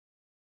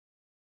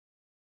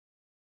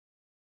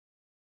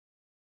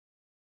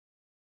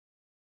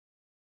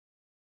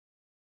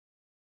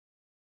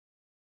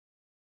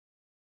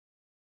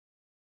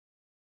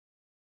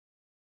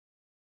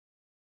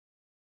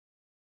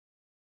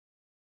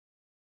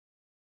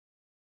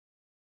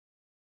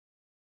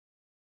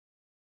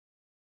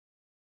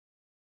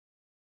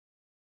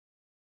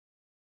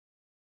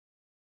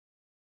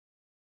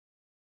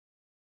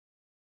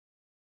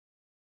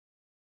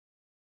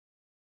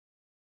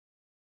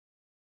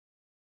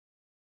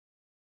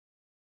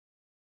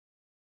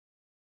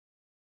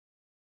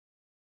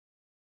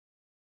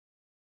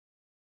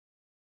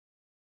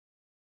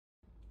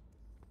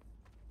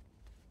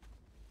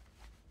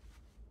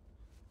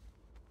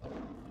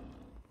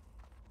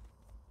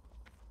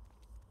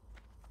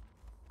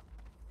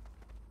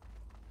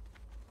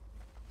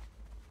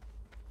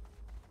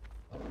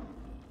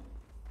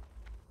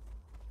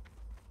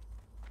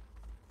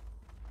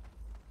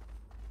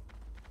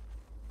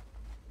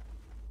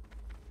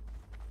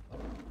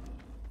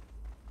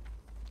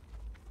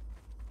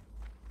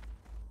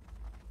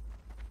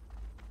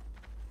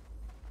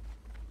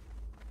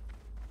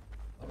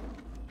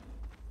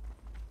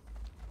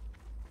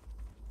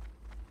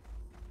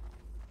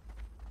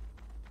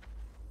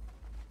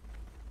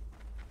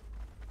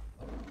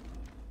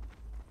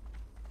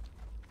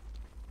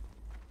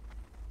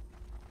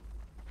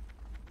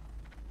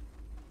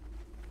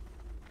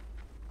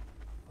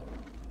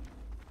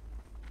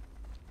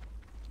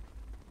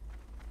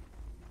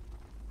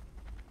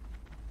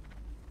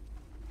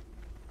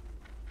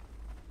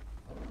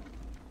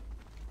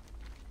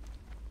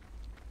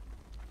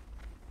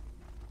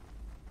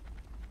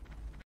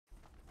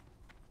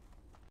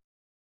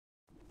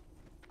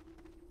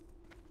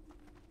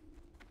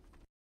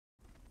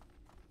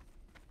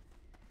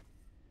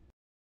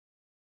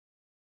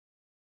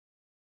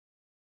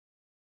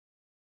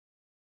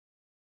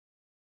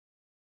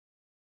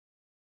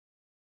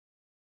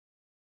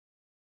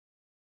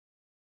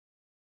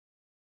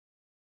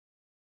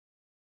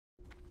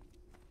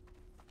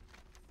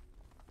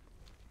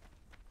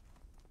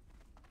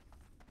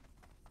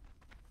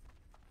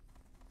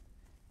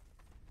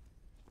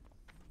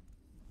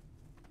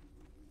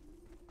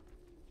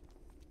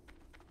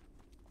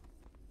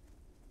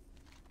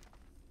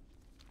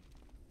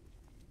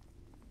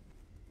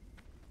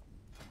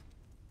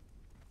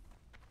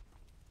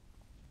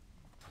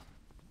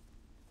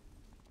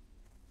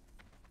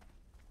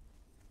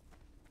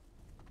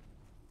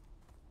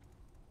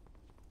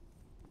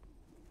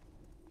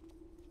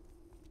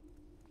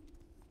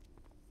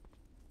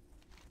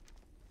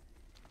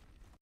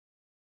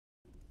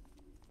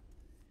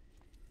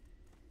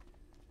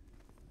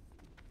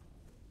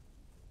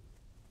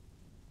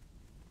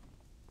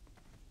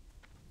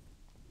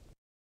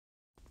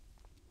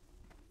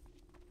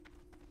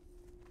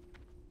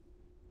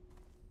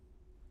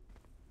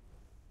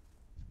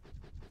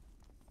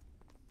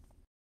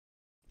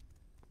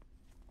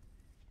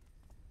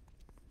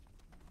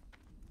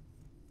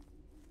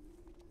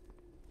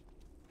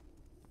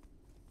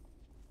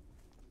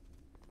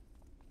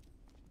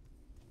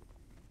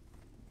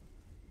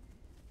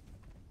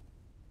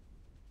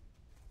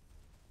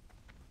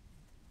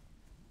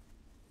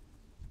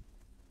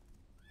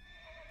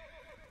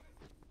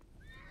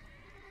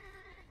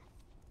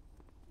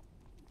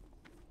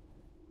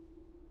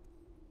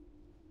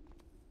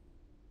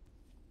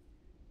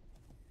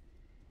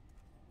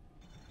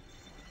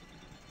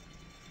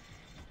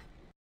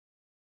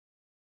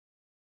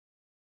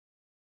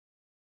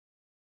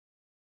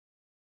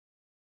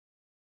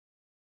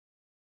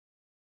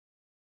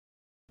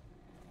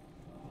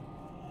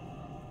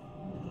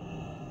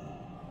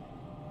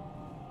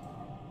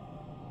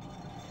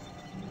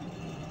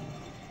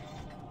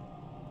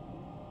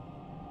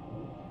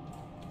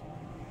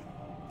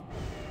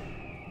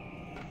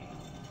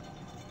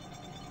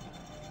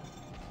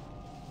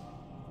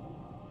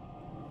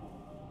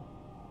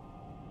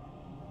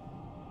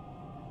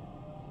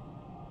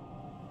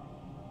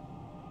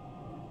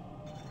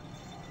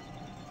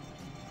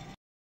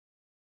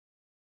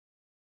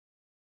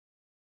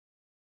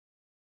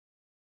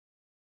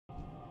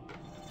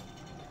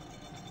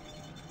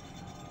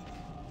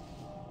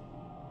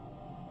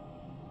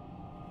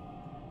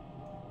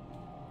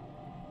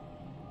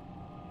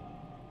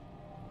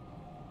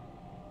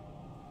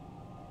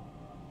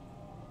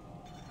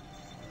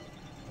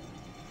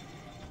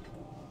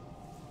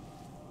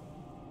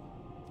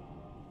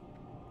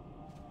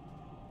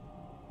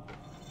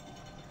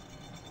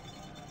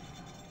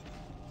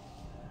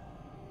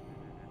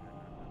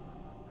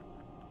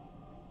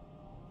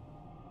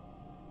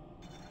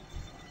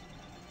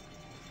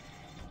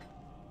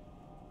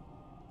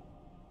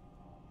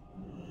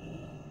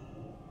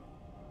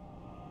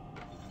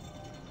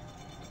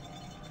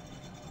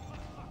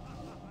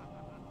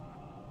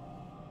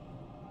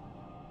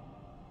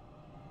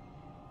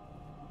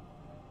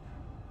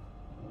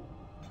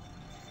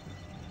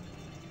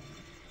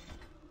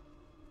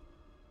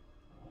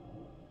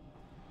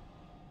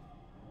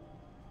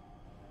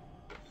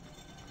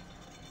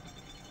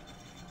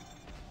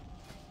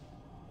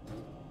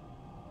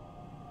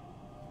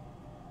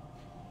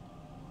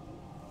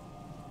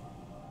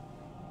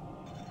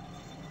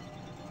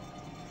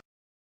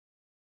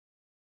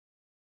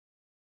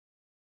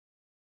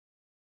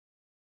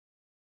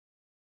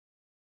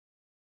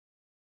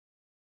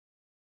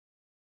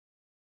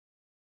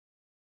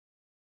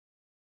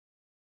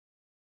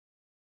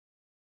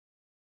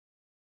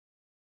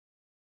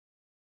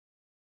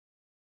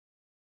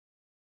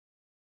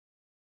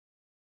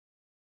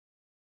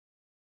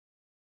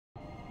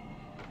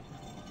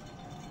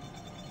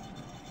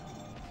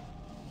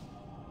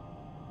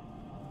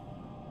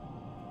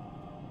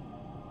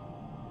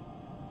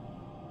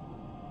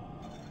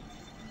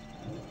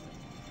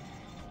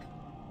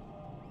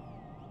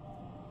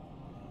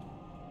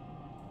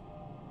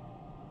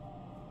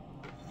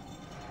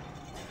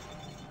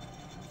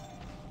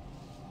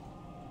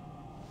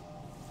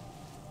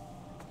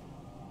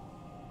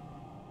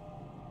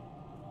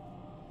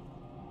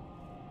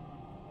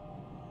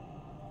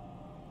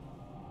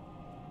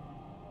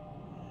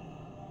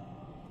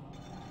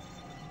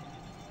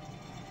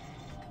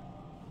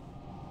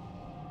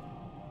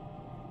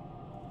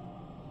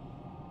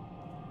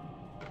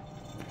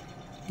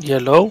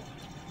Hello?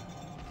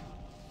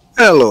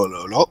 Hello,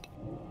 hello, hello.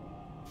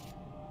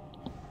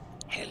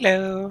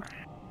 Hello.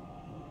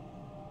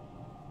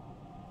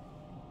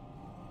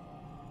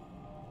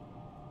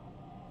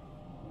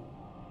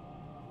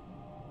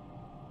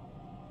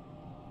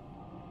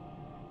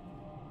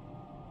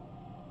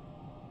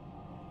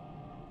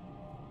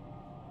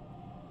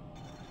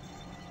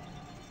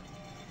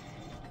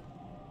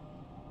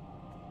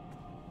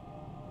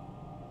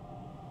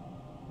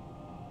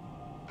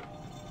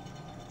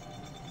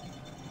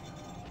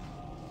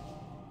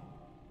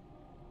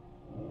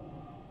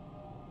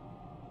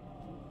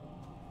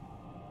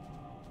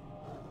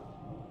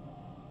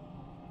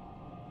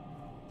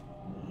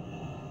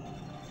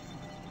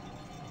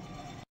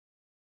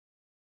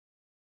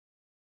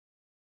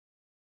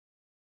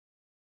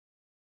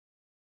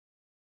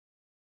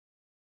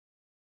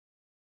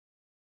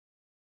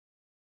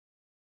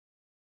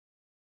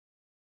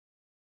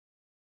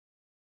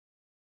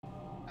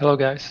 Hello,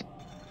 guys.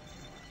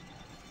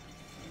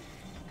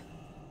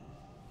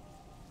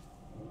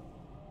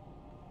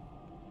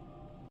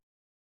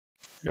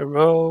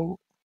 Hello.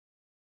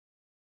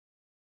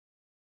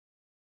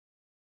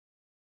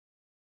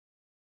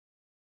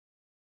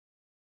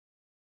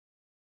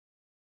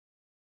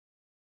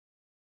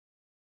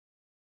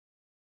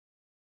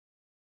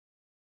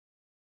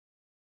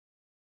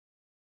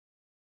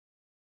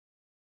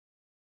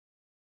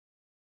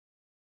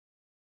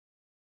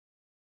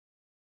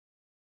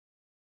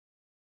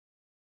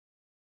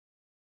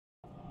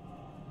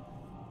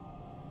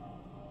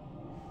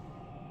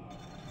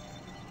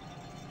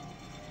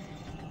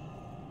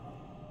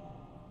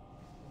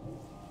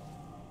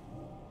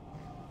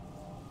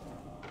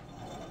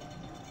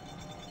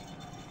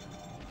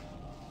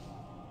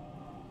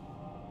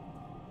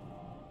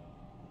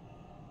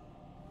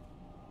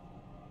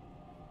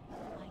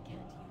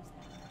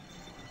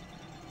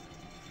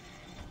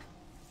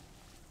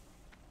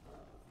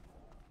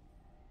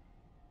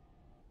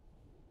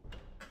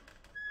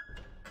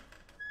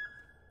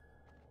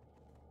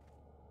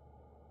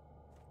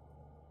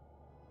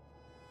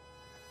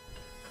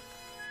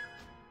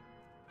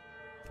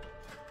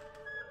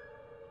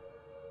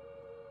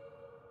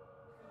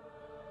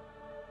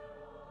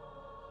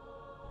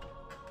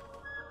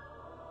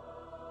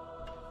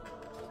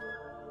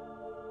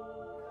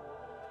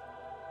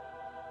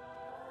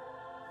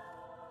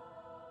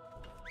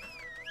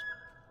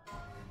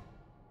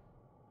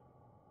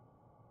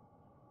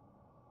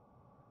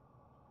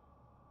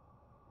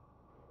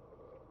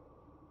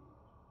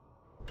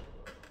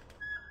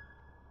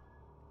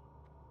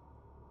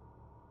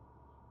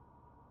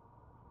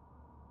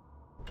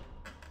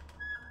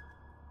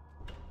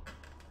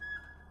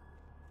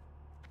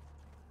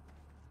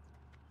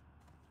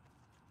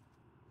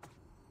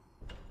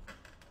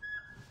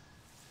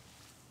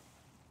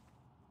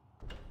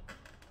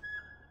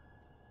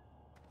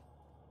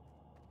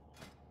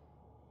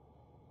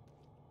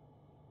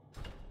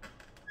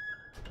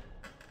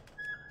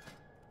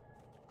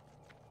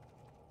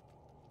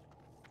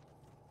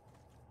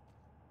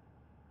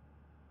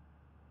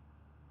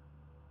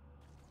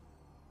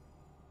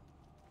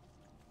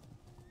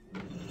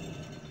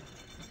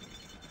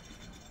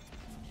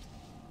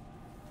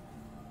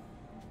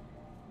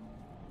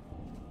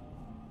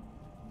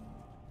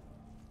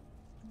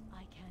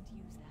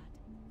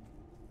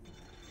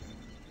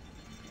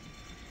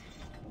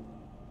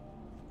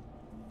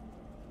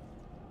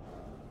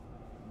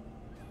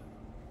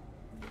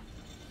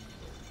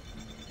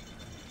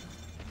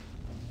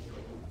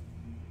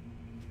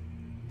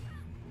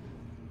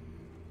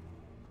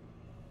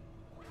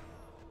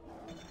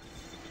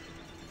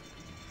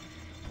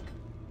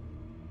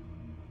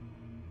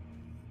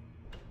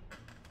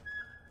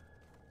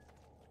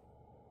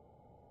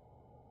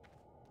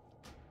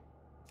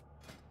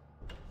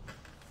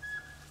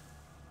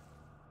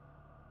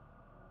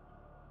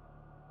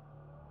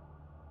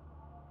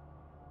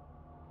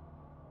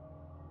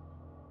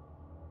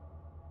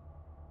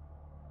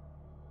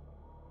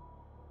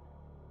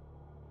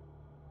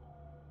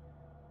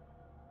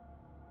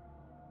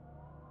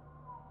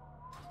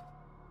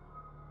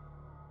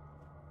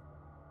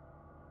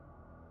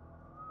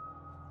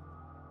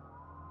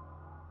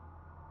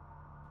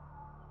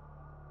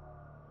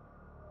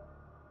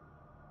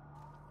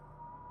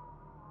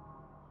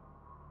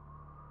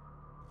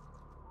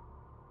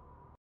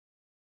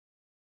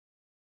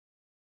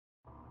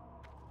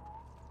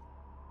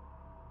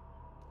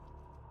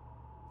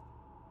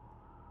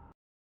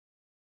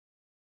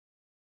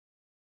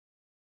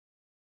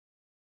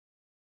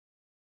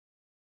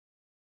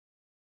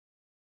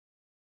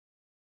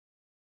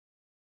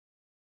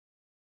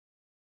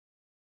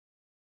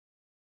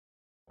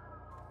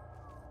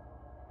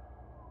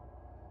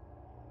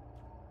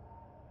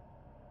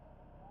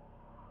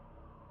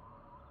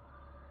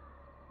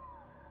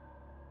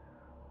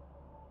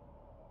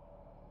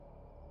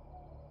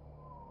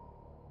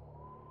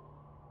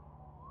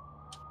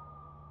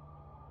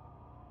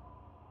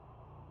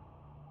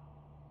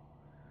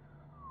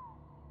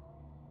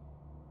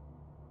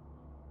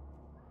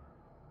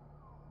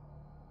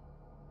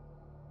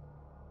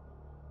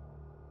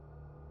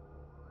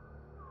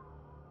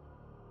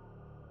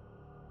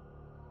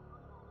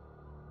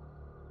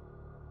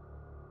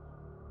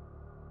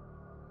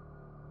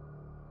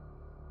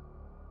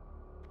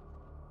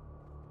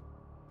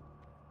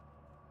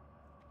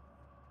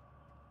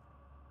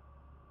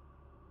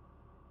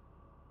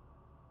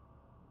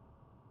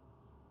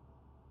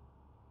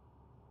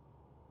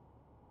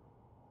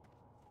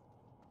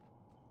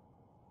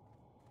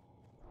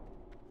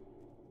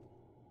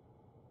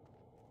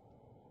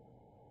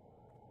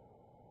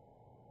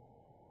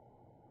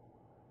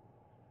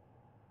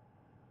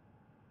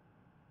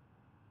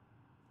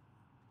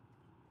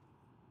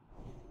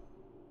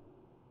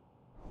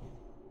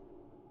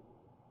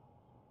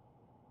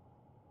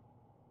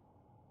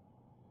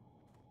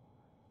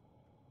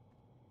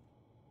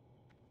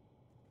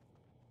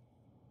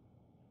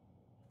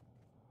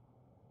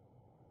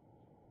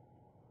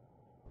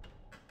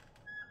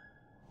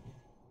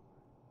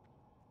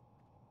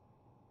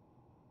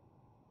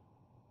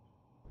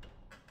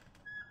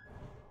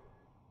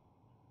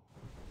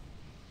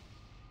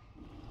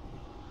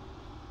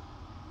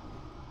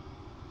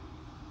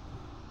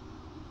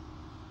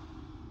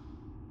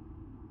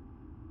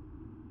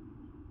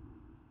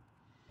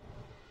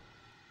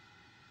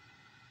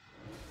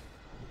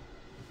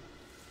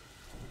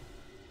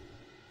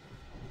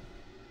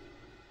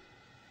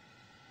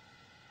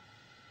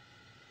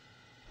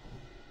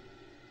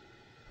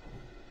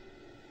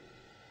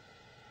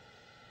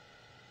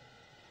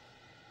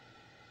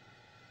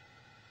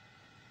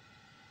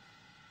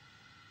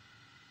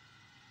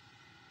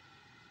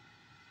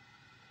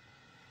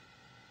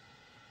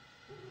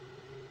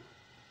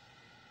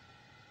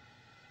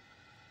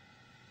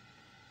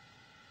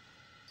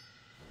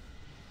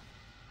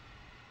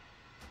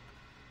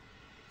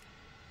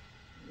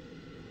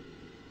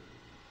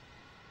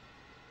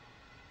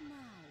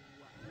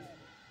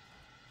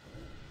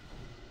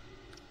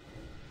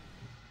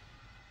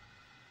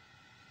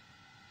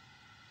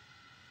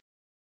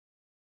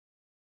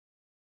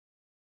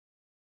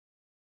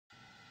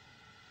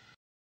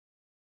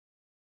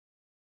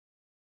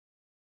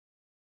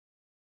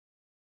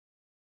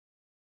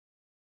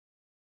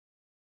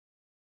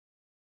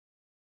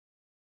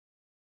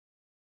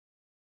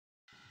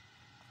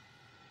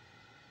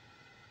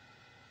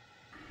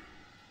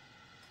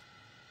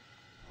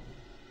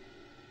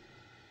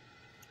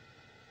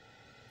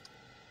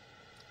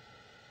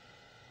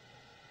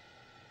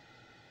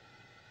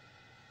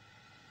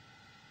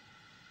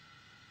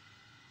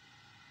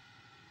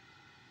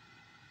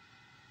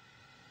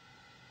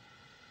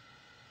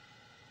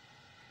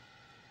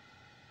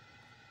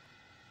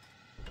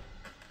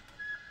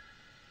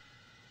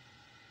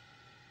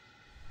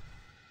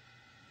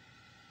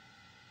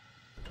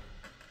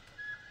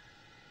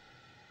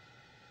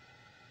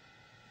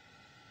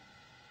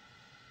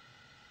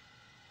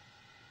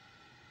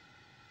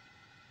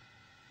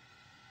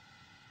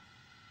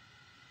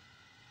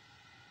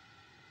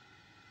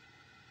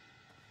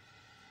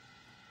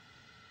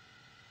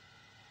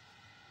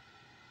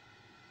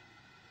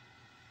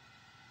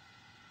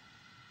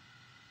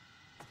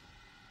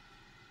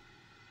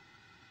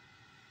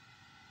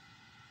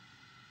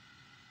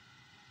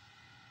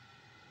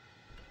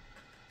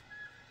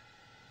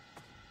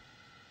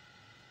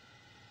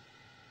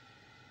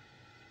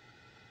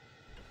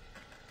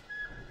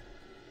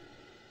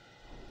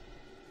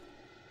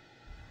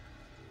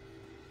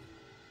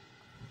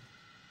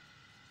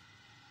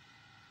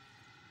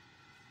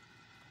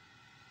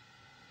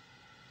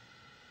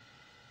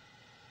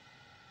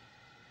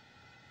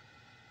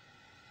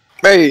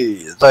 Hey,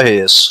 there he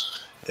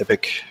is.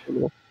 Epic.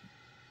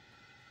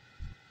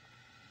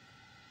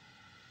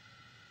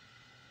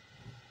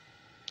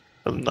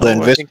 And The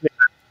now I think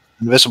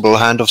invisible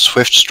hand of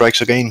Swift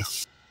strikes again.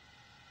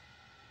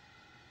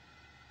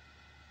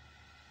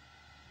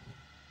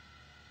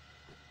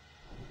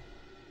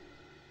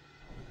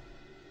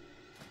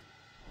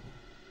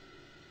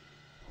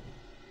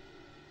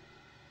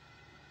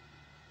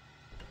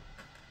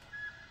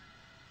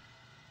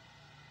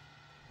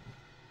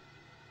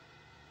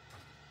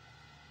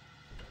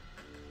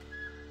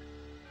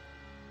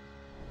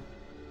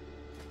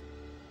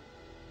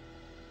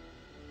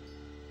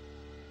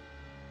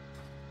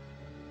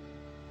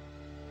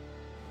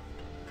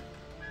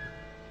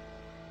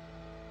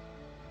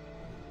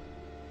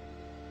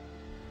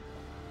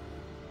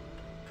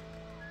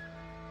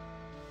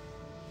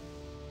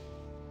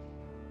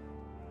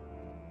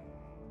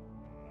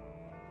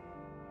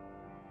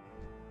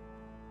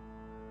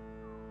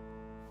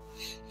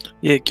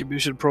 Jacob, you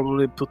should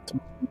probably put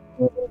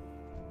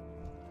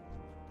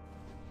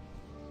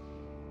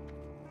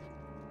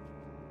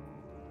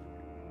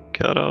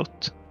cut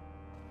out.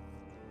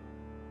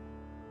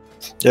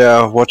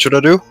 Yeah, what should I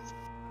do?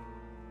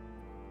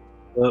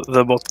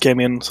 the bot came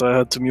in, so I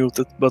had to mute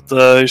it. But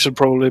you should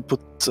probably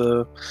put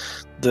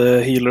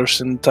the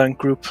healers in tank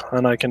group,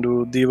 and I can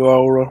do Diva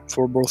Aura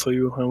for both of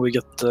you, and we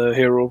get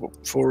hero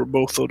for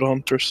both of the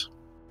hunters.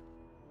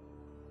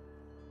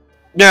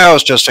 Yeah, I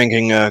was just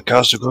thinking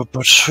caster group,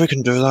 but we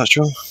can do that,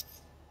 sure.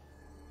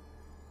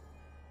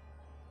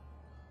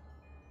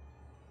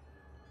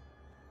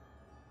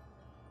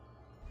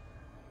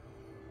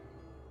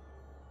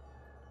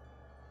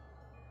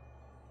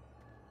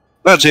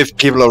 Let's see if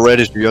people are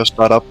ready to just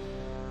start up.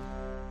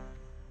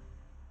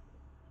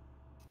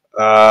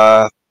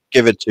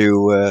 Give it to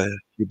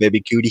you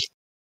baby cutie.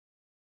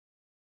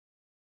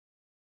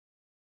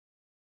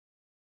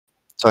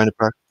 Tiny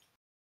pack.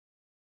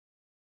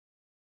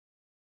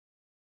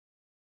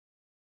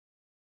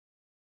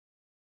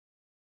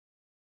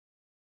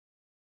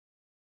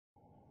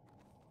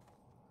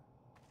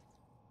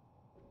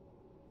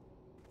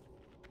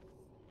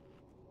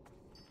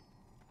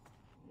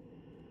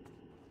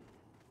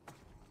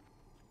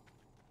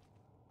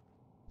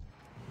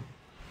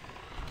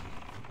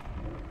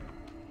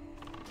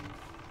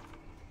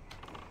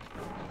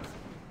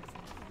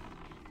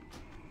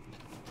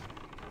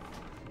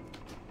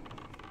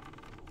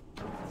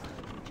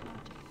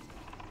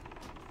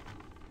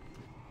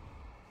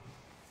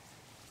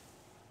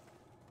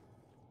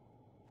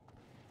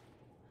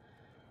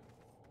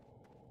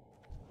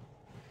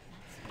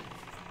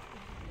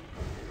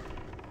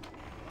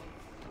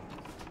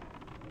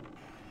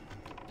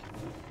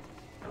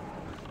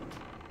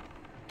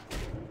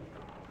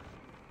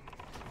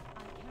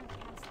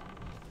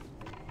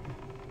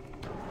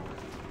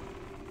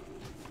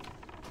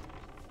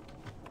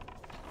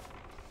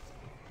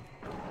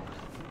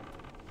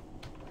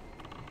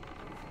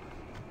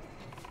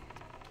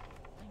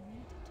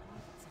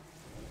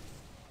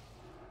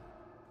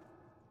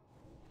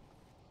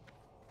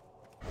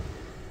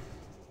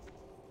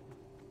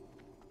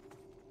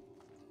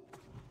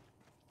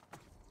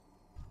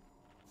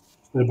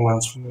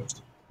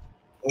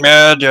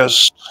 Yeah,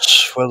 just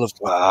for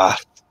the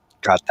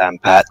goddamn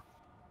Pat.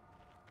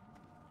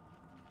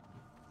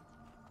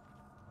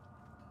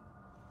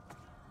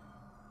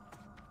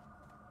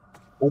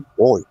 Oh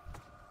boy.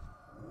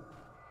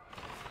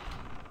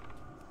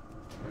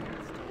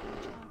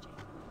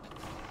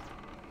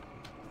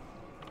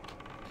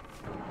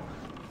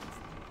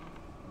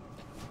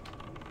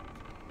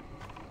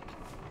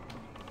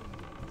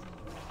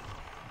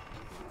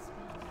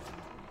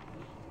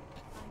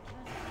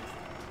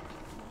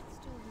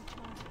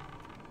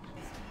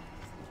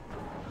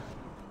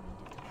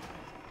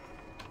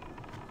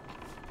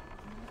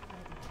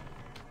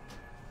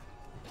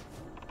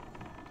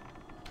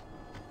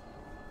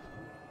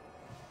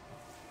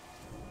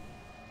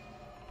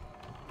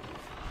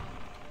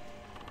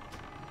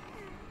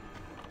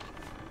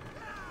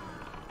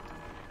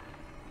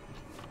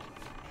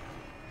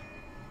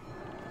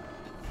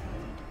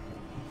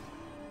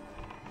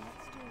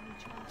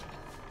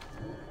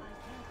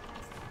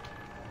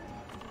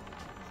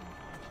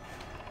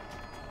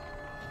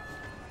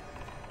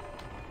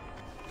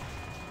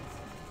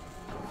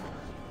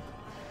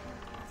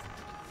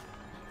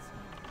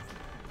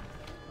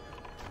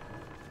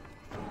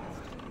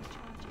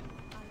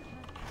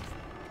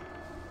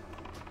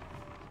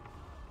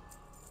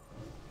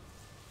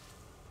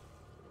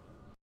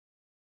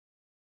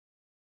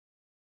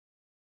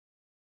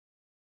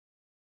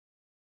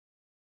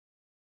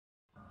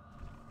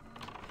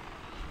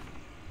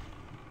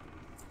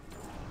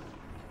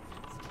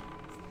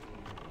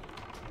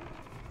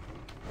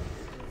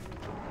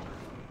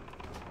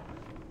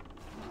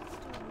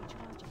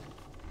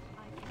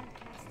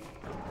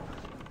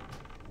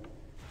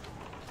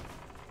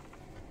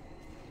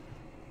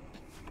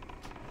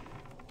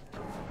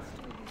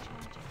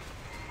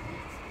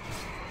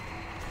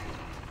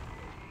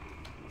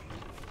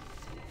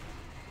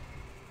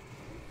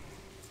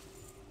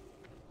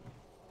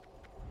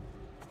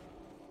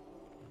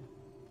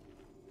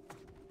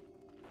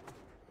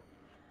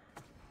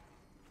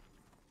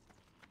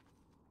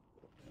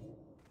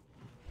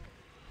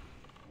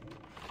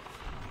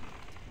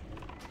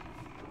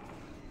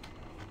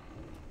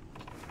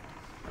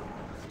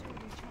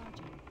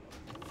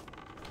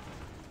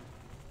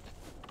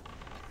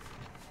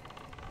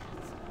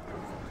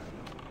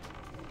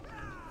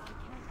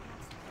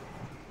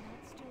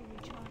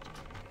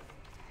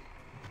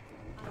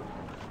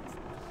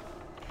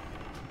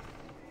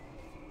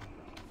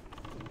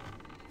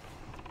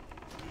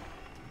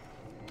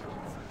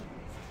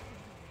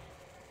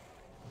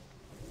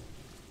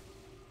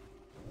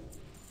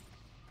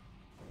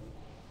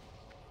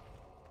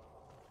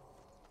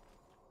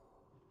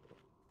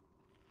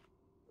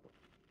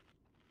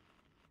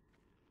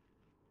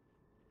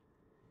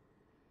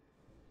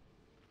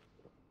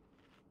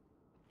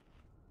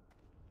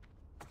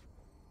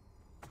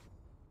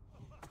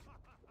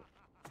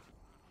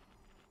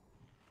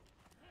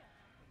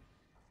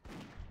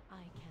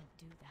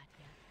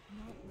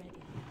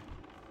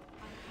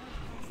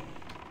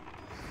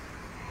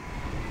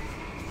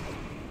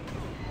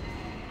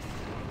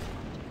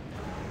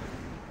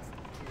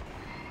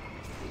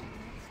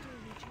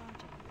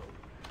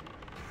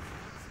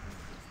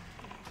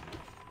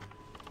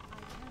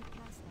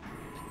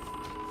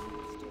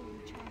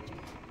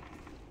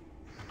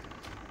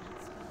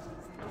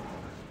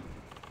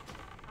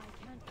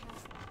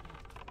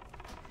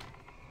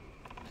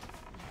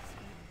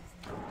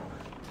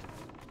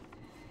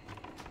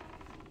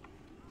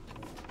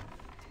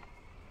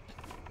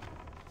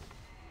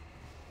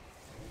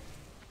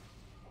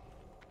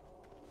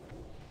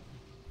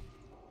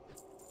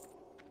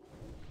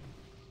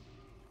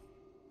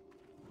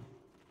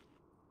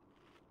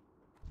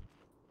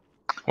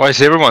 Why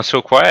is everyone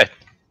so quiet?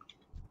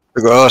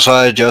 Because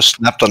I just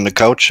snapped on the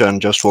couch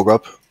and just woke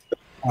up.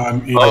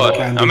 I'm eating Oh,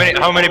 candy.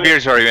 how many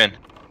beers are you in?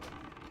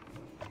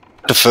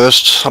 The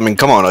first, I mean,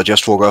 come on, I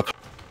just woke up.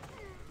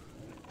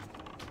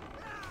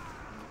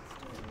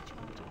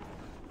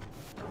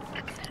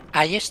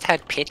 I just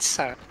had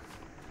pizza.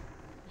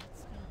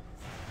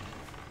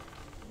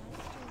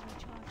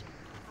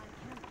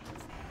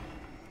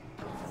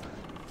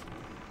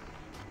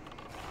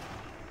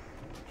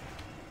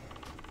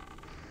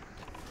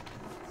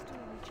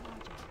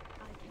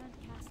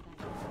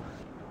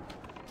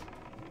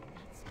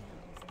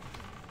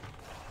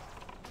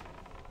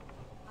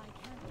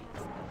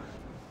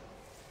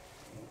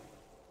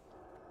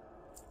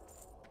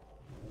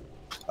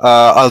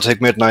 I'll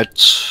take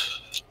midnight.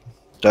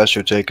 Dash,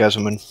 you take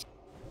Casimir.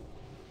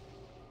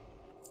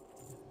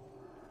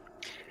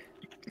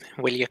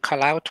 Will you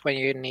call out when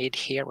you need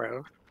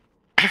hero?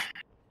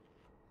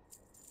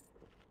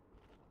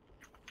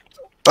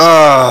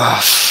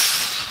 I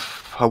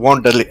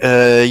want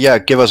yeah,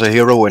 give us a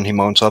hero when he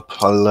mounts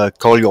up. I'll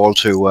call you all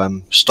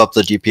to stop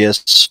the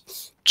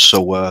DPS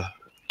so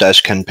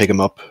Dash can pick him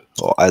up,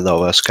 or either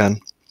of us can.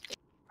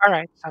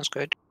 Alright, sounds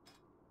good.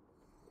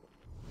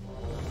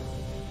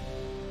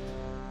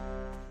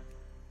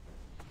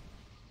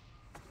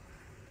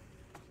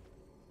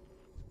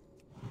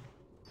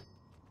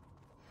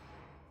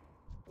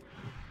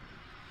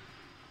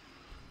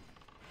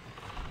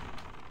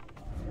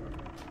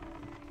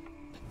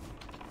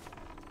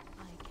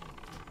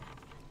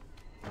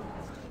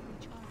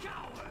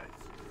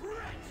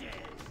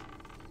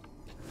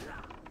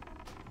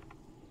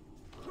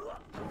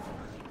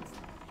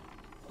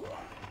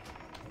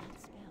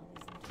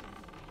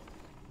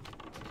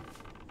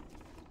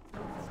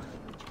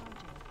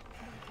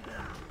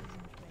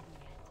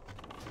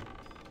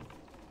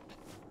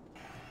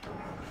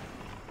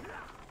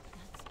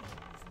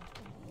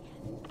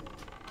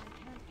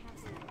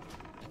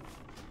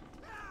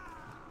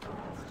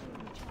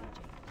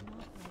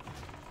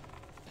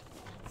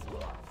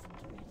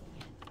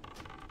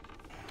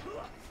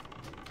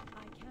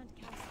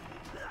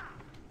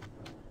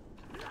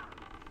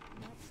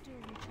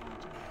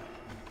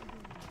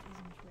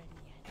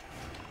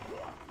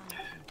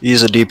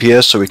 He's a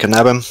DPS, so we can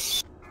nab him.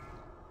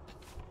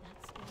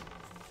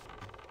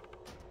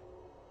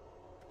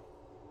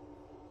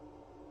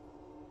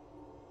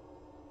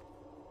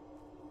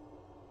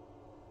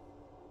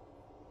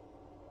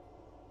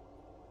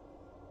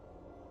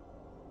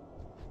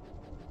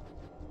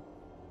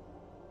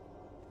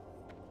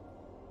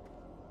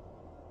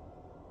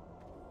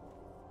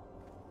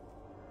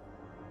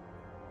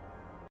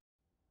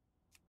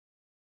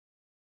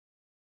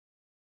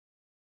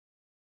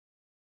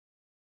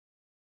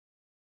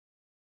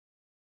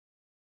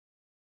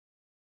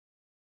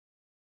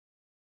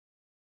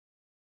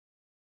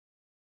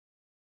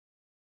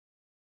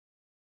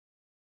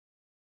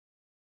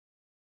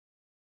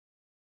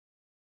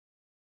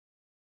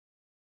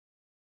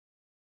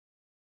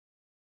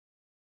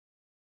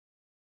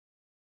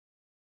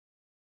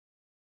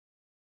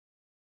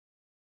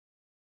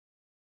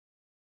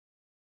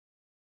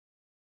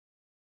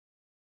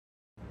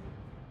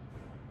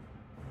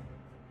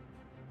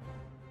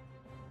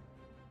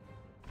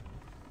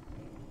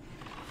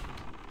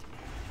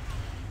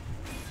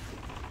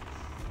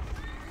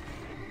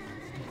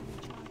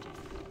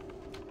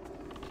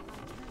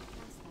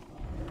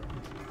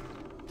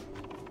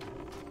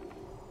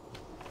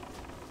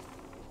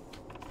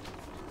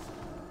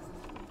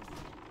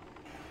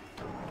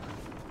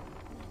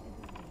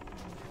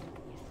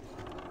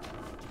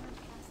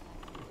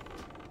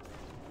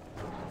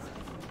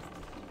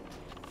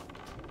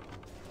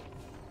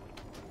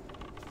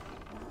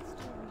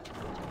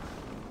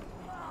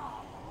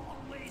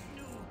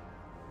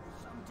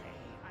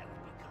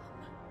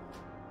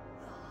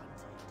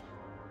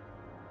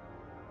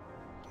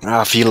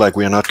 I feel like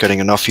we are not getting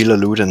enough healer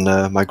loot in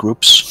my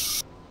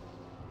groups.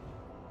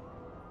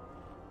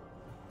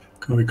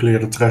 Can we clear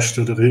the trash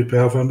to the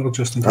repair vendor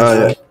just in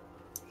case?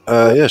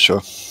 Yeah,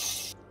 sure.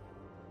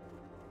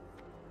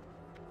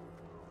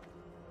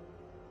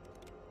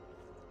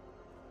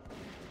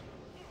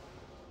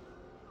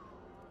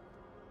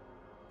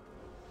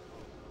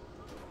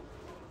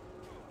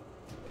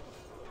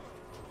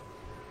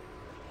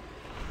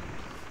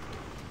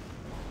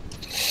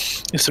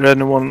 Is there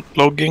anyone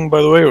logging,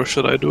 by the way, or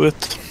should I do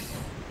it?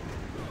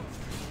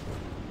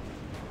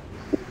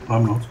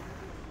 I'm not.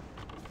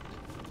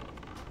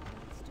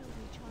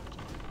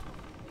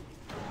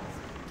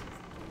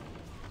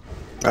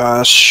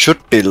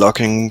 Should be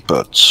locking,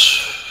 but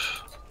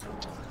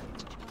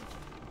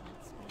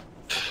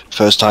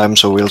first time,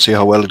 so we'll see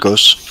how well it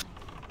goes.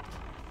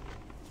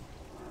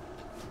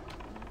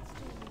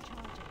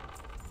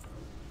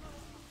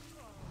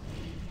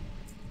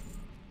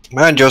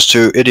 Man, just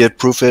to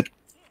idiot-proof it.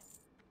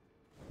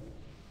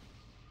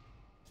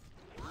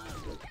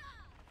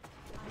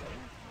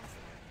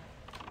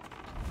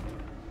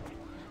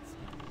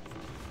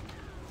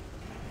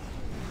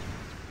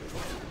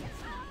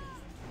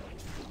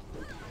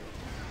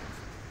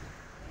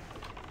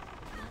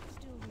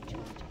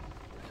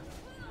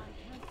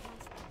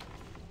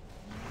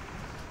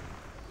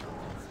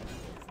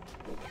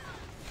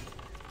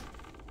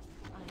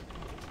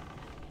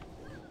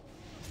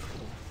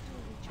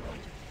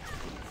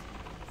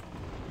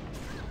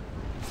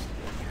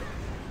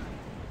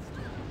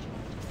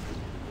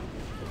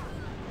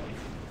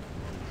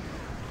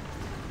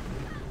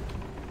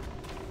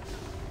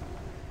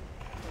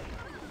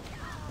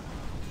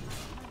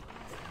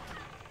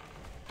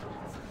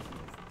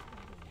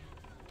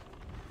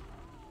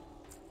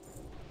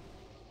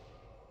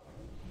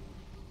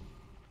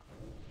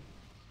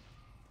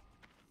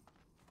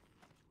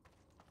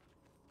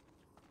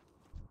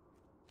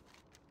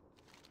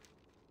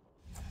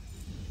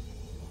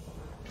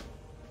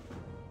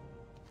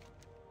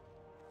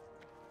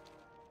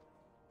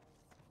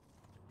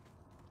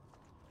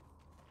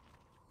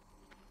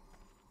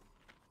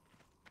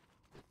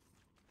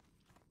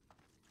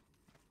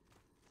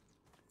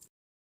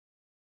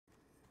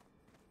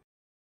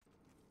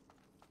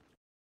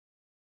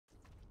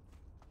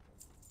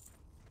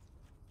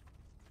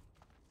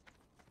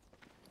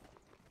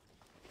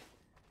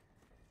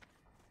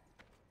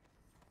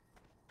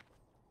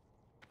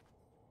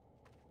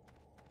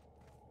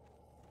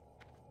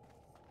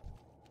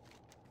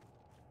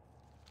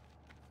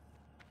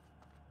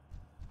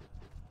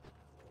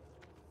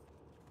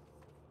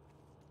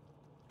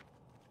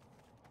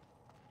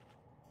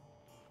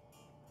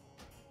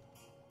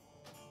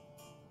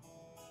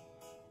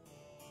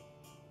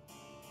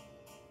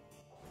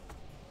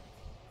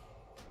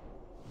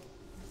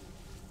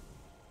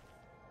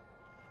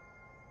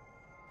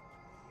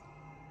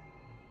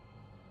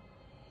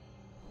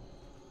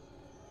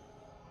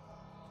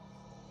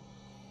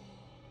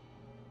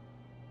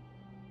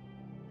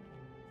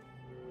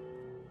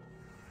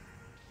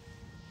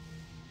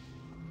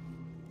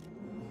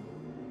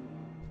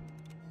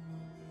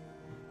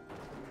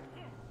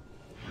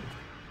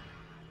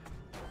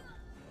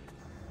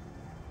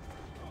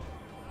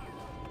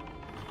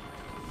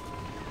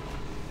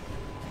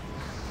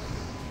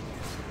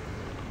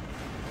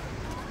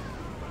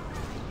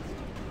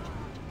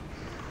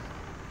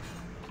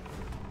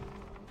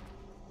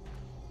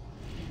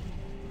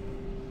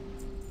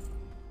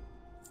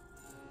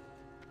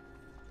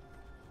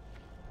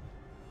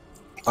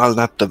 I'll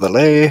nap the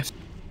valet.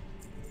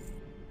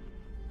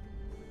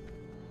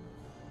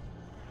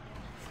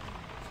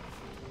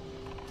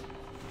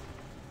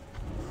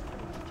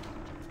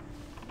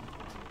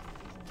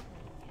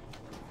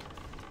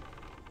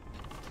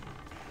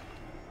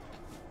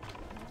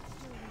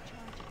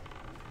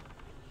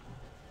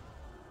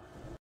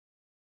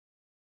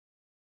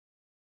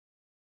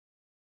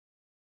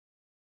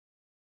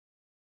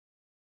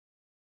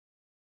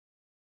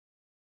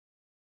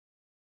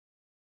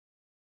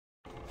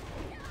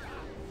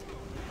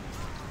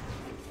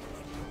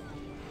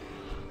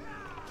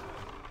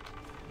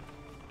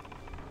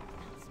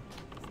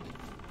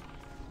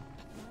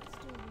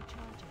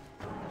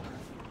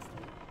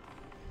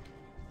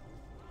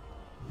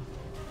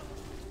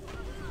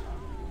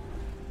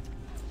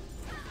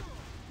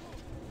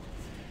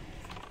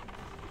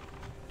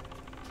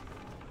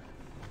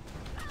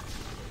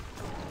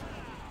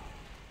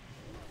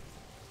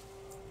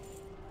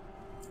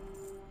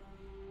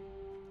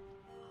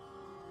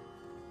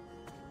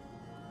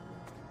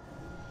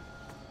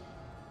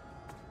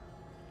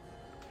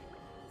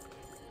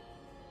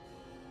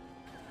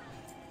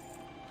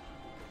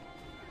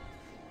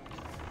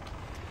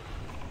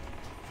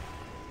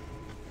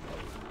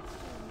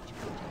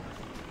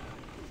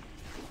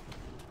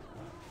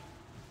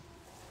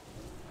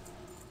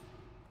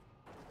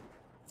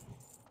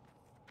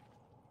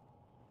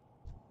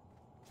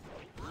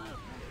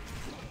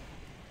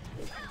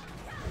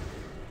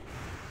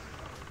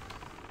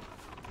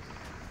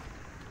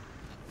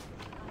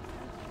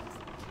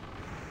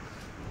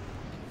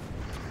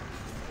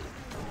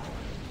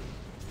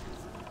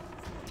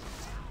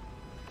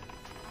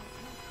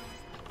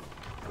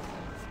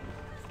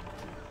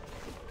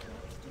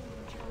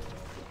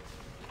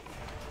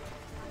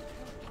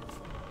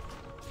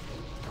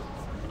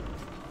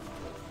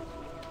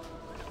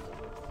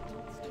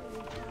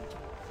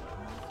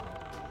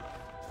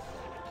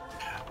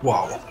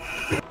 Wow.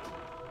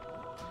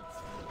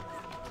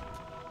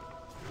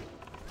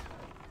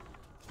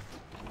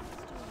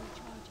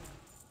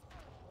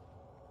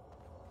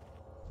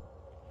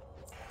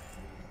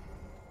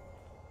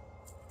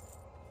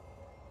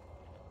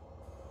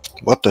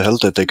 What the hell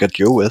did they get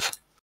you with?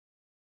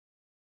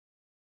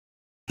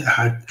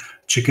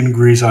 Chicken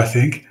grease, I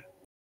think.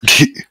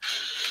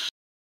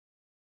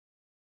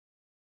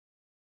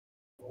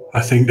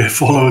 I think they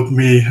followed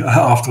me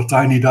after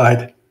Tiny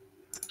died.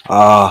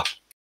 Ah,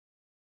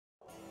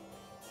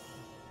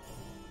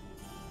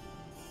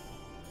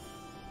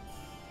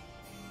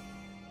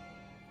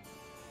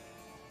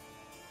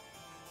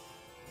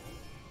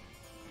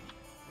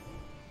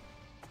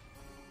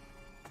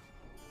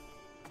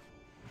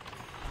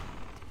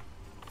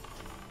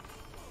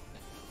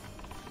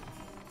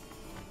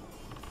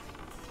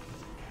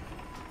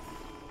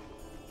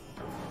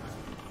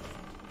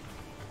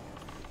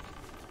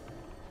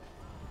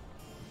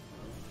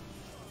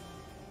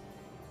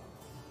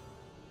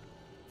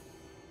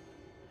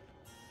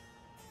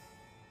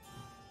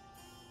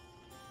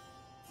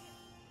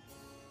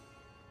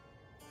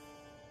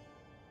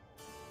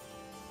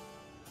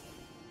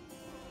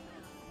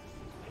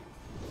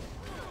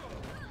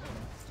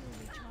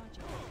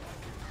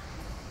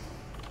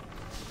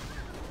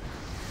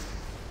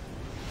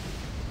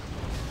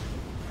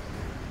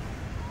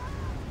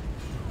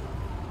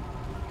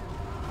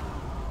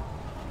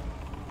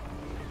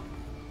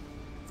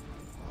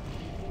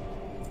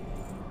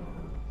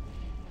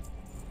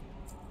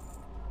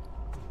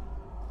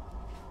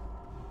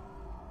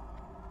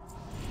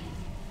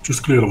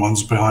 Just clear the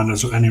ones behind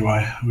us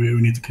anyway. We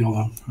need to kill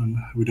them, and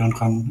we don't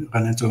run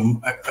into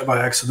them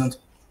by accident.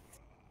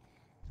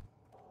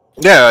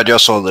 yeah, I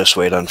just saw this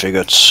wait and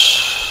figured.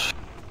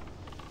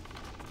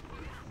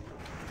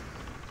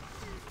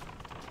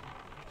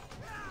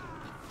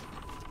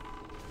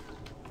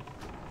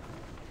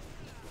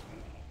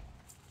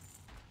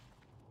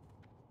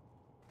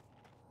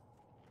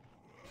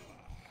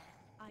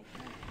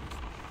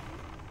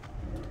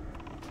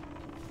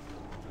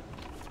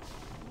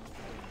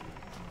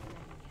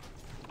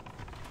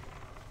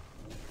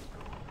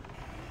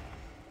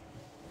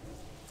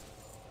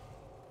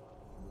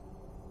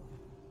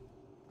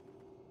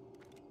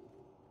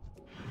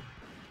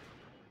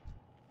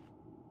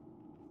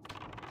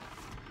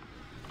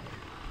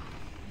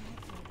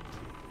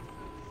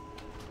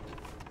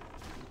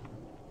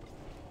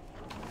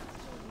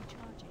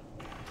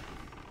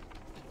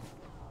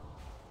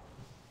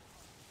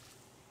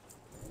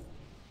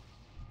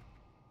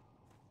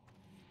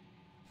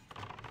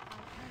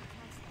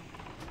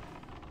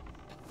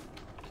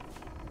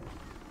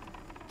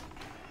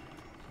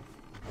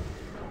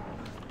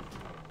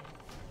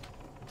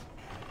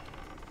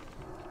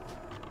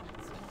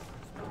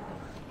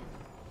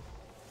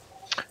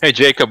 Hey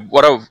Jacob,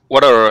 what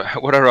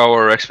are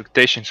our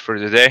expectations for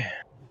the day?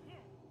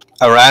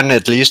 Iran,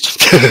 at least.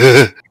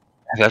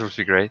 That would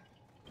be great.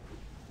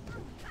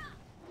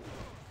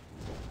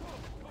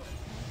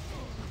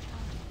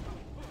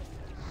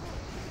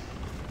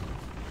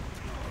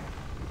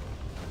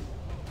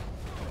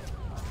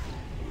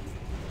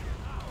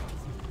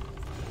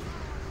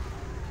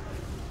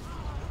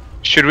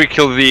 Should we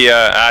kill the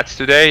ads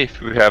today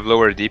if we have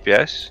lower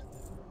DPS?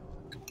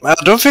 I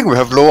don't think we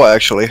have lower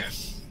actually.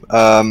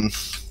 And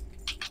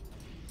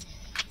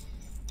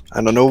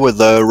I know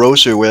with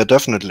Rosie we're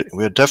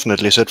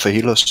definitely set for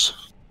healers.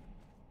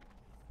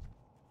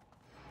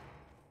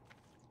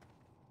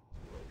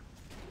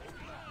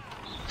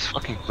 Let's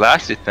fucking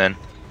blast it then.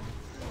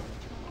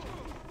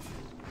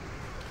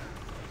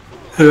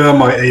 Yeah,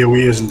 my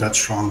AoE isn't that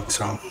strong,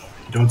 so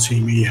you don't see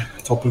me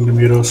topping the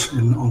meters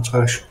on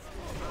trash.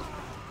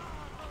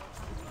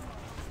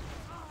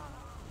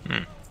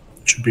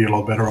 Should be a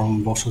lot better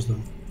on bosses though.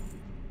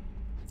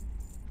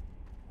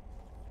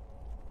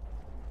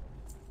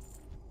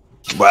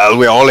 Well,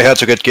 we only had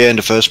to get gear in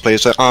the first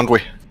place, aren't we?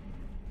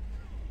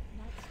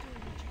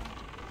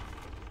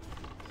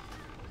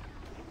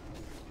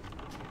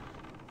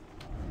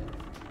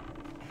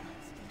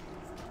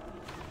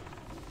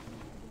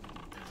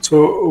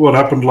 So what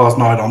happened last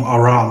night on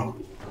Aran?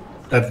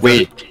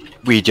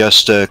 We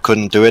just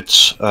couldn't do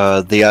it.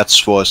 The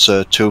ads was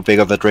too big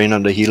of a drain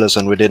on the healers,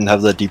 and we didn't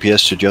have the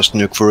DPS to just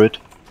nuke through it.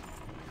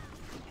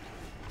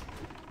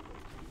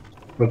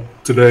 But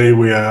today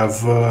we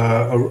have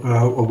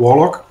a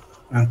warlock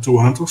and 2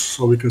 hunters,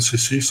 so we can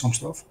CC some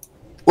stuff.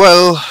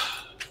 Well,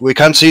 we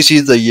can't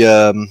CC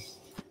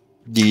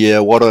the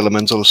water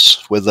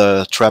elementals with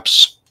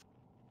traps.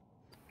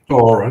 Oh,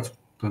 alright.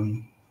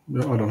 Then,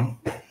 yeah, I don't know.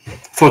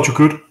 Thought you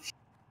could.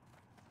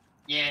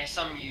 Yeah,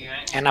 some of you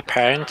ain't. And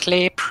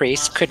apparently,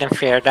 priests couldn't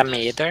fear them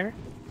either.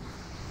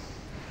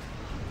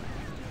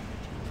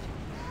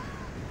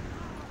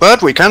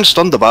 But we can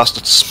stun the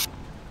bastards.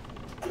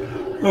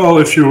 Well,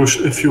 if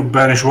you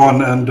banish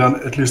one and then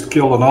at least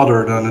kill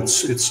another, then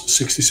it's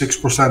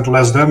 66%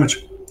 less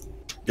damage.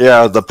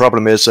 Yeah, the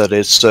problem is that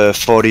it's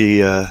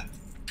 40k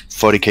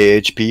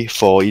HP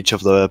for each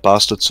of the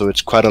bastards, so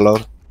it's quite a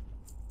lot.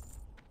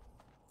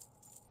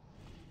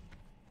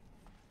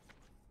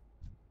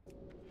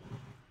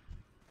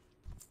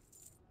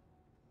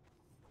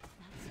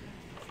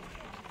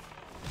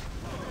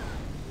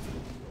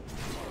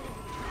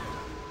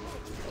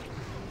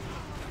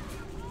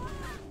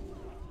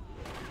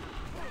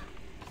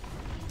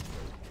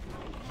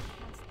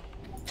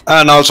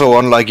 And also,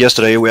 unlike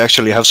yesterday, we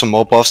actually have some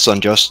more buffs than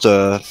just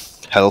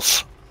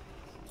health.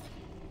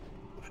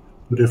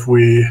 But if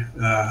we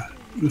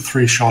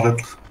 3-shot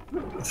it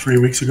 3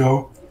 weeks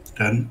ago,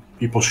 then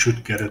people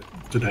should get it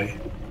today.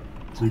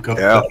 We got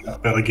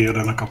better gear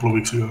than a couple of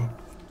weeks ago.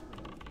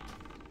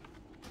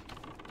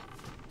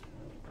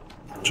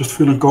 Just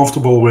feeling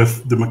comfortable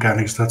with the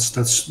mechanics,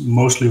 that's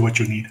mostly what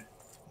you need.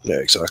 Yeah,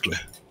 exactly.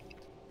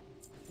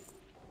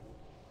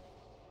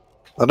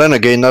 But then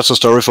again, that's a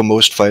story for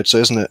most fights,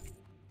 isn't it?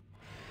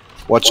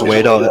 What's the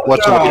weight on it?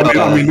 What's the weight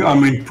on it? I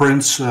mean,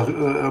 Prince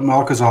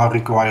Malkazar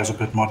requires a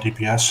bit more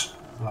DPS,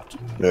 but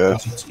Yeah.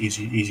 it's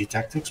easy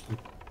tactics.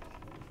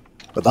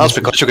 But that's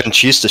because you can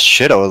cheese the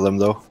shit out of them,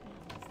 though.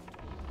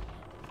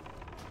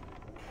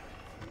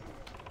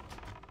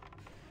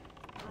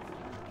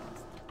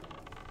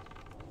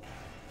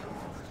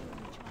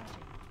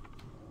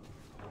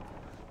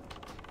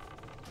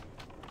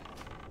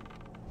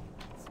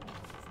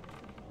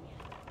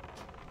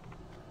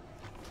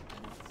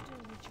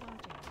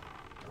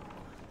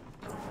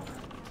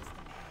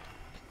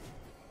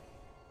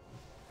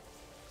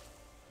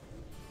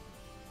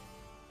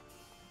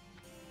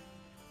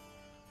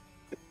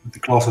 The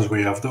classes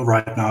we have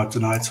right now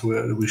tonight,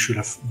 we should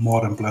have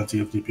more than plenty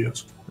of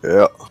DPS.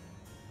 Yeah.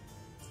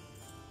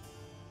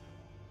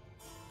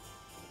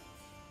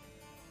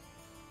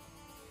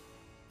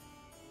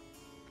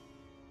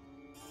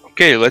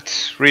 Okay,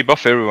 let's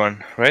rebuff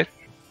everyone, right?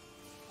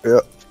 Yeah.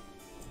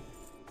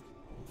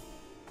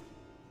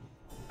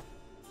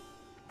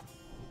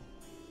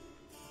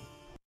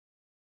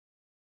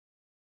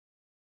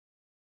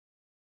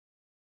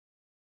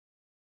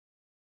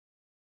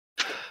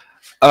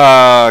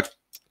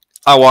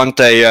 I want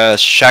a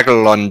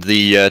shackle on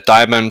the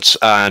diamond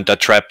and a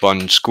trap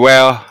on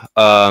square.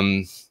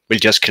 We'll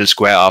just kill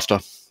square after.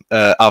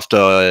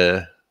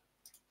 We'll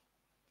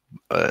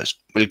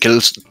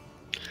kill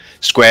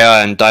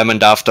square and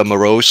diamond after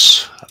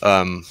morose.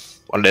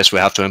 Unless we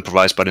have to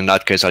improvise, but in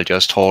that case, I'll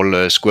just hold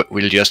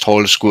we'll just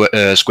hold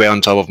square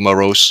on top of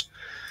morose.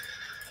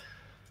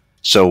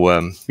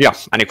 So yeah,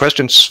 any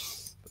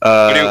questions?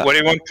 What do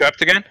you want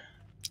trapped again?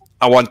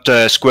 I want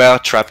square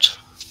trapped.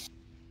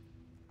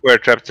 We're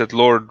trapped at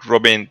Lord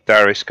Robin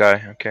Darius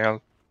guy. Okay,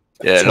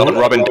 Yeah, Lord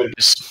Robin.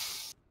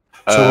 So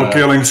we're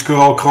killing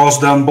Skull, Cross,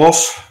 then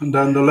Boss, and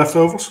then the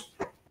leftovers.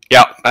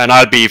 Yeah, and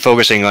I'll be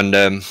focusing on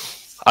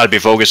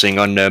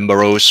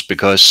morose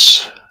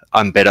because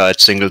I'm better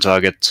at single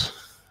target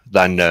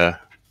than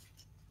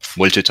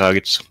multi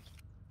targets.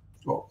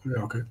 Oh,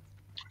 yeah, okay.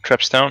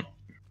 traps down.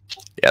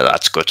 Yeah,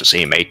 that's good to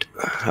see, mate.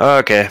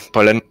 Okay,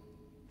 pull in.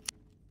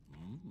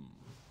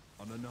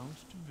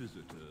 Unannounced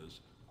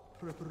visitors,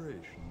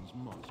 preparations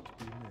must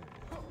be made.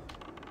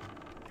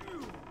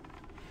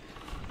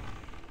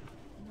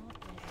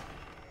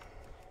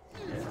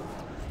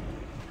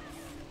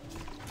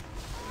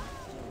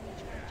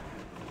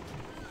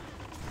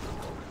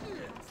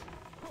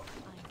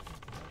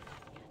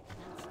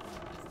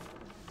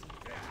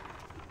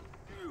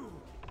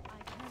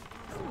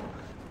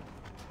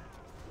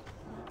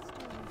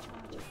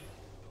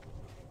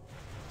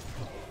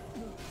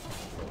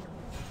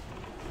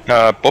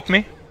 Pop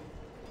me.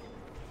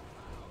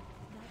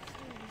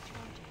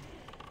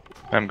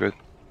 I'm good.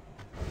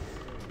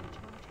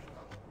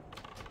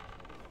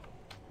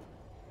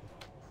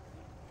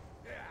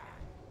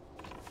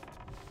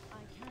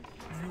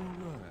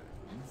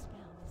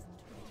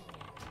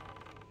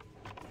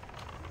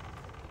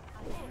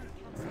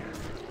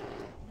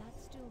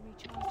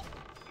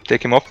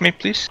 Take him off me,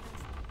 please.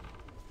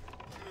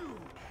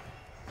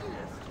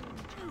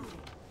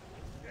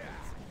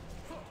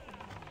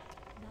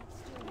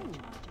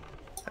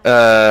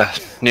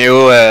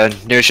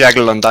 New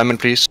shackle on diamond,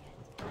 please.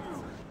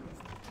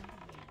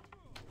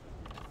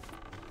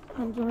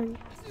 I'm sorry.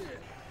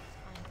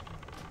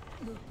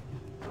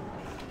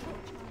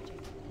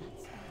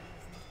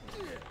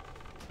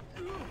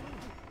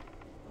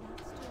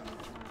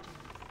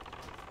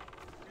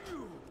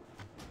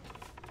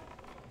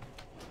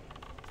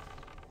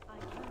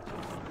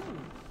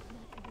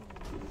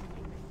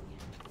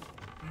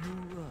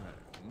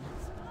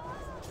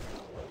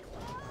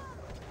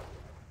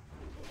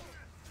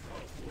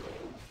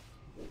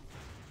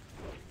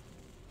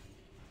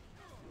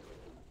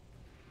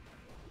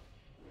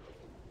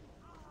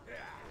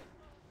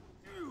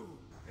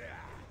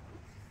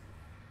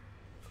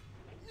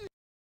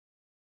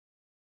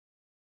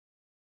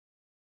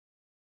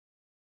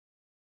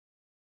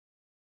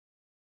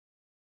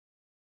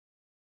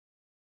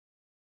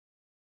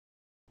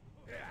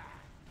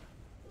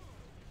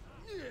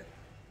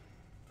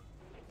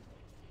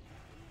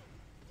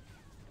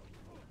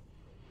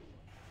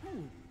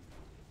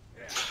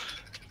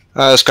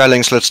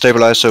 Skylings, let's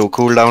stabilize, so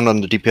cool down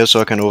on the DPS so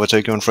I can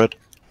overtake you on Fred.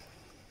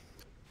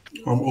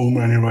 I'm home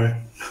anyway.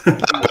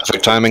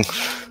 Perfect timing.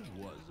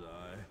 Was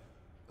I?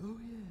 Oh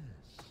yes.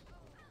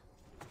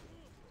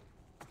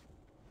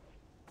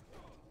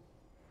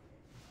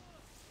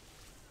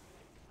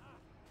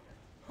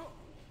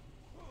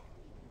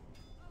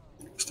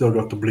 Still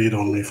got the bleed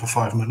on me for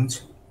 5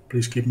 minutes.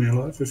 Please keep me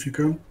alive if you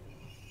can.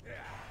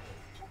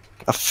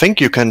 I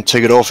think you can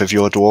take it off if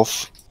you're a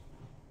dwarf.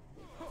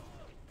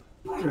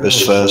 With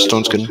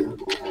stone skin.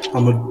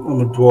 I'm a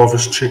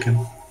dwarvish chicken.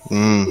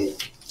 Mm.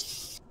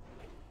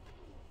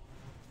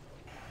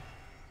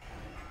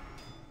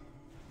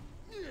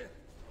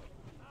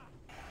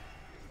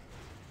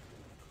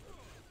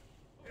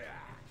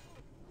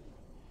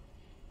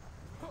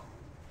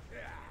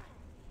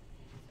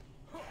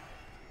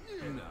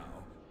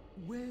 Now,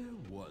 where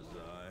was I?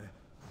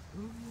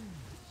 Oh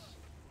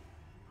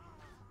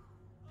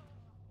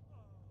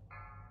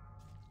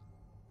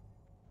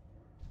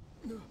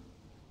yes.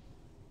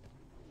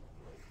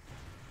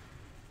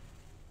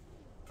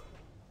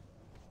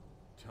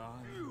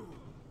 Time.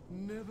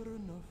 Never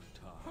enough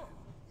time.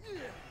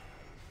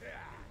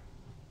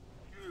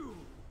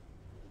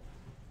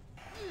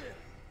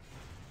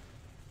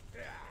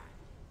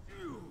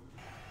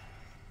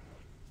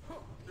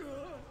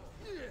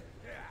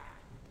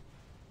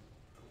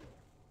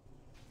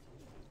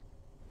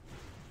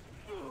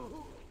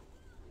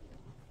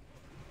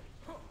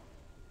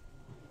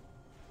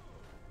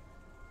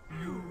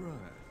 You ran.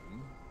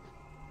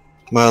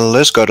 Well,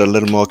 this got a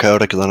little more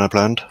chaotic than I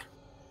planned.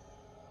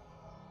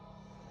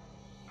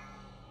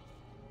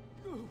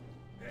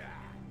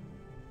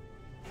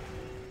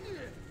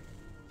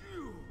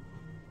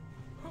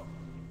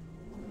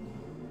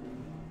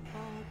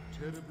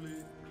 Terribly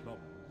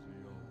clumsy.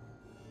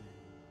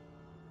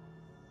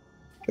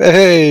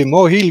 Hey,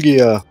 more heal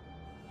gear!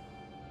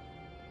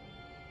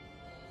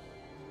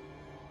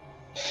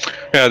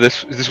 Yeah,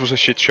 this was a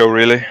shit show,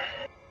 really.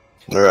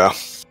 Yeah.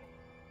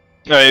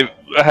 I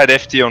had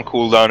FT on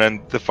cooldown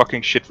and the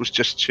fucking shit was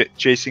just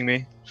chasing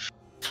me.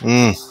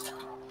 Mm.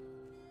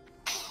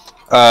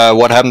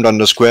 What happened on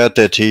the square?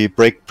 Did he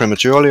break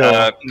prematurely?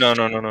 Or? No.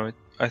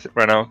 I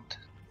ran out.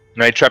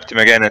 And I trapped him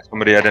again and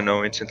somebody, I don't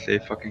know, instantly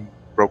fucking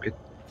broke it.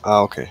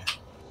 Ah, okay.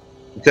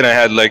 Then I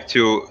had like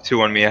two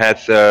on me. I had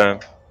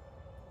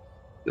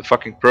the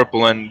fucking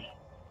purple and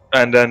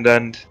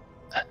the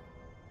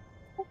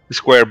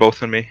square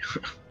both on me.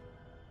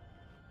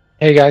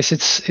 Hey guys,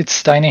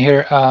 it's Tiny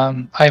here.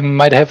 I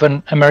might have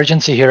an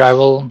emergency here. I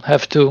will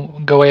have to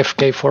go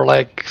AFK for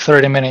like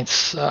 30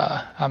 minutes.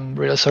 I'm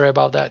really sorry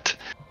about that.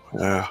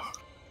 Yeah.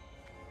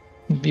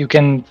 You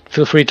can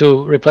feel free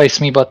to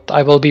replace me, but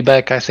I will be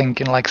back, I think,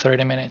 in like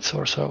 30 minutes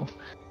or so.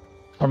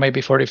 Or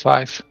maybe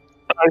 45.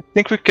 I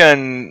think we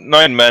can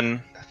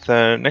 9-man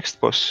the next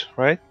boss,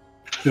 right?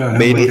 Yeah, and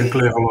Maybe. we can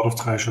clear a lot of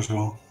trash as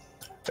well.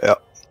 Yeah.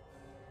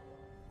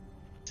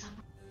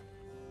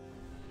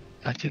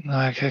 I didn't know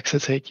I could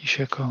exit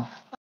Sheko.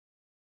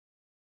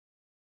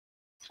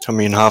 I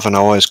mean, half an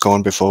hour is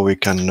gone before we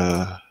can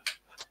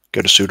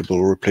get a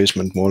suitable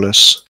replacement, more or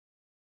less.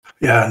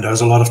 Yeah, and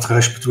there's a lot of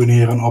trash between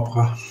here and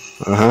Opera.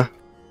 Uh-huh.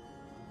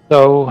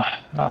 So,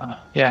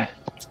 yeah.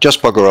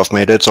 Just bugger off,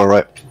 mate. It's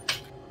alright.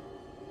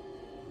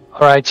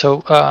 Alright,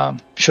 so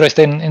should I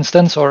stay in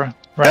instance or?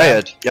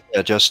 Yeah,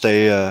 just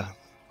stay.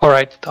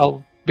 Alright,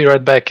 I'll be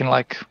right back in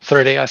like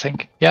 30, I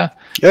think. Yeah?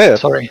 Yeah.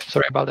 Sorry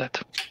about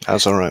that.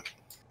 That's alright.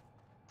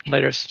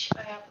 Laters.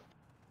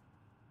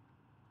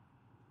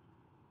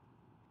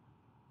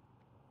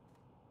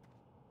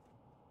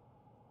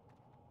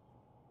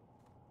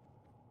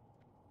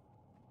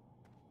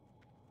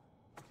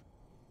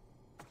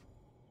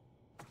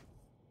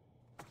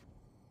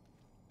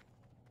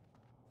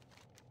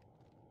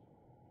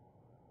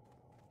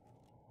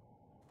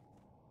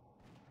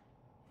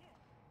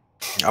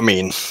 I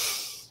mean,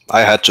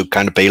 I had to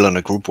kind of bail on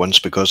a group once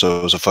because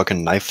there was a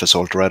fucking knife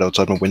assault right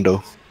outside my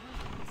window.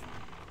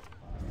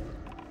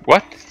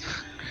 What?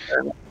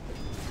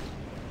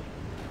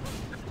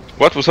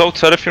 What was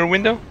outside of your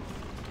window?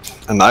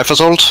 A knife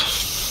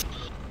assault?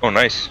 Oh,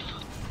 nice.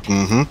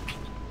 Mm-hmm.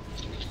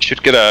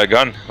 Should get a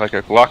gun, like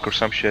a Glock or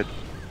some shit.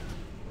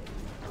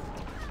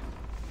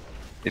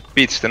 It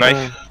beats the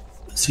knife.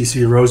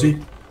 CC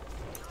Rosie.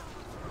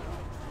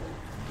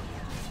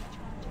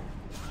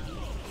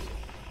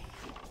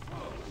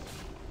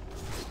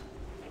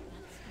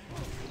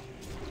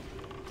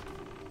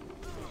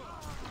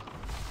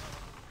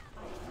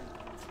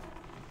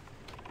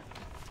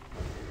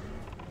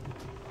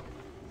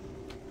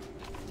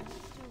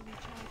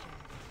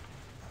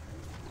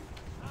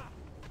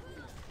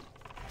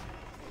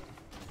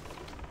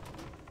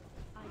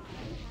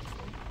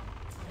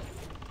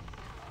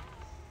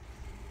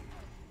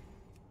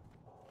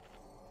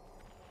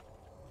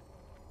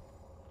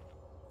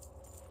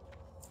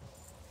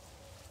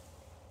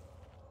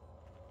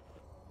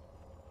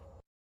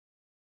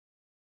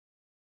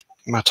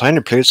 My tiny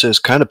place is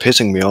kind of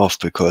pissing me off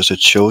because it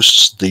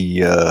shows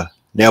the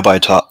nearby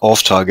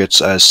off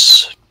targets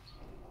as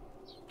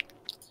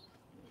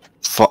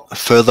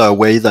further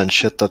away than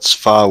shit that's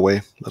far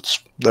away.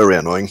 That's very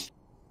annoying.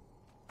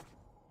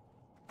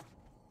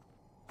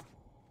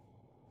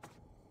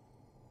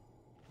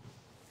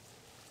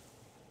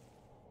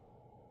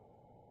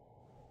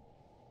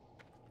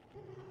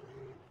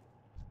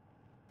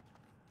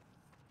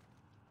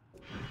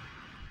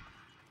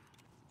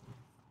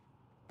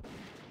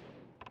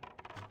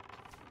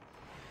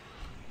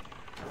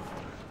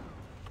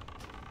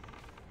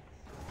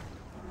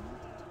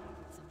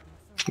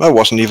 That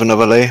wasn't even a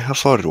valet. I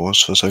thought it was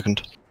for a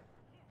second.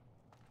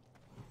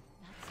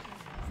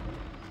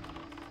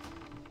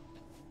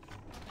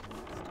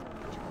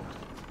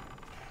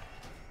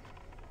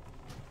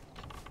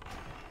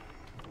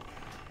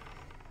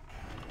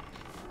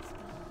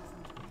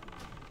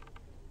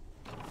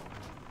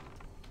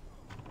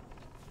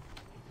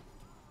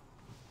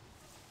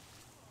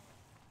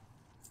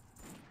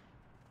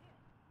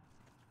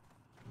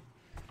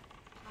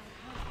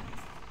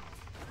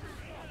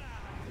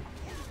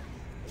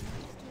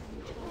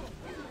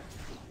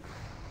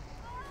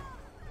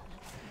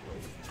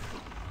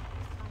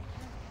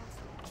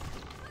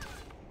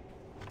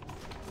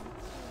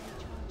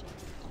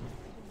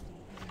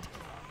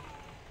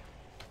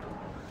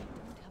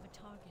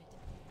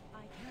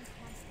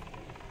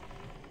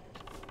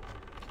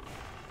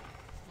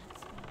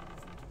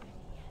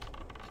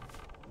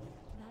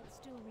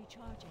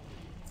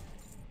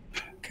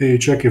 Can you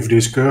check if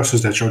these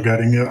curses that you're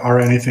getting are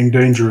anything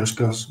dangerous?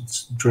 Because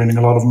it's draining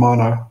a lot of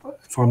mana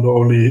from the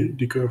only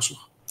decursor.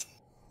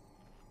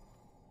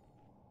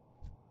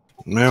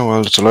 Yeah,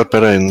 well, it's a lot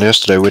better than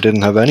yesterday. We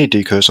didn't have any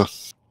decursor.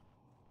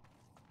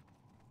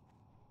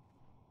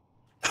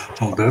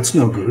 Well, that's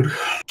no good.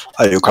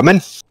 Are you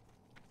coming?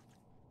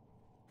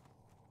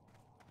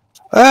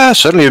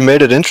 Certainly you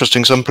made it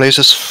interesting some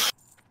places.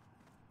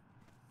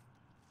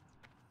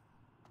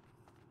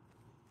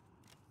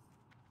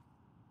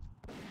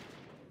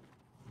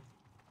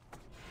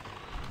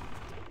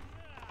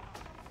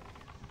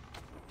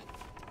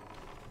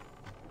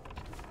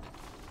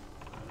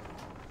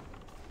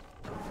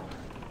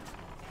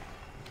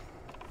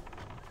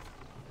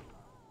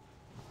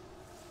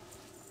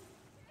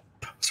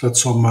 Set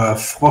some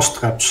frost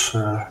traps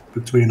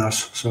between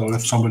us, so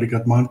if somebody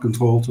gets mind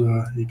controlled,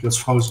 he gets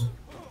frozen.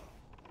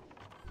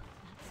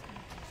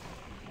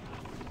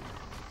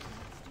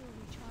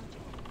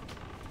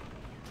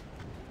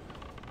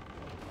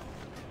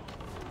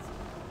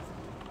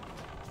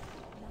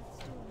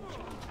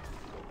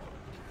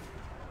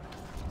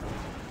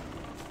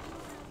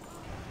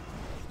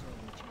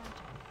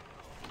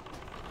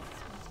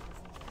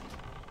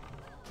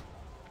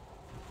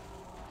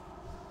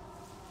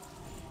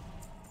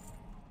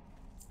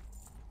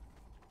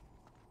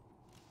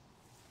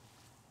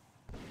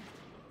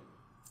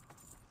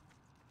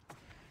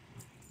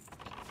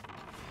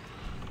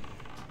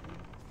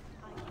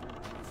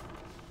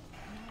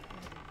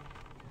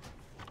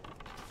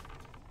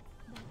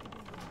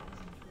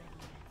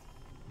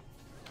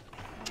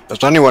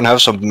 Does anyone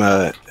have some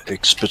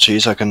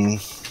expertise I can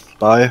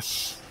buy?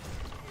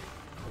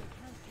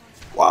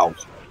 Wow.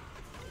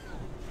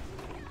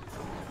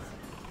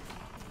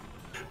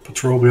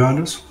 Patrol behind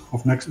us,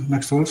 or next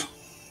to us.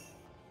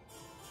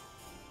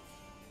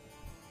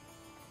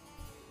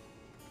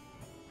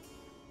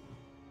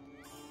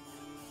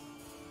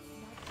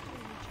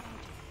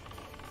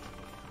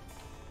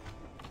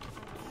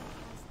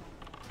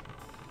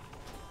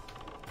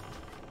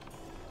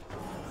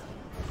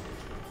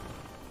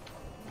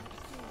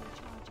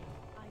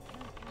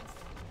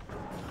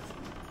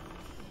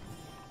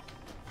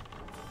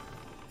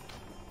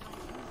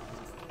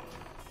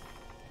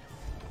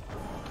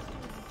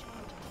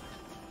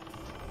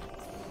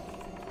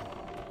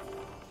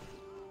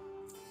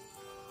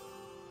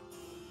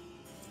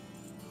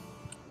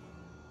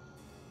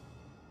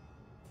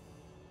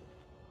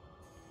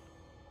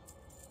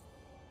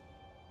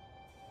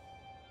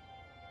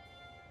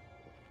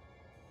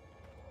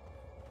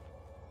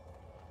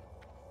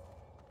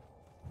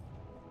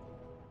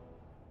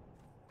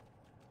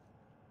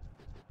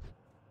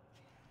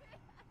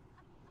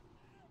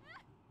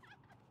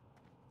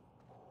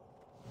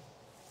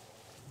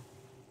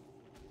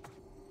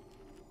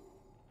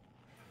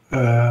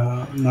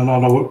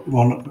 another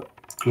one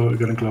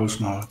getting close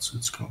now.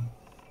 It's gone.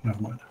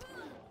 Never mind.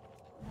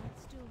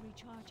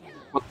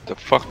 What the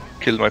fuck?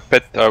 Killed my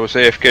pet. I was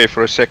AFK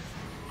for a sec.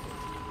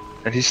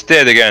 And he's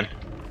dead again.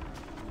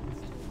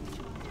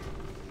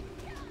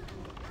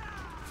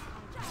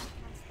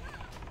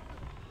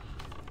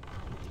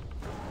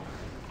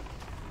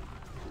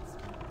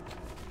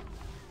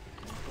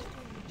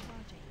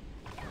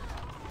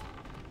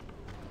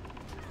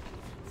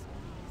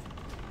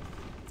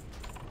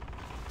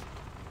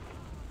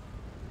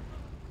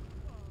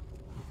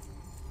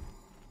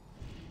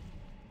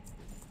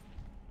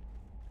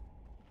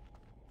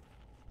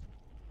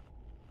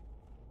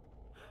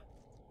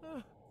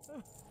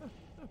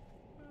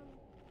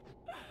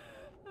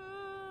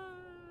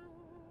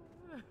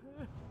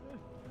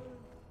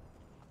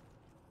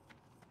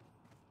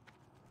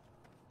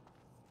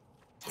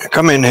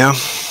 Come in here.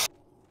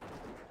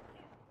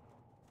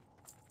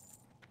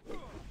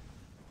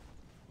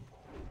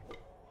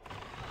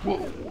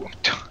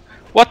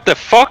 What the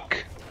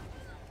fuck?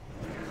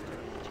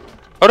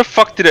 How the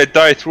fuck did I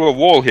die through a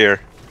wall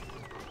here?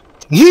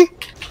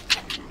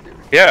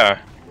 Yeah,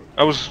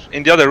 I was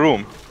in the other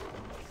room.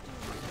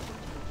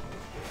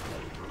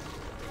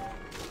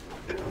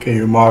 Can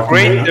you mark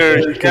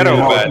Greater shadow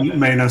bat.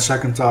 main and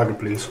second target,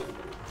 please?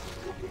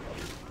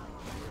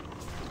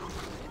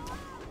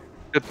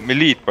 Got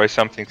melee by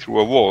something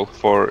through a wall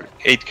for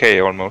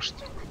 8k almost.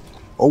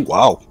 Oh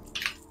wow.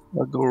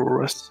 I'll go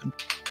rest him.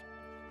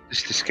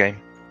 Is this game?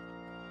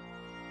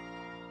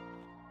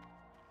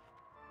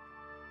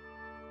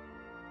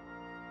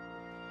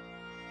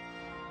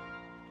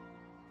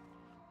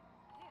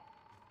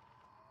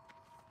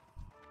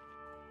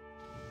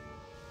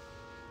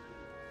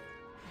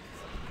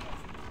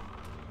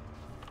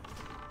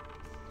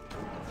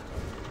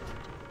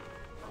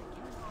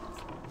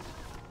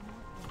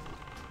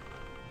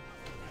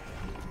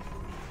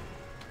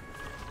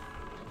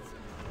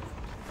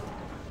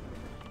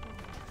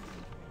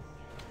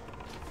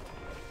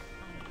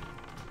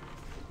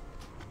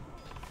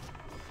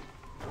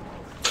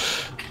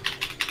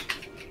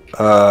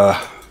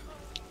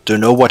 Do you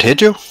know what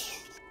hit you?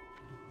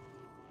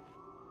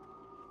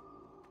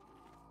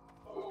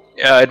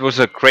 Yeah, it was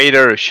a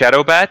greater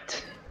shadow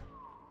bat.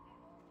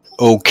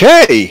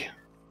 Okay.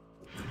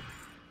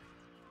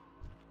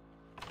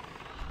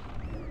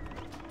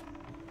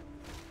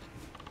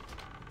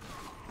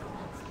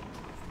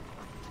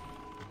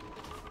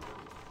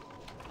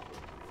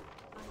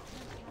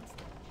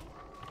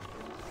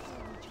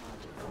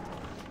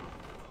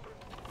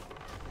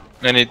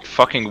 And it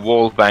fucking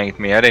wall banged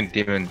me. I didn't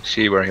even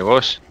see where he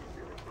was.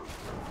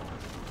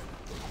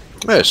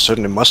 Yeah, it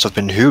certainly must have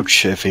been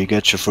huge if he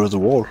gets you through the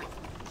wall.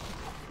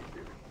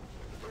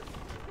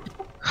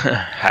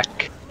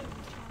 Hack.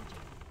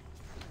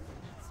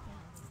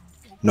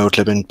 No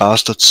clipping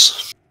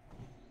bastards.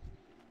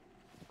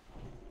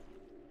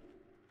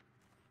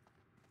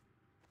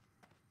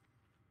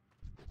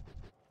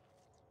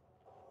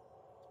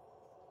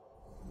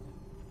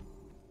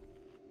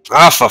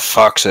 Ah, for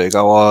fuck's sake,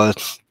 our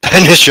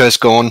Punisher is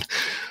gone.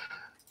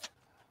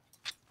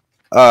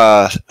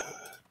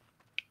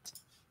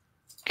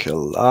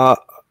 Kill that.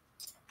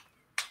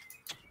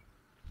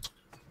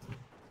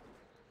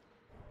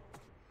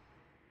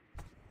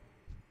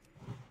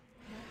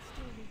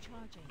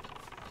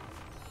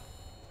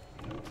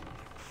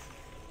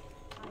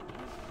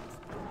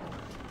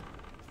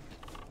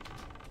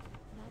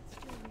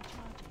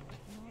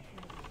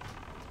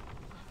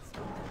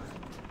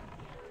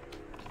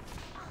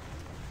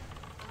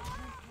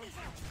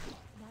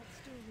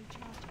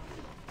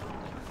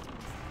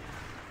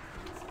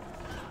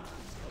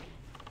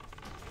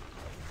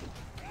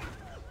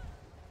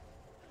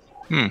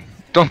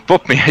 Don't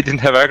pop me, I didn't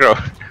have aggro.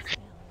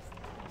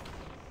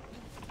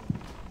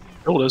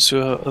 Told us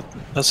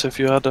as if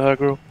you had the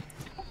aggro.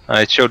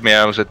 It showed me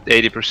I was at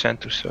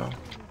 80% or so.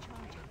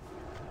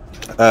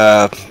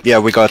 Yeah,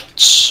 we got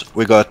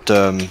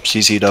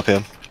CC'd up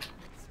here.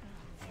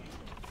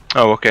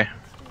 Oh, okay.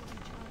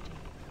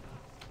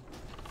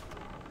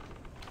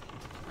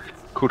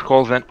 Good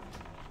call then.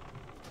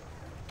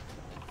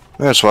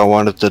 That's why I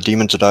wanted the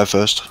demon to die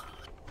first.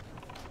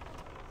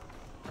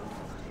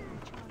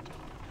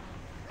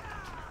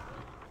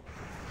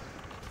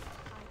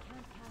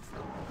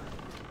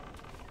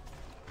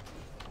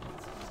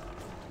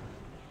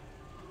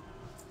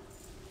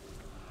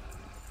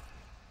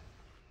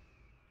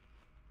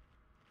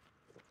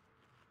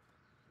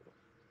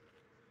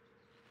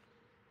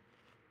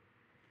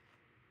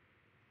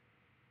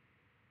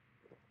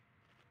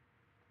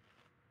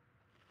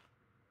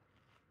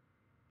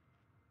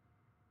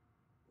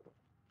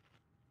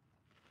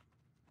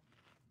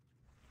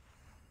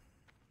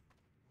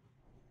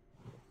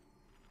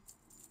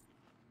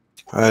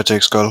 I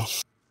take skull.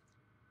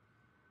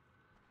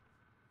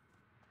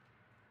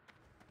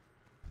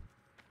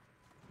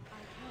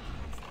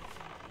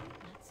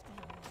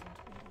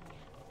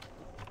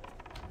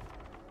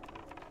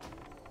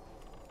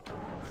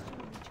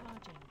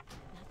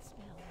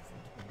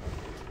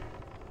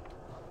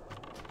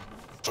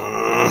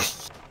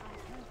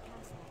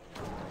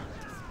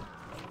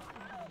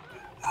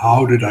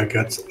 How did I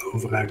get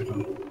over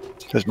Aggron?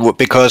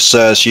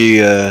 Because she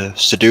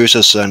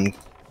seduces and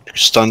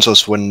stuns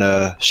us when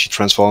she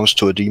transforms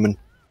to a demon.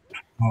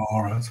 Oh,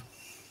 alright.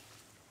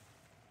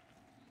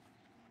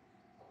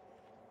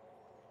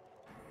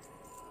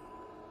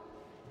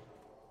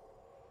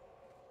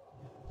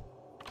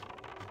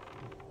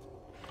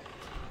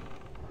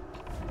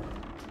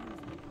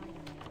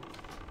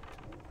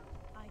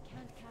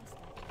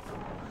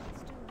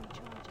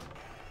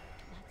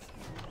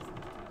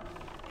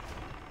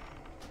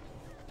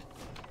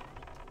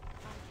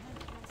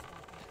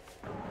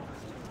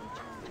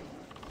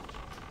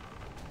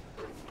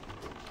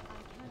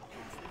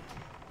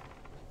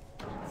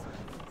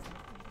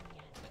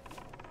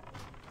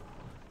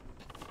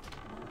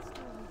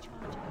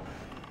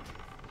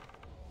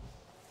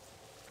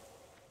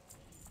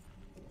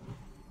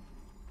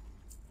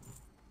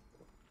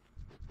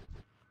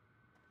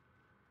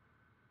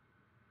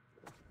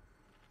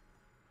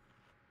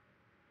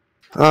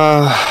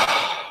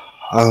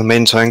 I'll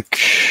main tank,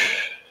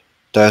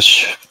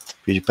 dash,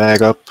 be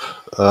back up.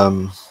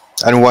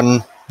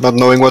 Anyone not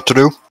knowing what to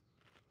do?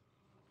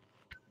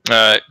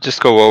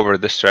 Just go over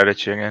the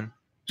strategy again.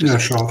 Yeah,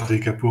 short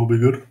recap will be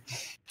good.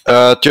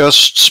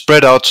 Just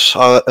spread out.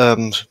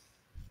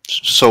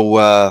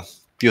 So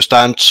you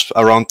stand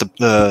around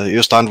the.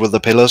 You stand with the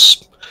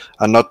pillars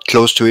and not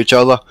close to each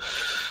other.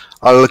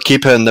 I'll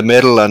keep her in the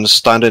middle and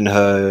stand in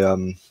her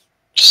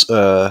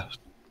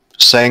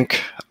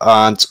sank.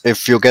 And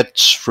if you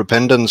get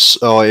repentance,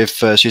 or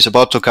if she's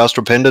about to cast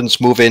repentance,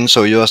 move in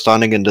so you are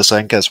standing in the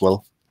sank as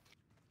well.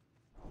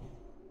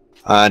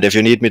 And if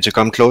you need me to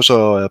come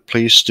closer,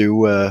 please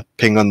do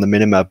ping on the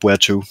minimap where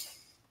to,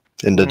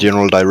 in the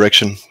general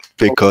direction.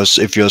 Because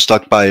if you're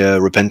stuck by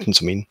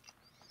repentance, I mean.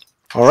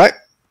 Alright?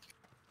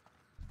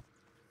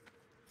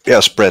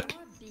 Yeah, spread.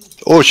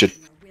 Oh shit.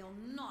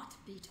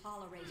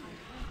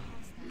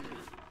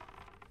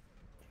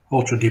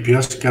 Ultra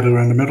DPS, get her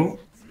in the middle.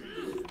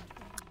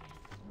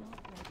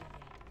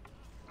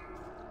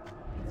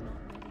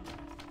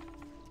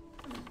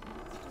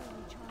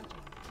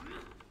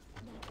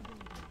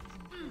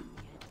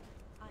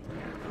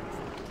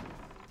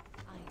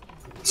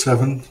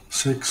 Seven,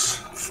 6,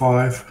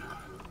 5.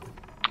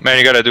 Man,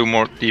 you gotta do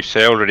more deep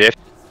say already.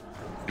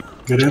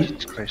 Get in.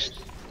 Jesus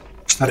Christ.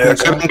 Step Yeah,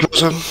 inside. come in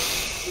closer.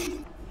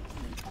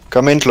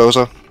 Come in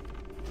closer.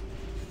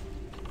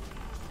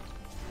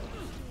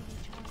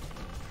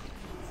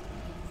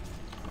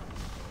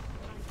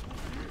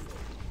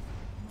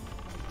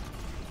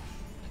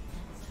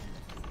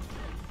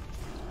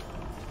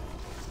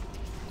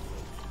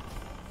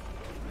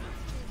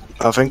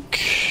 I think.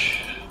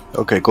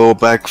 Okay, go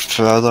back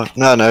further.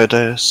 No, it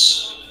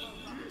is.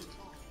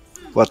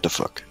 What the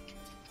fuck?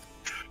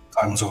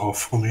 Times are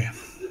off for me.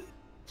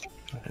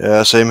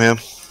 Yeah, same here.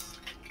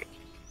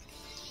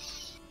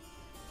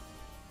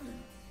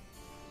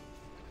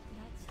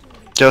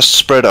 Just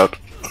spread out.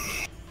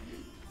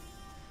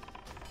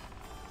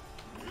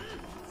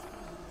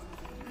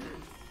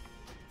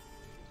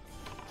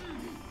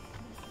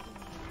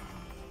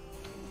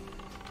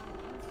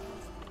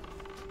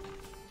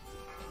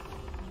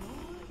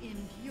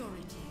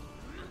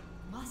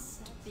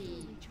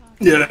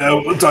 Yeah,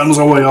 times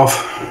are way off.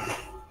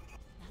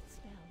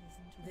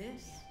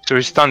 So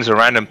he stuns a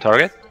random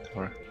target?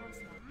 Or?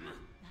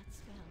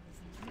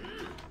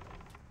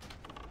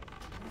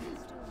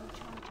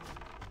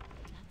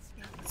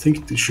 I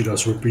think she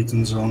does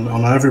repentance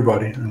on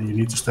everybody, and you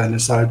need to stand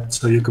inside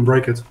so you can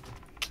break it.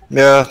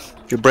 Yeah,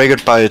 you break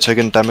it by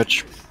taking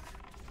damage.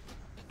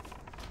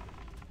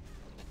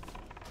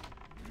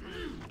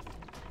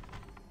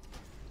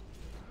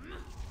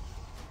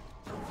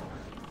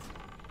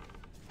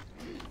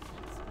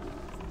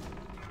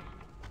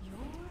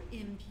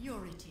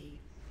 Impurity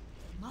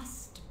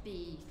must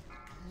be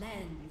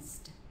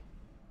cleansed.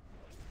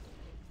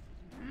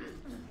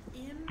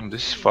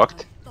 This is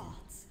fucked.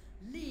 Thoughts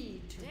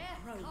lead to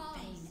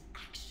profane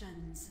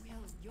actions.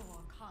 Will your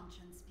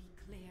conscience be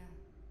clear?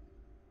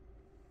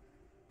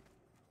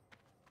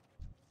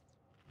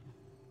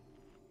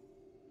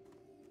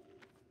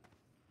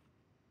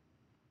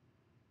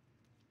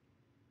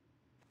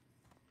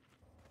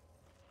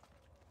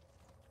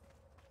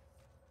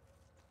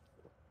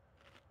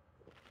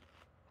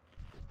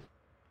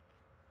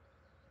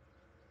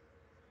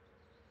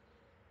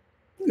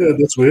 Yeah,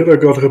 that's weird. I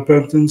got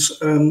repentance,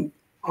 and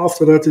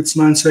after that it's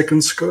 9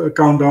 seconds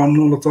countdown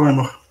on the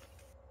timer.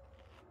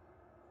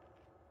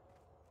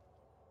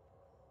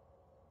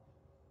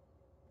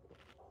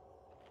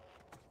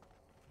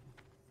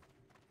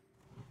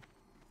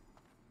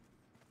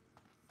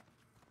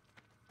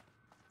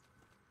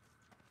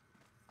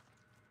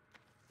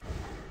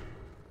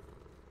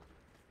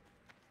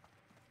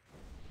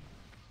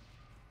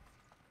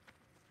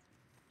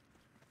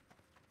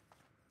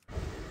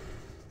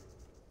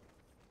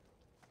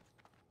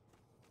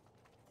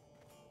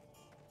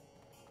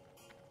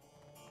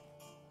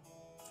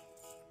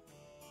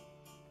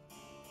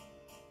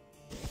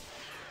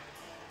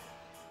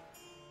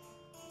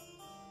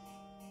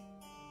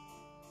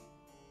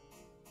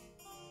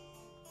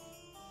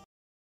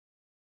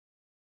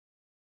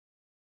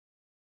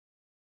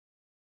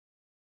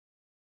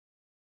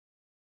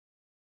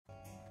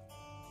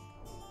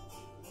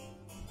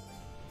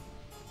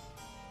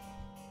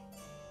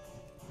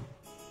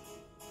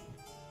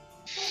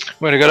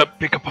 Wait, I gotta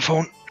pick up a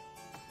phone.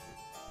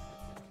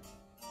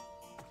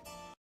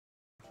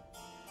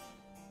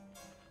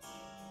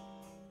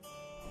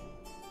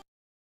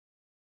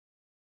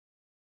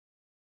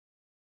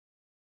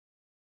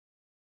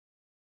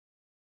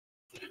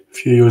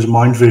 If you use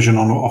mind vision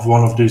of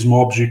one of these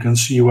mobs, you can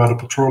see where the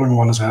patrolling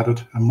one is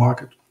headed and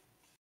mark it.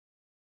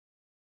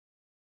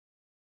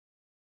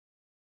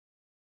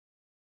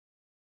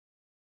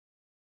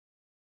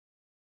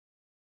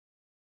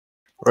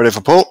 Ready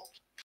for pull?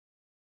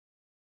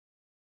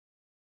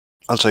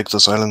 I'll take the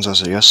silence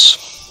as a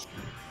yes.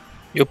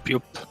 Yup.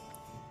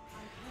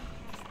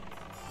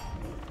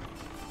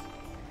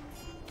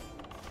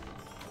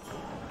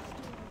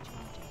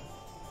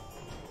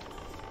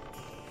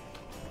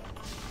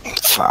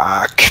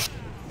 Fuck.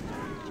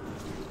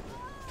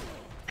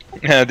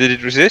 Did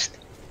it resist?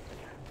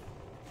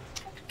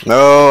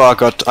 No, I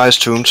got ice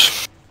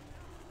tuned.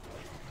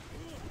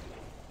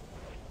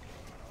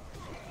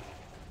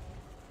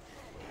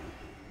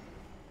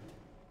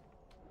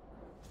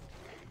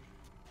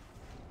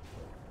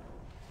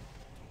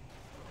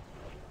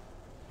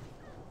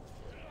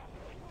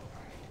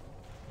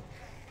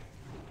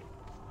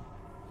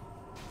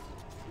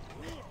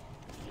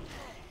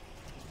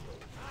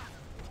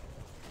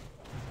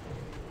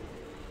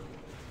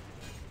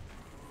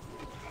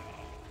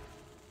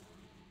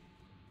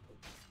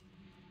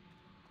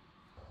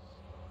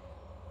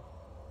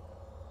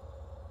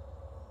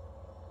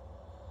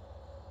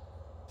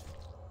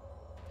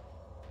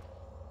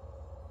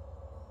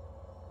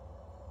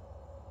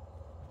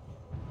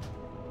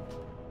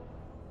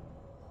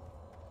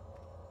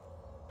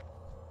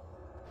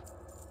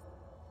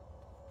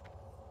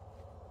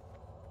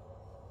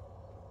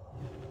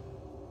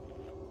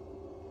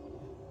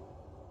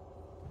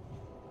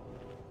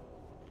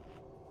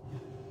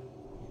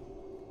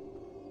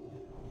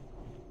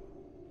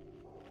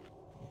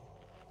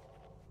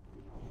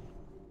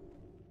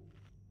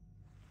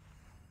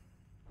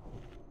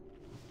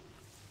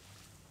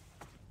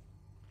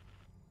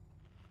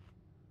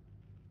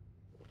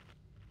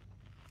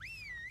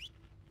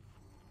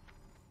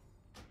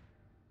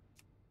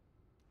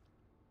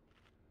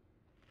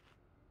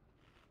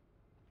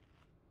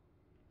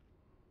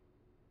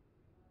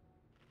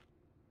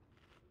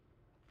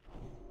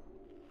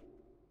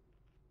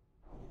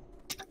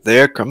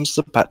 There comes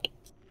the pet.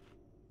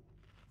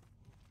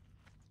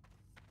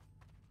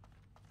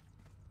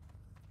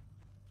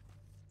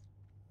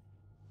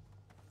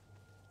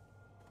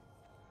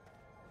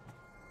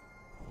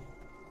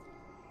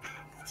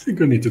 I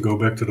think I need to go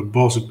back to the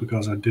boss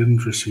because I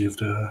didn't receive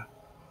the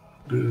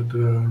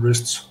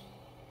wrists.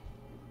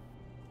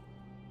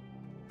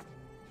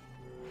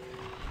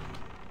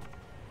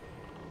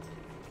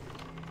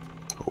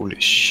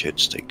 Holy shit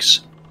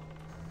sticks.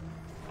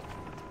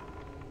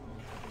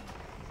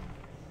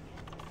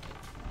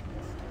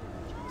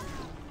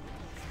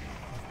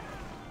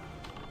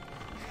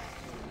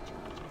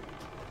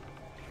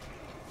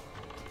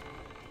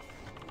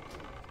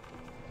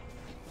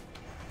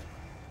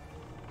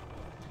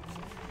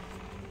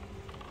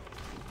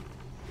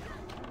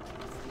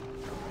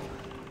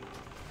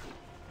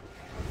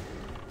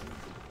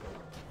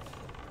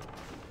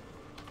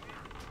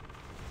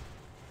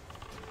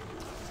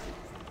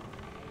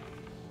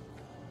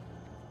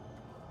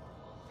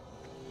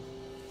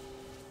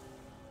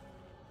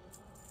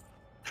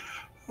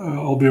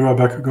 I'll be right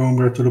back, going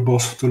back to the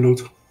boss to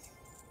loot.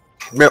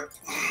 Yep.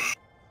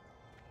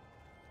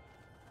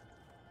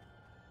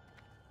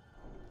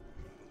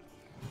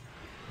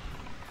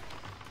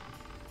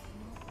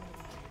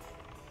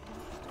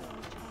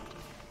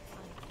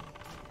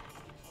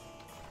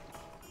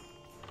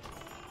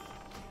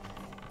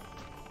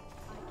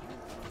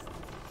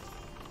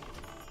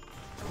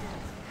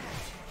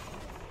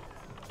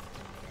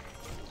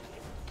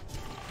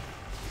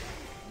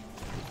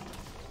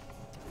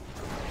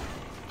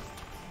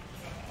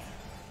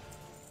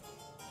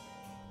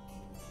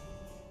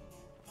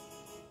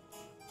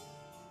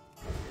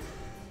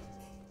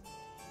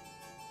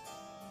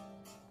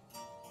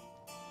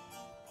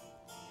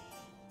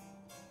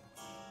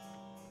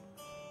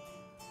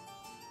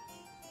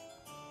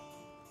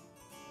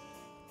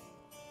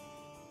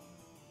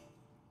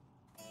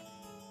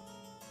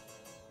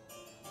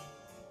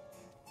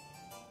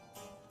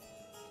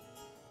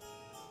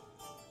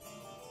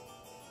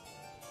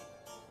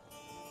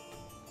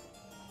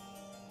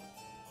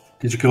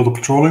 Did you kill the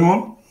patrolling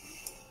one?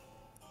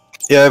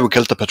 Yeah, we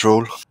killed the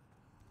patrol.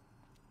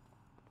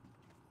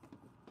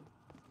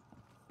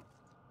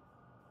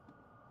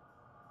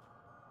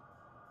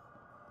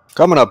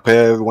 Coming up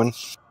here, everyone.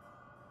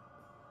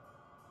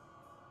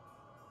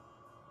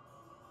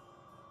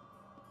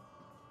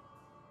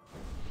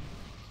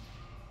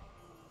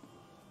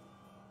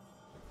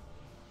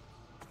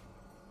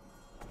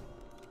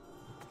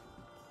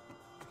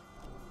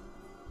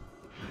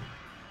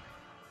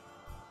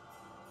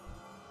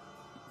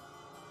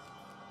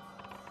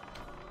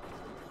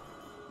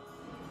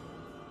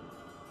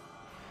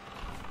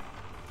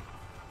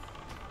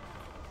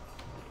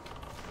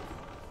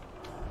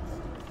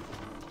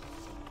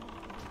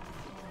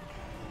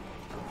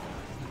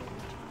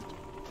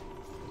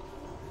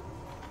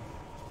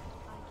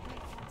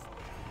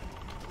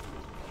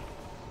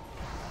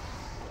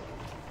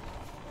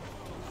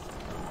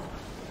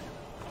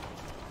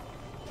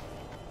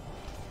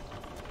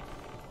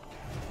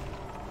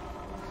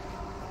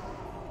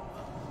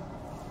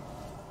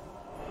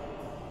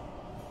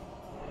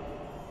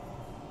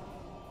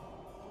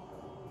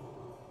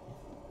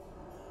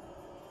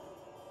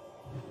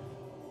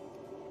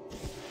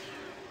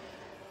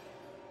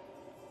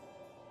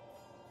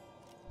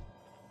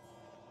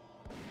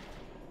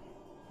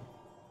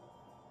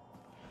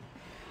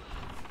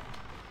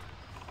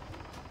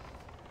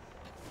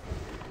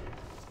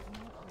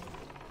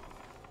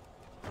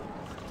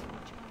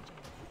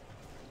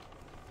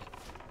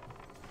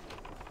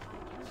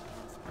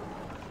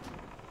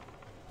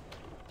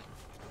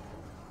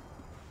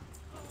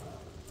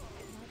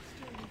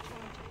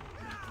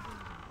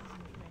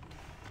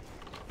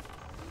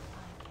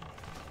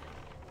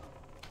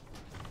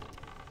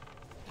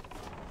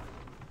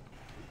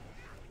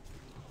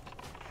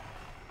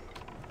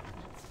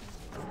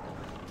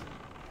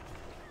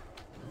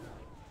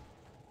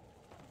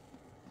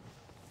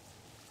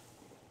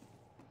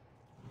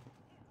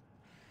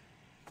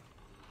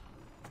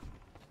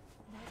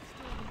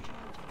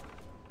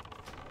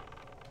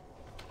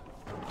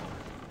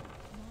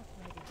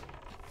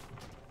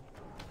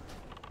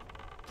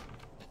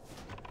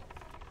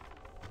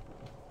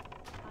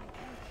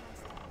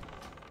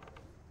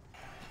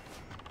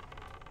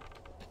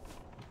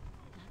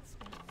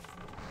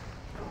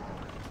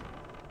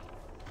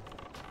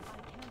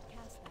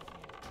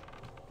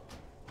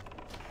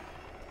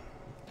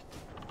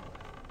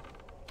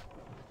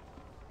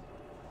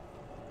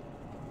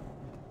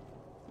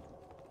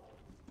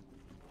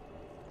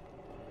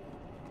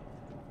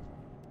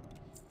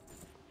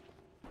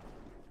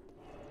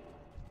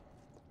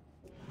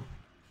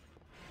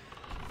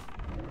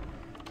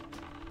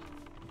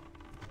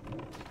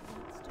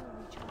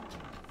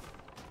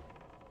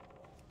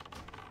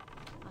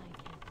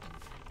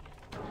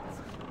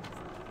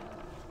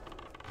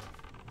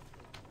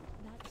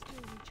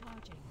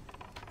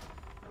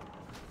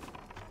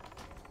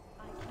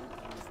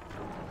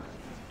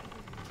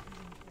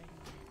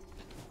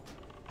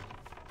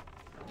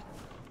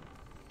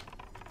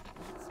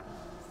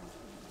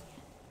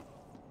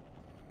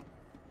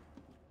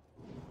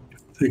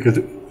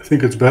 I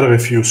think it's better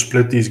if you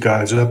split these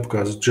guys up,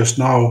 because just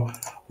now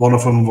one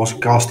of them was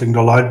casting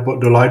the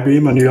light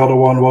beam and the other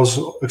one was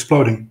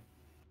exploding.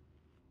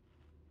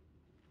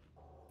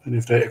 And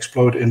if they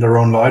explode in their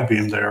own light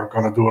beam, they are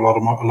going to do a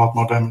lot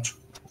more damage.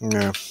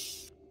 Yeah.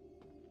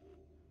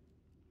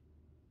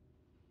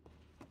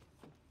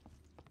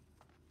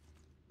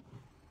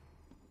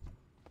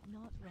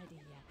 Not ready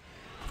yet.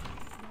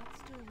 Not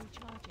still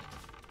recharging.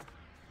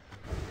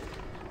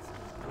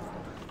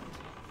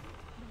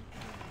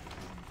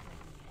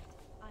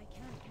 I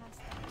can't cast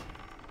that.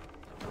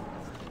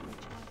 Not still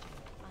recharging.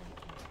 I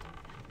can't do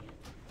that yet.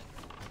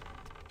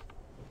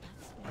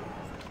 That's very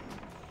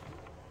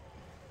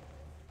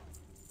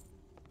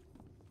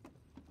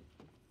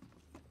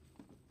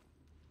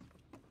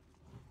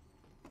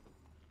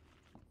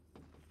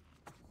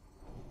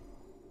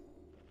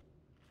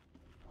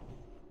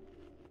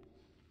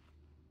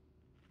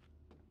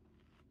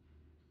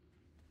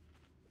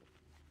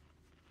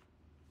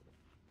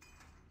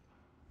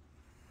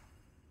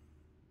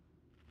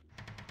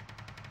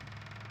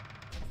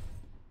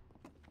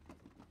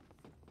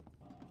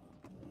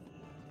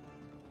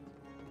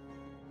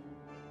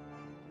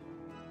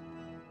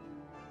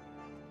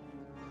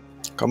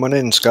Come on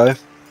in, Sky. Welcome,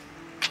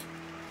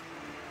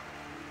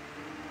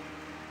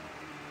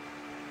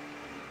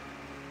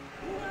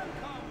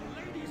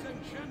 ladies and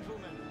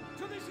gentlemen,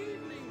 to this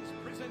evening's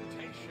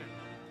presentation.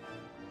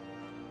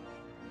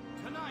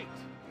 Tonight,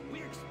 we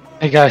explore...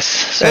 Hey guys,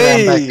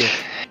 sorry I'm back.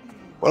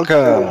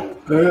 Welcome.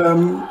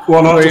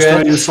 One Where have to you stay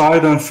at?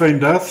 inside and feign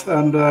death,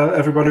 and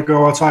everybody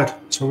go outside.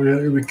 So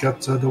we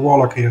get the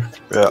warlock here.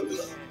 Yeah.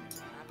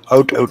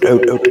 Out.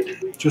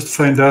 Just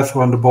feign death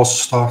when the boss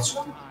starts.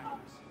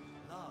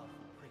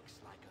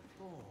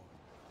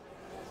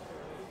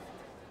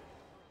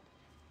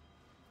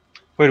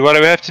 Wait, what do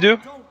we have to do?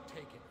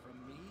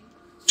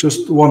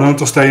 Just one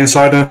hunter stay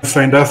inside and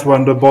feign death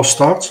when the boss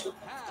starts.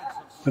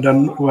 And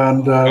then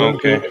when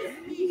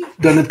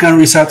then it can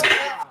reset.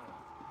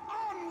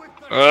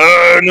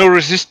 No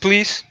resist,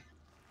 please.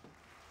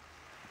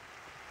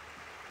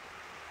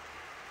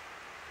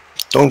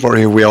 Don't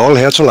worry, we're all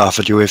here to laugh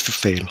at you if you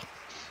fail.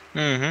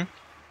 Mm-hmm.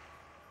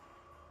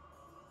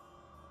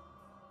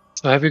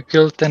 So have you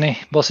killed any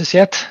bosses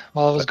yet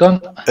while I was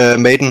gone?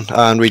 Maiden,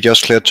 and we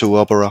just cleared 2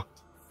 Opera.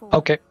 4,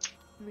 Okay.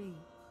 3,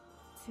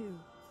 2,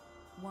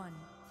 1.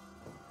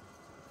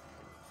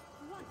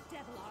 What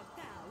devil art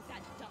thou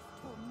that doth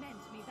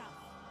torment me thus?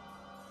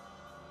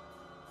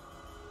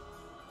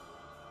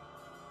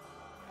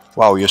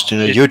 Wow,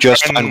 Justina, you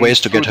just find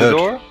ways to get Through the hurt.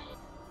 door?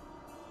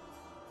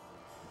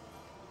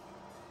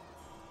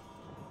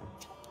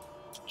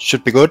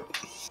 Should be good.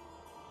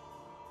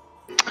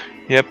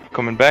 Yep,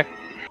 coming back.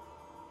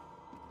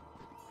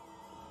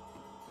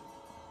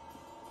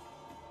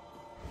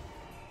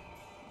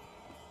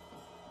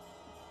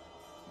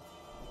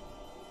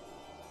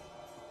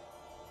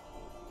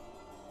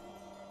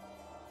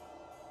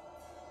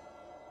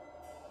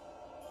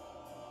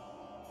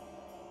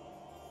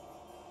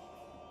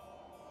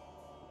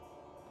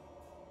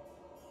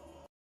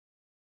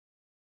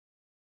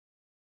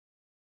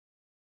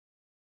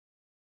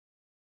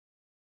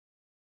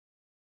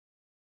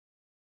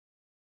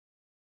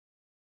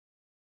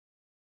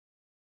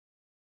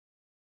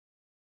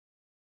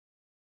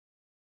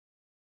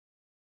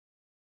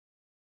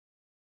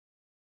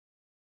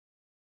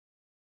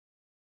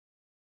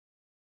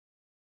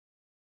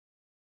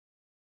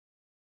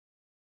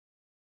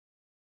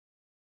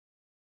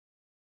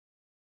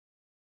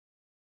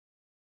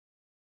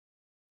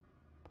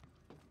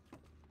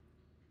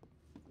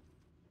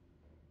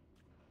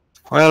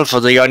 Well, for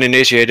the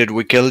uninitiated,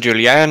 we kill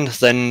Julianne,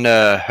 then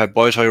her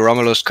boy-toy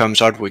Romulus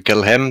comes out, we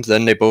kill him,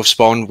 then they both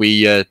spawn,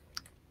 we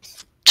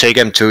take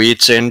them to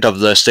each end of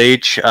the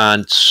stage,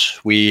 and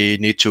we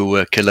need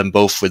to kill them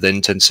both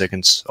within 10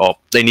 seconds. Or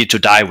they need to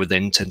die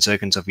within 10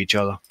 seconds of each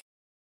other.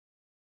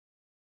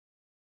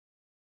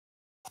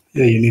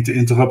 Yeah, you need to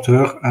interrupt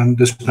her and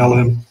dispel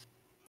him.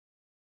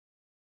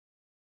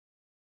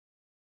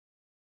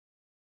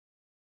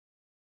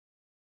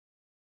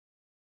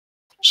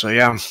 So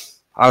yeah,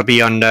 I'll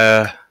be on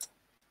the...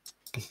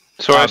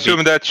 So I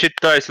assume that shit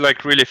dies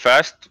like really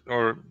fast,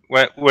 or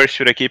where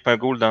should I keep my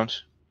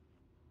cooldowns?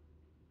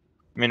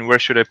 I mean, where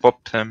should I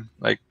pop them?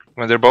 Like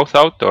when they're both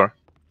out, or?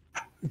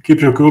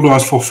 Keep your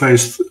cooldowns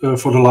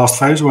for the last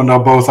phase when they're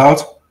both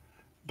out.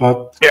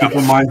 But keep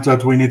in mind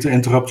that we need to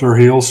interrupt her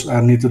heals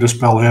and need to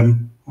dispel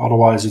him.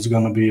 Otherwise, it's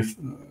going to be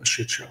a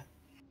shit show.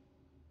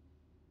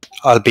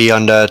 I'll be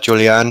on the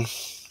Julianne.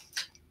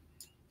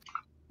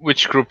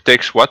 Which group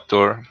takes what,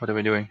 or what are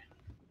we doing?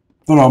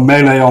 No,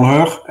 melee on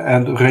her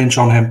and range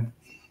on him.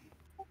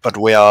 But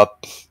we are,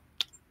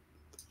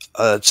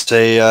 let's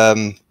say,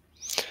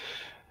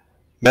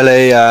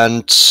 melee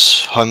and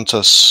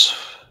hunters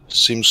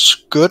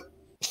seems good.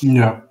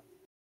 Yeah.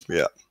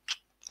 Yeah.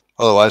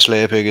 Otherwise,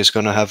 Leopig is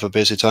gonna have a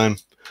busy time.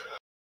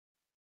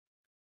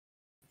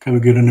 Can we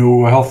get a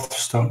new health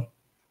stone?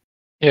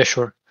 Yeah,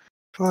 sure.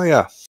 Oh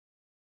yeah.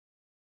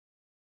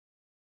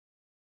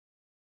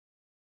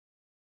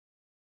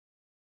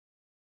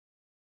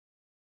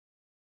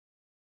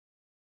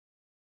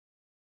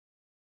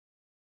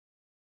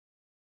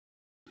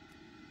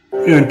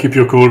 Yeah, and keep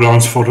your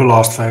cooldowns for the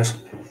last phase.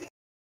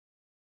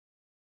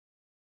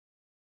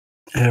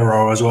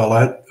 Hero as well,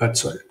 I'd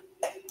say.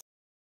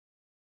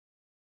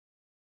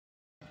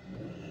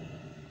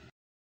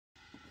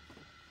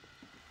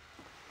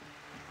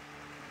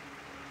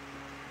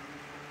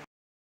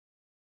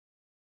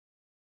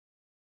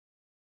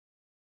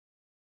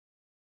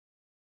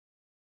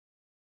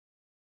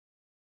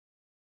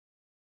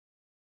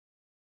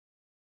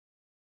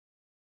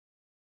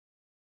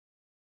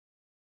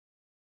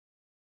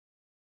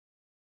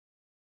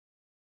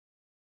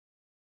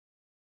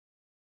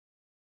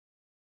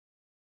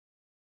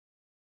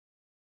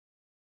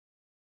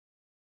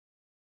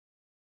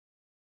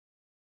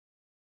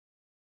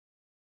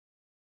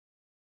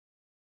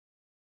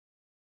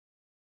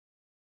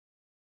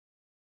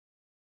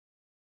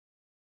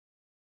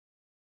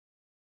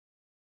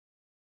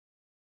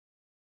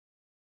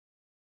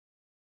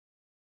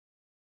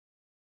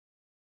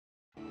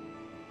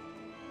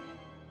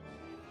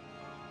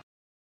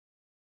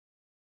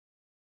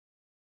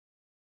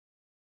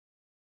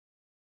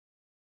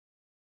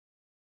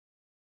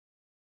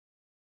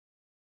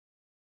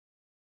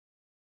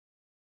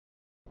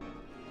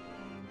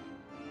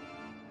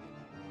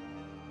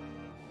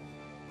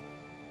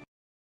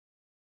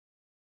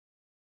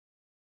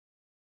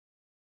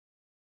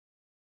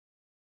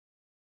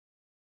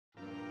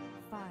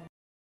 Five,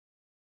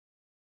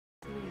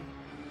 3,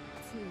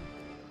 2,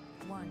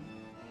 1.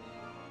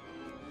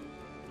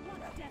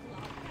 What devil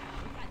art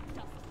thou that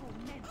dost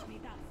torment me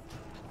thus?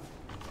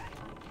 I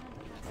can't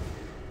cast it.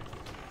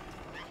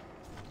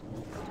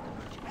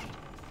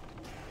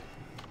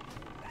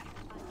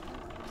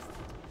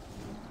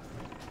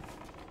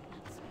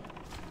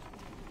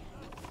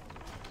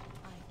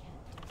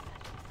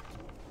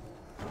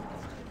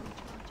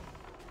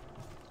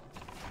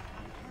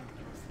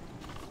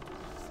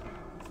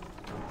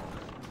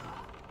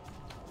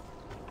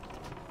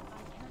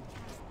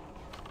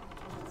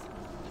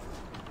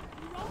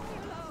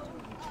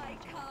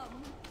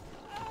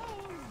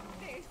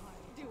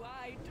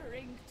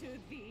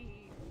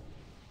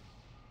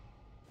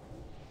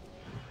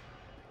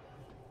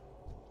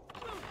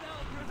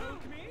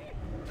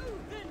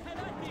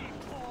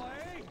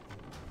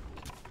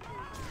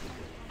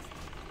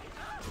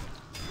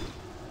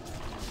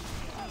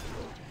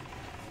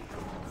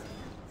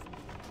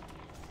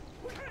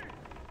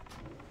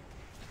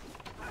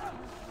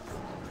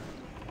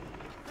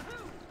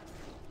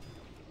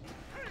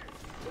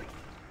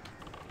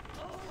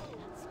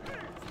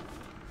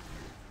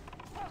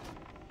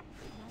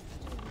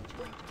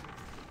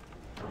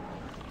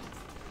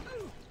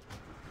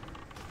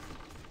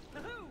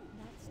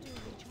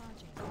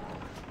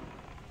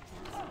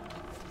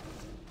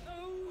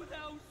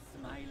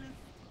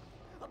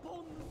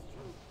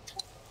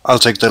 I'll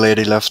take the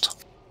lady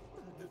left.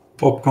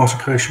 Pop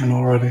consecration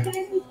already.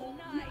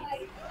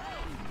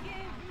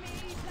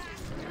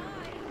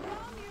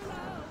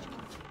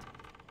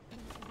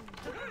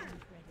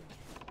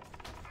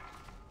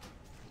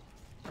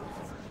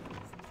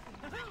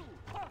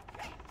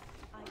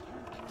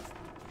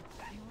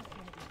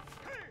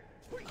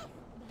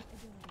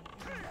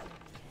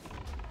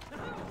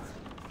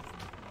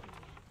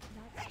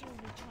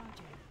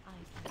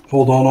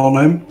 Hold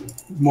on him.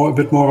 A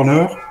bit more on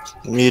her.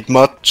 Need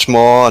much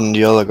more on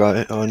the other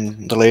guy,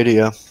 on the lady,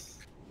 yeah.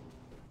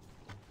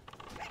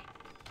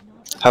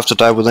 Have to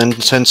die within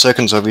 10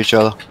 seconds of each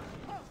other.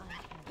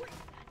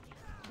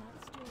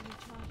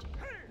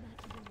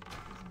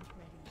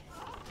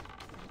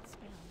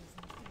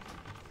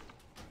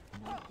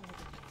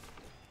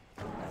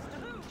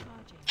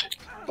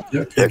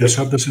 Yeah, keep this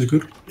up, this is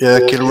good. Yeah,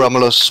 kill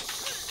Romulus.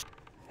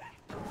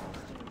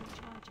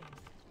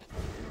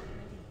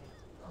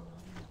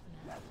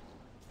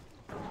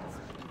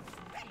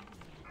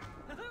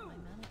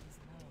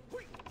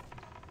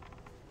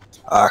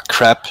 Ah,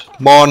 crap.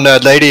 More on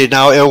that lady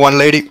now, L1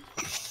 lady.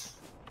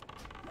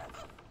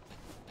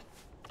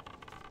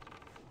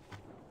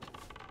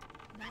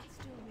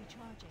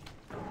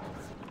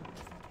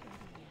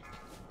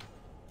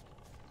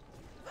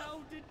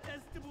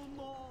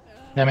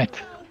 Damn it.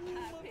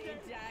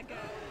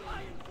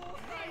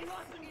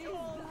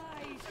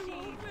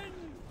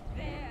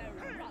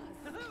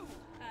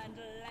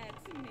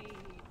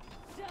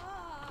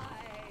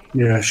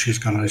 Yeah, she's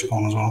gonna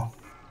respawn as well.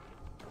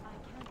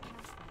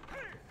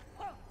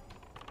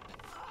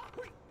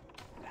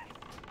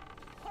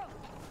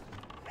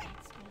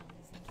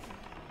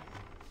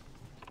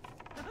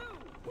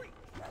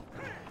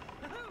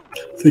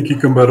 I think you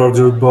can better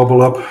do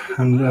bubble up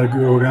and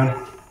go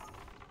again.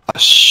 Ah,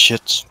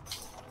 shit.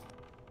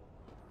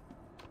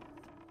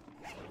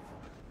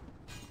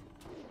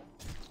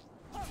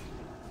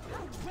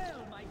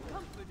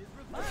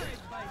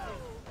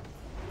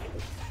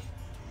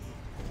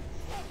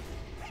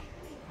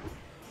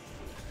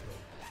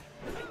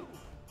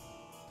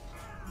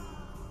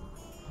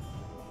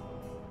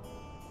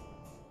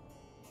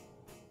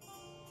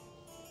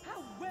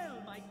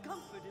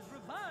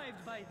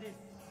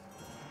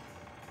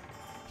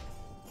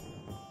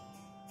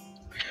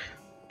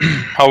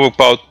 How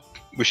about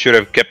we should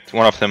have kept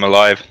one of them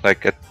alive,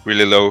 like at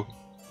really low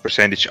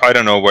percentage. I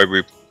don't know why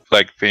we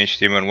like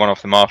finished even one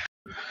of them off,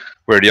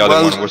 where the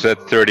other one was at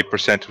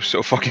 30%. It was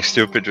so fucking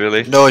stupid,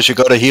 really. No, she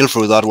got a heal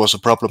through. That was a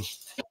problem.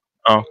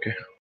 Oh, okay.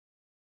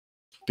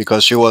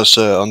 Because she was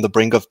on the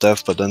brink of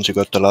death, but then she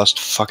got the last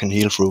fucking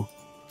heal through.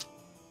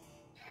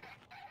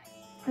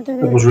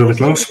 That was really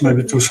close.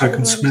 Maybe 2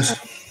 seconds miss.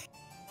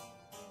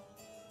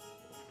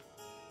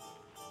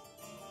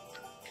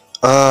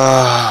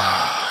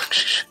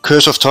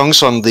 Curse of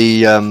Tongues on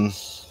the.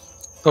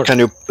 Sure. Can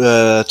you,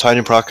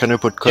 Tiny Proc? Can you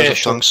put Curse of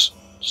sure. Tongues?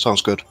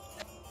 Sounds good.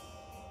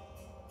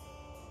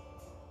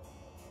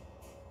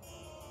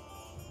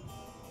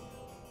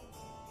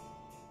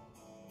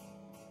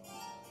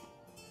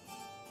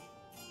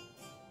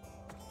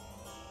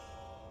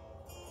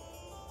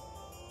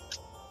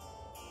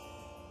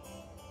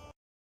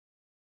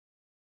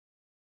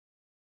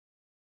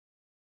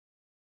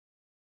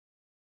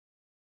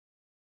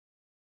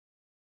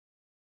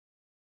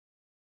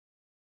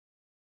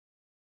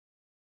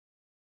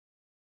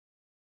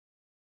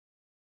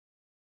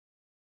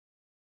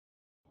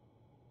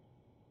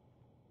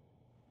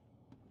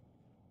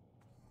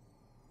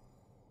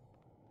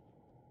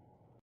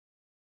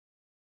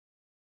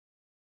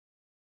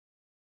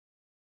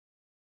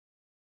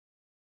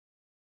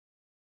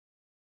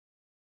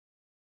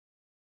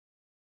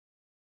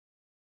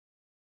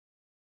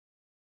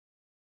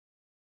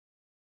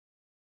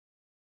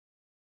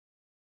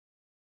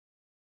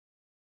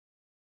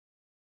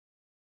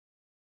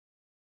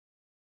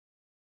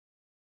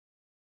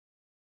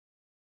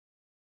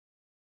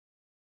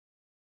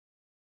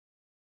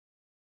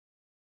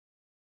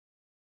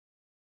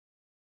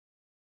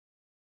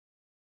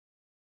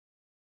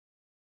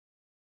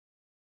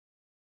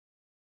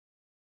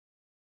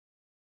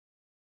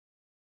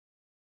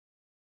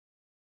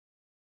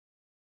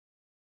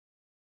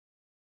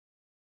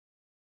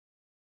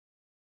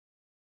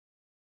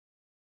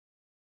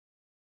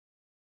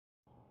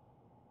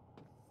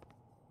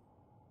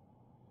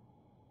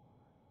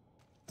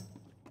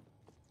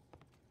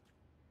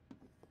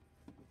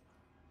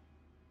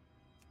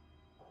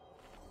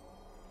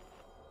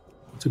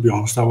 To be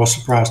honest, I was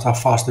surprised how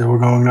fast they were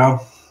going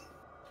now.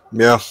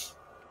 Yeah.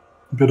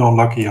 A bit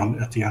unlucky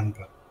at the end,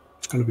 but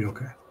it's going to be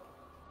okay.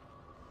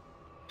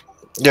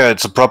 Yeah,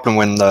 it's a problem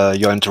when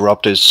your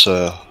interrupt is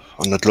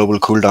on a global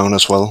cooldown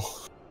as well.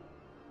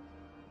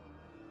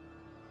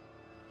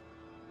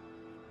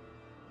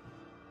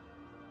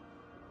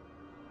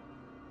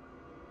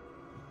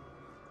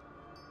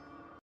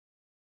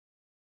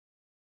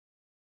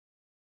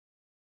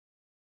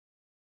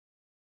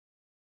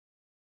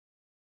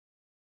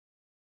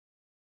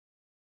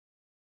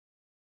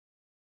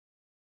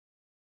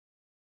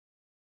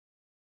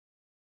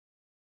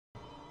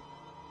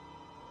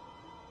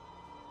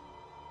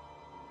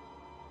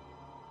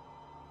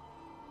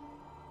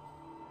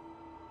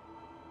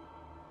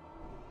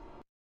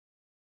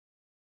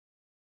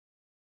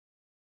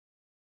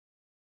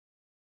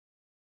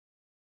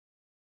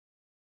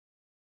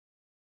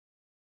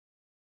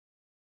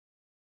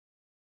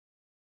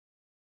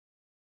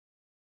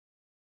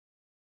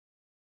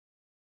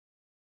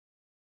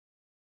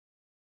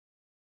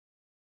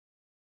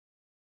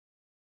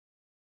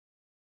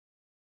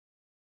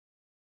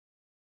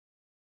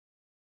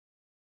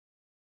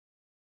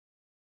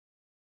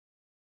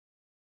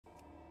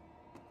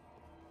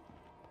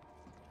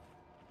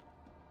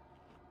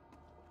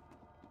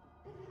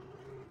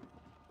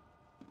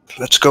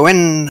 Let's go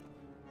in.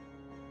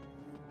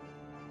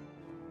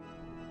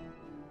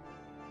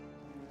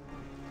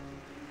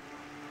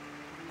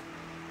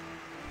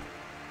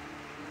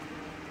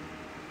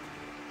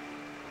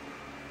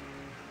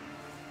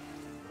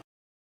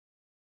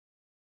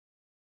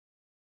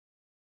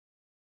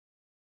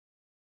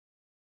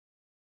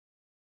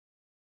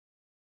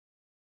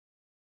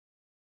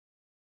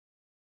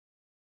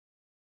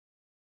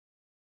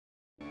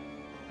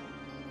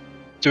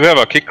 Do we have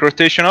a kick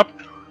rotation up?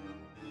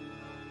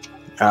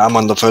 I'm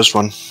on the first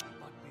one.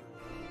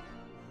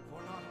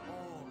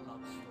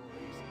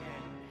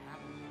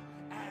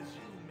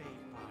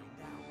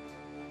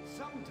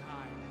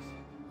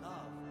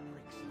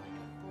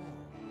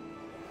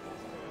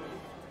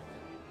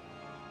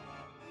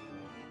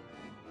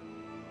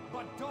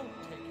 But don't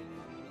take it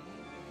from me.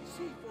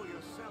 See for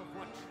yourself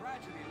what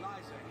tragedy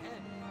lies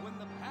ahead when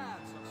the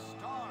paths of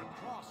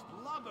star-crossed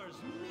lovers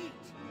meet.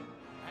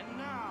 And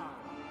now,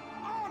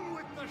 on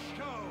with the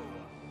show!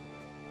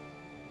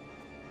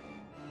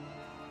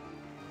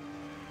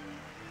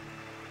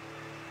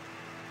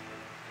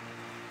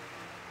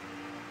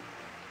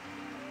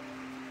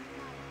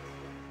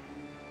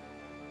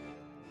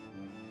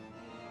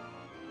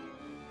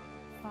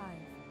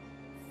 Five,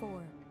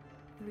 4,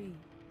 3,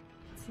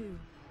 2,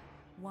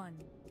 1.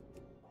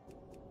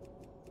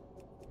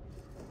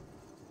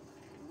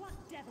 What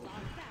devil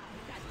art thou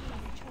that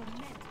doth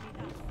torment me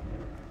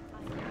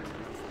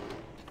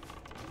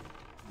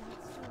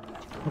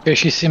thus? Okay,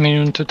 she's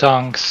immune to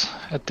tongues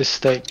at this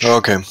stage.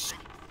 Okay.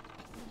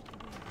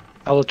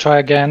 I will try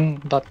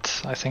again,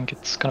 but I think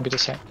it's gonna be the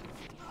same.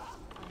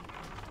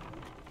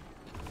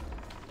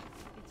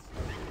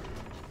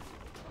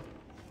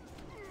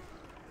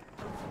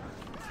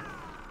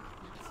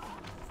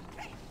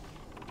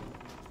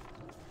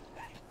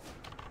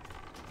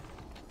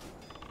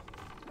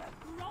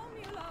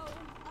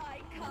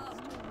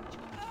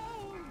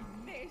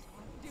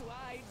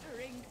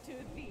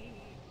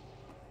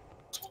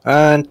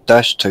 And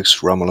Dash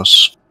takes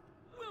Romulus.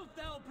 Wilt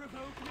thou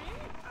provoke me?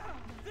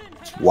 Then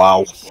have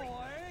Wow. it, boy.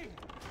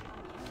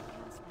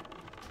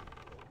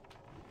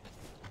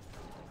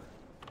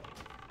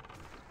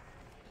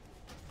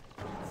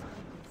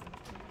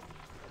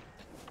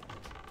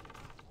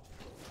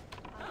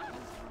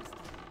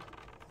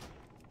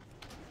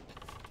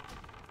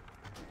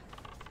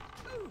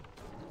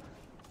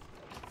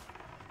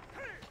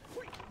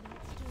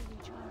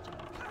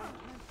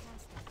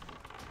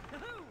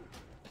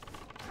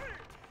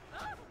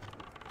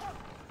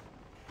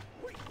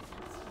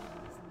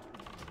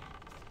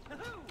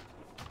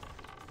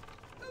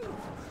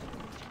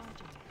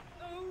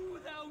 Oh,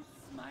 thou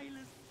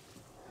smilest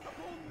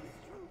upon the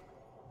stroke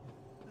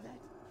that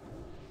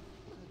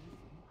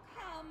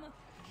come,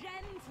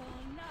 gentle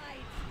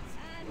knight,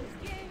 and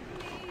give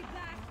me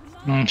back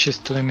my She's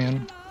still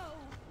immune.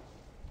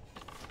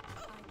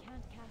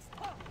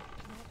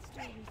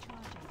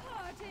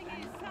 parting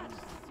is such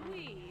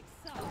sweet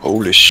sorrow.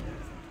 Holy sh...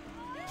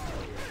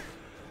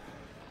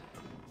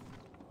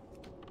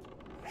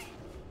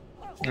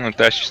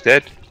 Dash is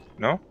dead.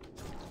 No?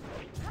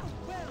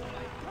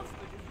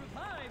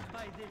 Revived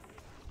by this.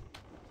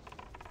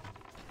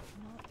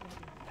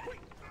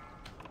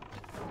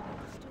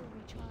 Still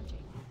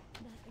recharging.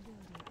 That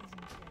ability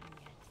isn't ready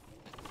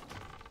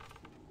yet.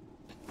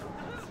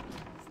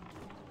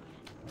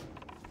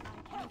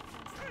 I can't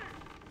cast that.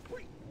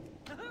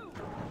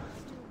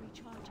 Still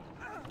recharging.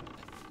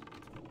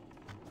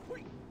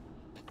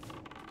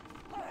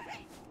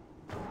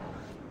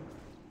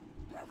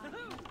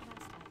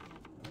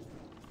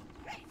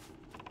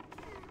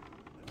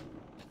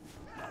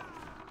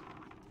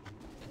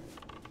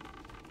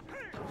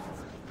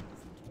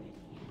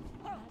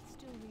 That's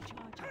still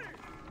recharging.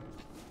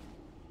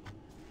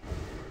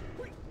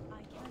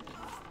 I can't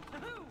cast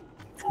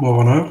that. More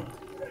on her.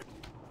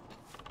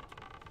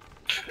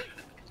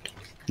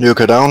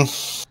 Nuke down.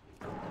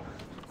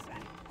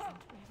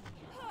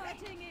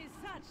 Parting is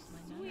such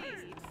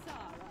sweet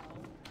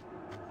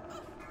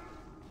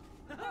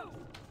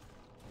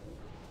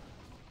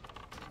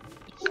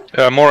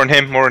sorrow. More on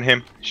him, more on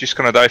him. She's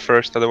gonna die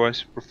first,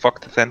 otherwise we're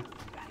fucked then.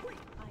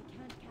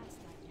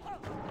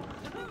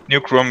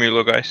 Nuke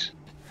Romulo, guys.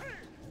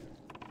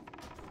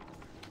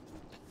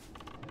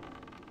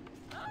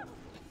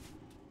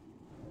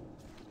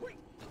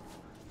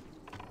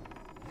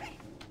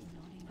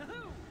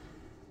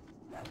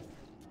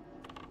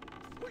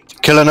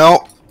 Kill her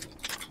now.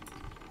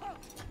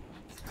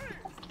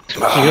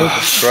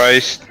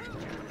 Christ.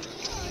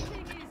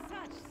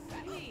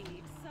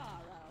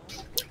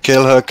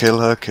 Kill her, kill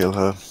her, kill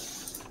her.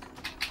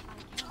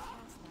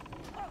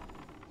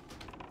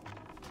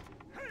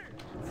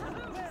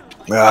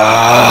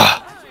 Ah.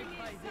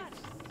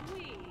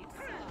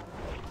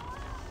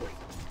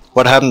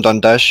 What happened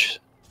on Dash?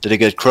 Did he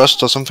get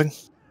crushed or something?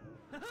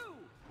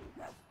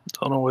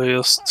 Don't know, he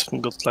just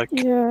got like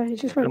Yeah, he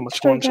just pretty went much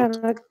straight one down.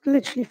 shot. I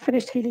literally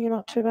finished healing him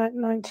up to about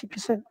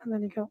 90%, and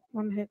then he got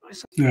one hit by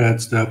something. Yeah,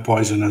 it's the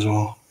poison as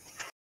well.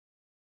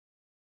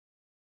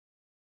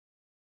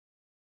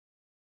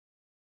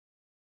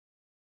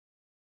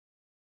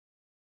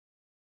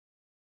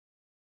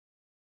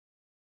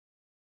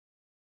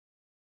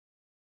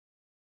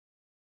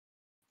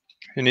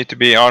 You need to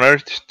be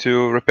honored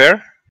to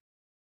repair.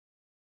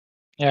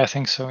 Yeah, I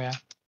think so, yeah.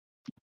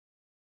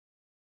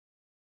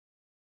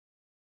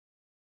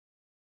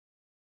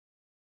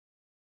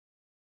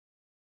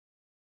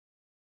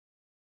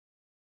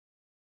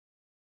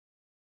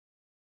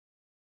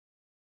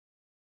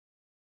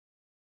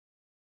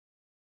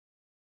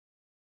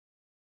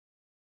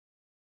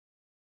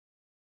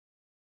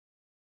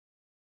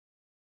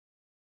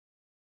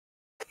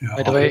 Yeah,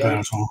 By the I'll way, prepare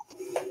as well.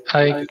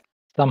 I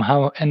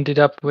somehow ended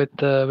up with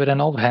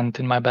an old hand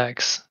in my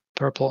bags,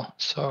 purple.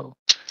 So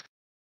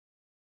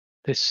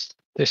this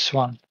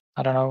one,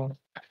 I don't know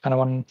if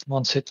anyone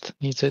wants it,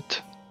 needs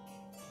it.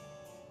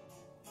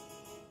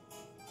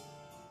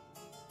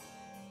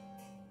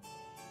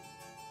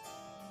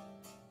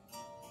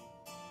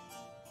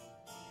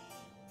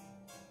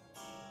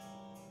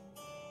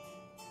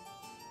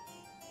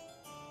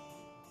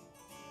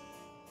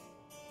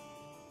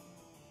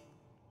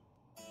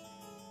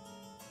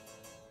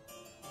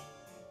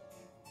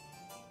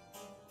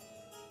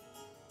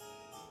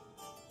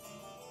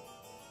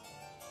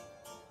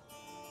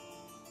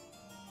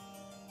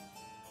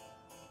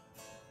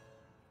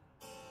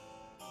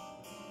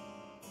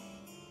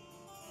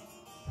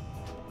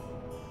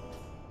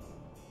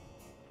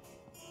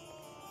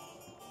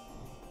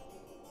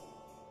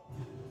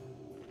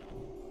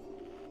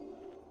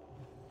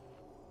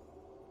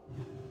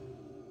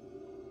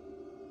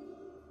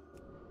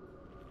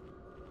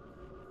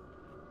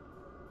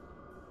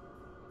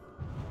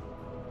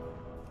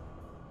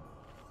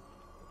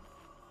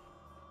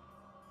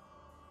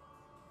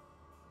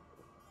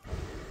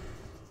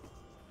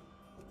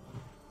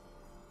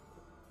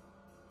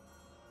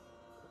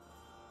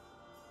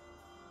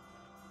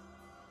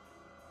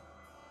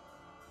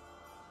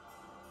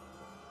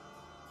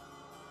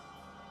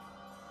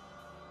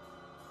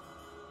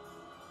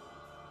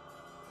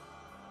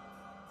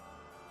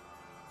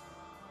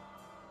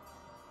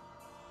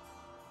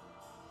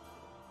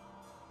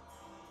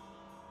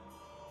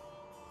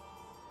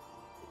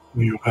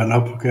 You ran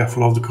up,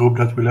 careful of the group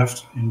that we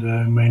left in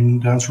the main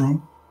dance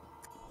room.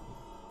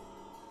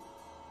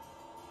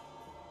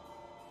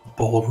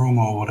 Ballroom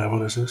or whatever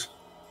this is.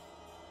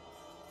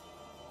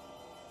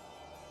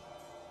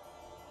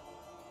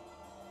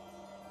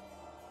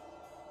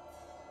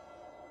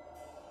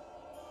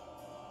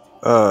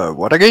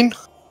 What again?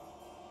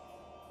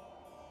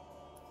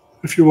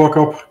 If you walk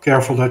up,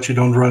 careful that you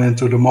don't run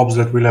into the mobs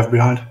that we left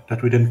behind,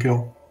 that we didn't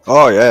kill.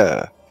 Oh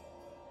yeah.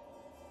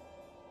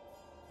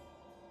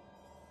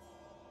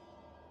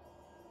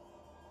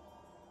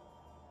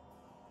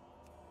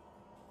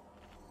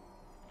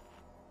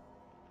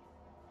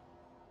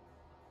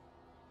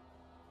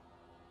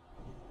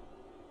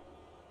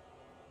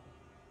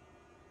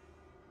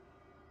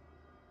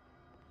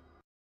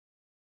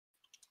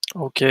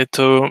 Okay,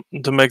 to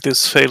make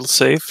this fail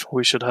safe,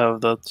 we should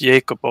have that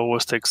Jacob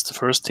always takes the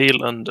first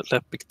heal and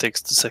Lepik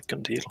takes the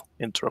second heal.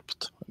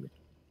 Interrupt.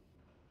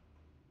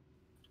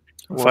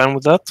 Fine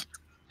with that?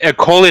 Yeah,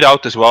 call it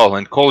out as well,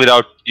 and call it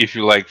out if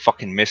you like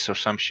fucking miss or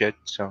some shit.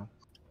 So.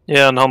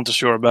 Yeah, and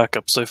Hunter's your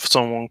backup, so if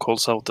someone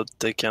calls out that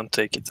they can't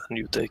take it, then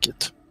you take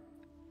it.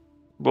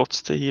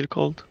 What's the heal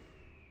called?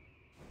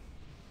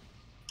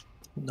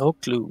 No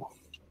clue.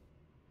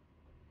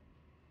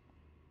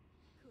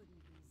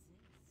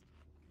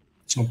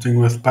 Something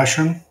with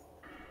passion.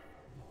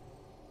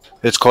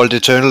 It's called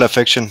Eternal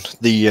Affection,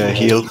 the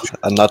heal,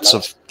 and that's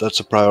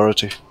a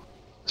priority.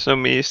 So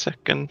me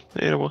second,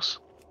 there was.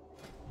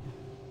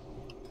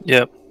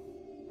 Yep.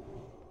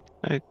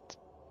 Right.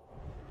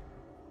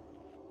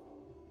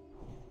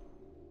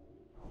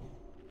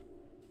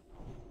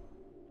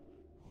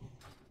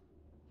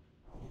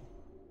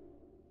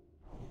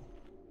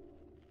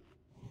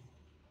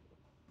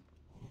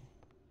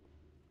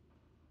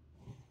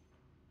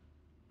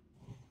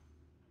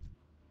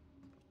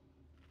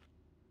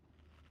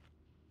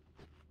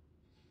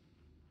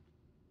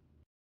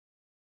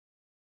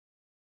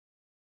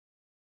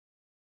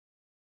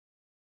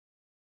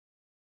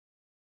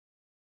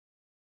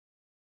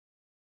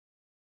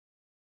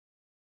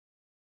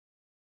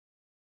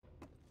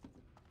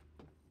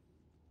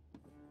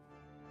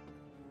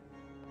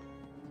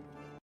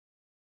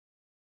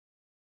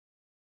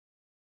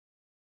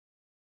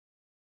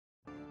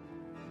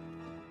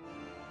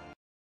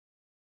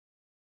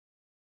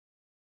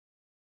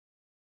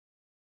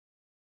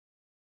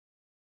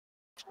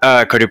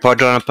 Could you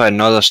put up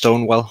another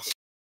stone well?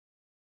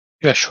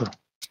 Yeah, sure.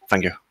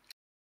 Thank you.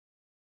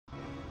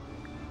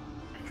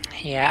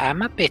 Yeah,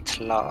 I'm a bit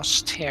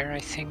lost here, I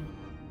think.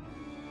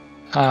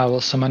 I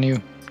will summon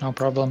you, no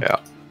problem.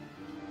 Yeah.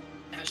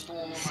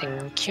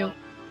 Thank you.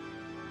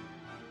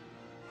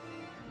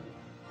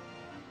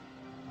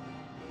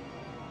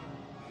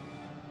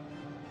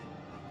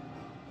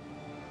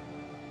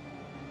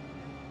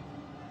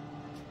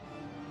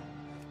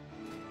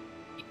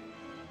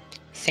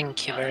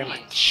 Thank you very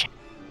much.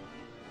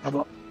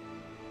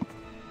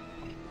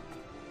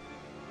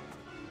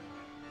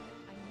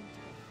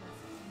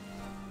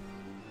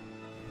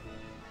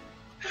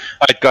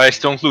 Alright, guys,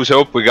 don't lose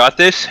hope. We got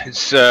this.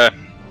 It's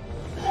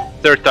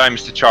third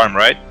time's the charm,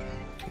 right?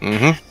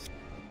 Mm-hmm.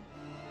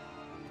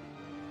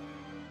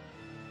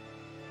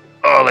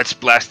 Oh, let's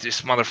blast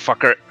this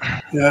motherfucker.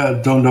 Yeah,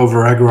 don't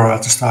over aggro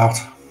at the start.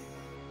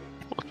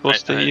 What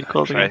was the heal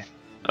called again?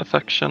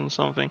 Affection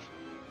something.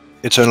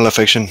 Eternal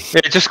Affection.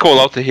 Yeah, just call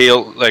out the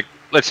heal. Like,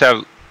 let's have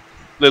a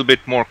little bit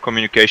more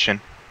communication.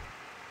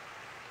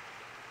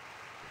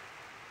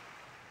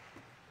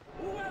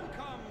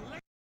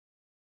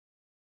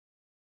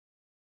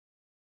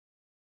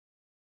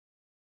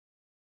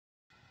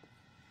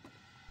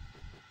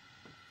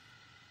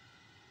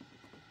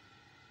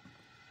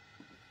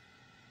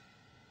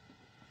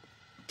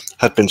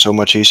 Had been so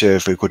much easier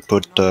if we could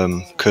put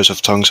Curse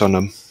of Tongues on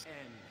them.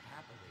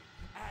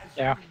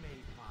 Yeah.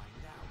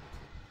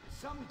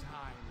 Sometimes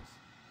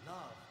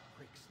love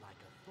pricks like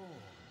a thorn.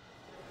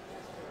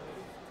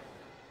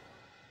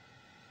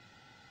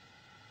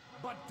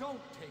 But don't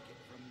take it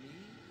from me.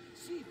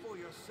 See for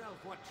yourself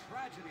what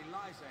tragedy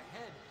lies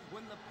ahead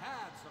when the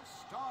paths of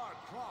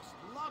star-crossed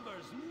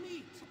lovers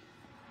meet.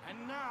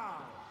 And now,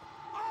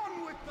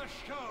 on with the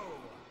show!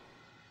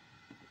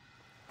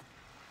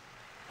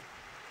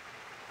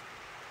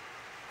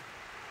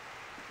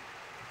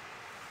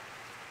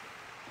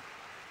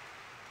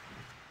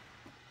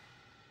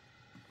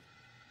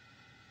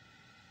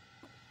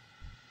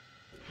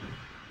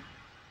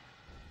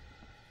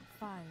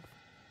 Five,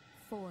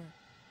 4,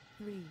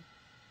 3,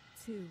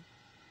 2,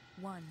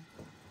 1.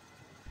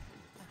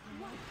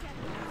 What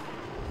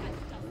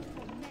does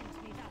torment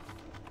me thus?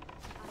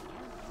 I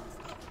can't pass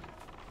it.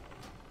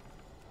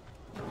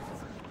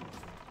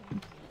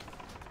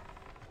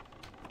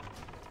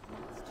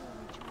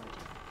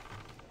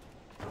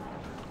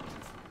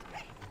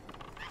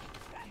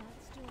 Not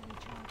still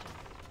recharging.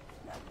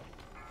 Not still recharging.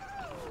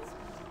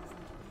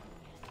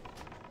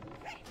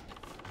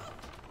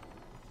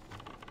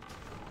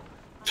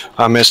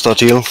 I missed that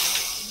heal.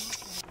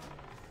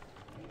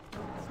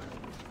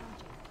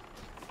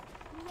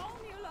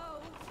 Romulo,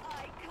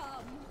 I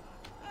come.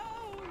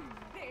 Oh,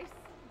 this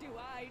do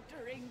I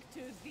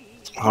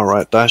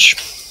dash.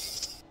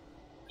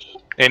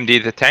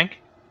 MD the tank.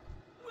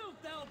 Wilt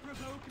thou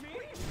provoke me?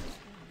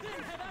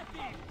 Then have at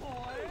thee,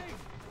 boy!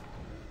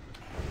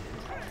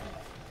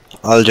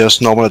 I'll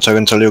just normal attack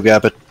until you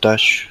gap it,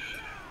 dash.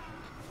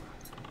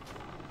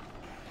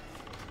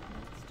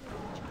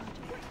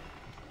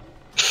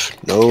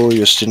 No,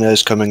 Justina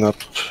is coming up.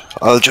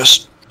 I'll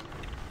just...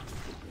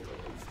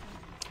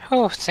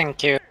 Oh,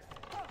 thank you.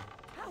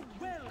 How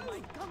well my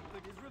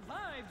comfort is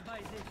revived by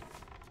this!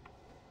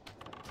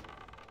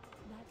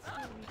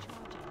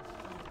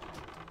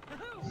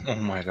 Oh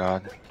my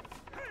god.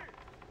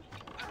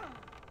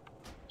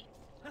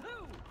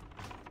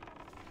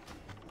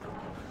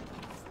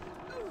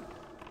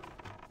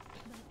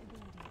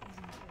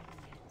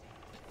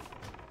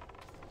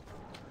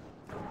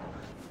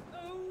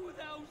 Oh,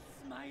 thou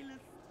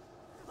smilest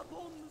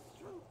upon the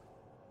stroke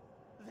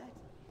that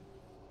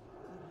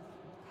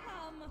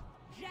come,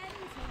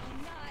 gentle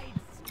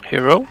knights.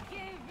 Hero.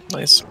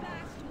 Nice.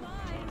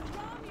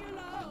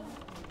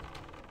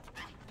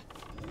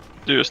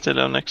 Do you still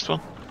have next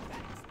one?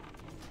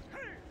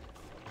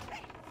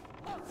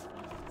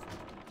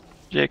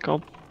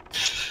 Jacob,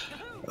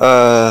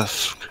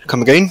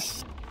 come again?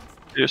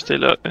 do you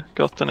still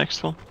got the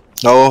next one?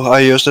 No, I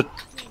used it.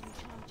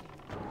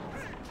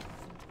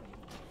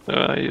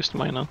 I used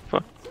mine now.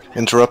 Fuck.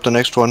 Interrupt the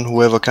next one,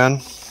 whoever can.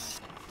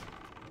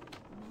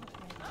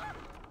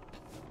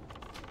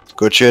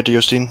 Good shit,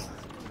 Justine.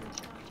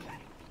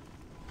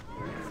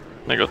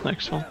 I got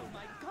next one.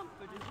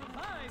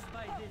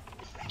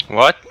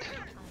 What?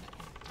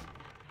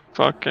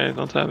 Fuck, I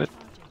don't have it.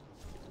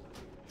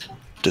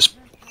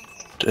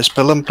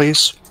 Dispel him,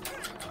 please.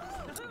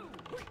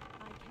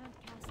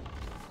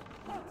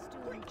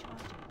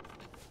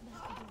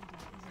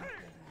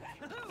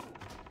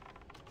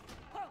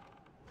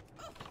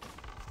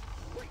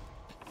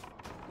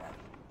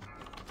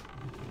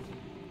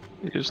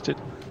 Used it.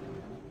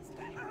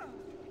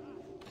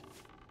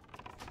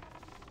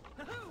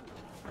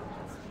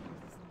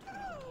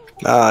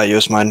 I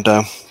used mine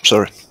down.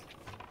 Sorry.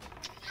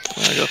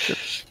 I got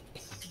it.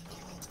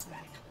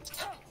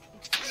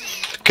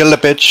 Kill the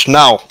bitch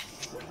now.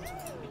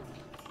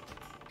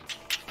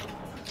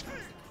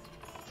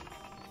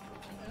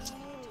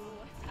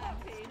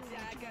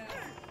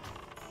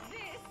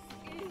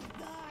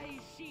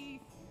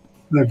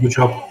 Yeah, good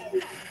job.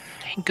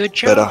 Good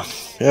job. Better.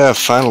 Yeah,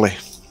 finally.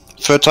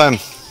 Third time.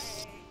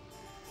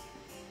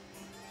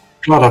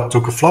 Well, that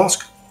took a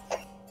flask.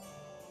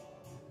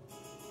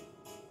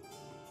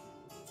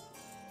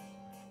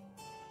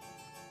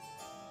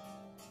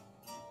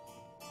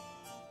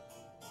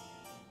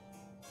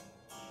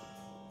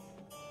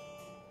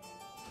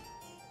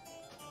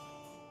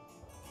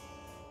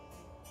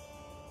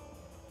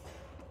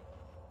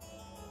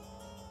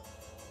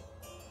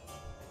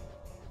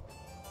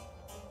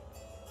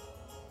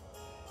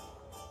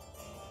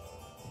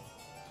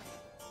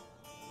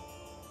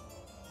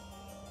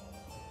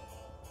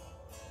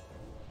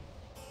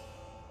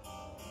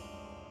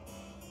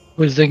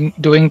 Who's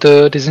doing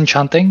the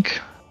disenchanting?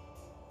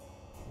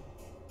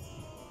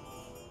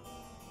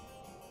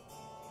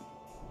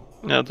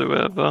 Yeah, do we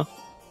have a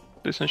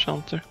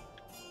disenchanter?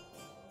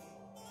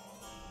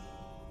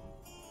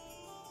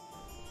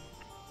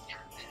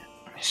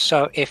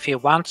 So if you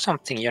want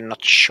something you're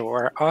not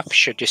sure of,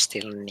 should you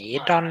still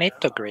need on it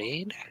to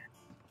grade?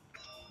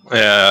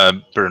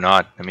 Better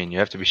not. I mean, you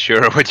have to be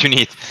sure of what you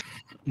need.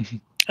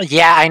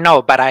 Yeah, I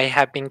know, but I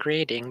have been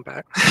grading,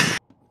 but...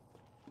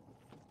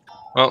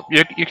 Well,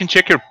 you can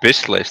check your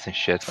BIS list and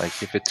shit.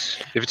 Like if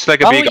it's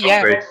like a big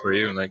upgrade for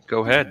you, like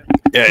go ahead.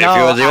 Yeah, No, if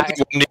you're the only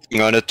one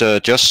needing on it,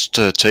 just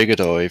take it,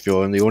 or if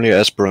you're the only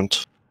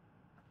aspirant.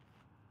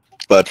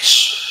 But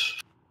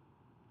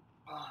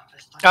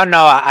Oh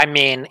no, I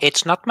mean,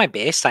 it's not my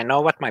base. I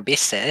know what my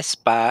base is,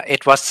 but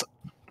it was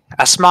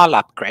a small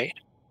upgrade.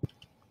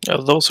 Yeah,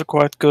 those are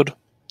quite good.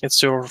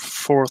 It's your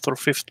 4th or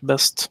 5th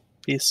best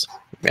piece.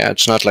 yeah,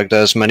 it's not like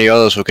there's many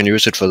others who can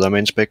use it for their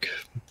main spec.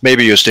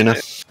 Maybe Justina.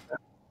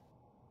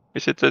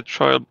 Is it the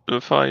trial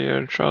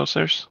fire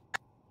trousers?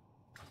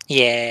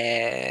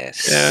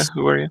 Yes. Yeah,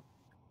 who are you?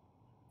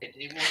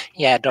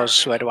 Yeah,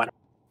 those were the one.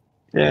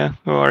 Yeah,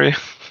 who are you?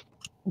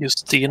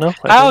 Justina.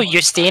 Oh,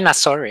 Justina,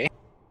 sorry.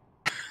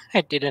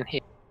 I didn't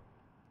hear.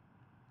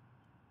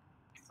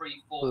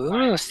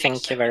 Ooh,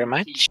 thank you very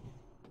much.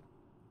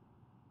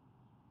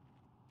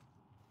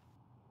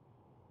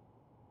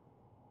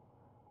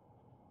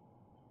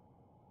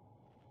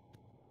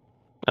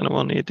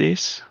 Anyone need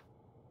these?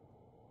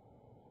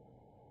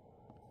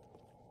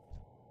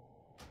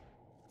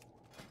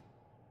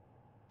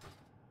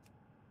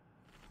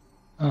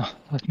 Oh,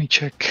 let me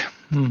check.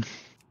 No.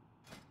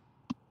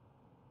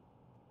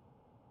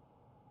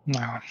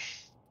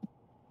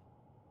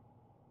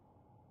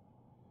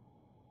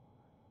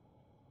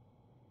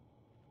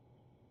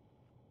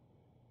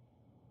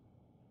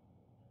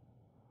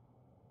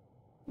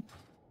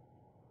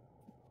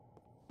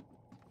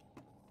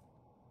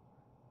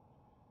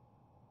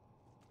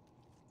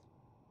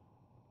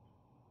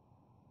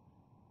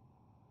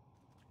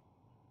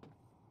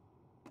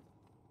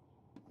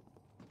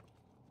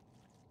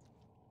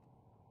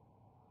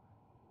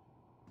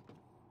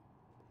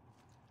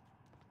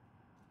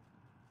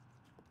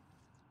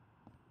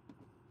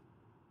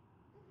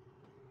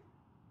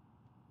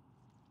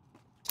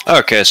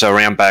 Okay, so I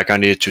ran back. I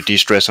needed to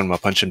de-stress on my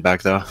punching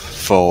back there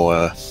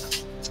for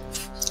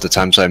the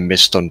times I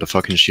missed on the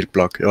fucking shield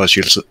block or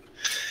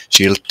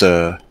shield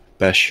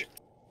bash.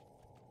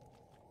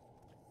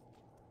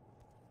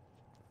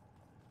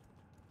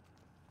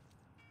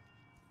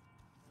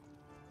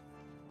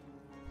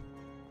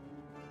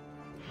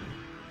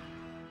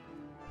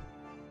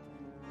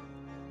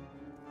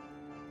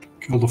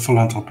 Kill the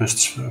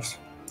philanthropists first.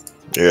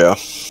 Yeah.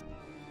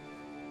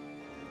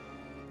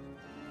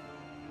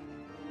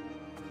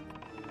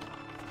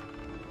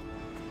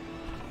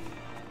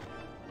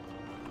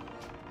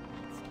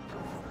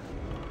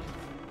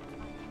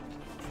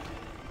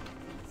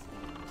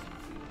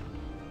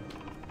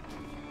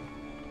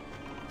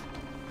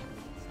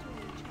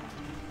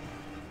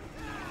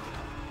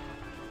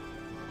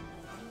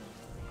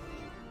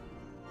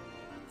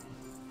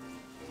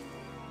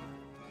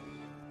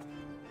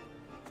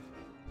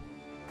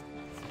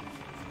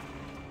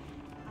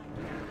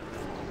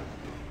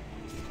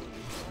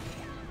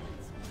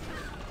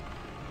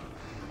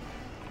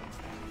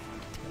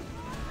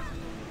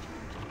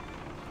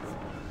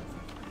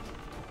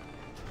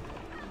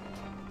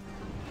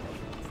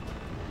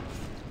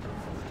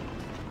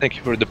 Thank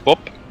you for the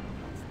pop.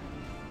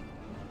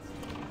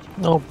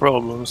 No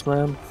problems,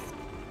 man.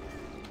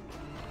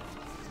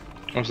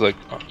 I was like,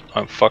 oh,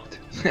 I'm fucked.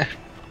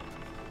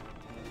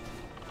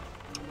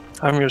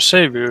 I'm your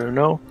savior, you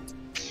know?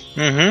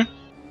 Mm-hmm.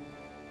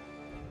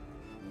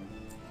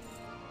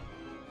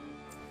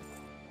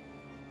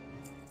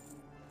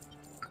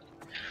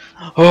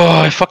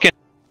 Oh, I fucking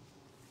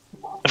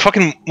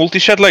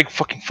multi-shot like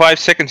fucking 5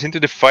 seconds into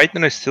the fight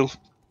and it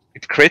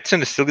crits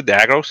and I still get the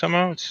aggro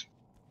somehow. It's...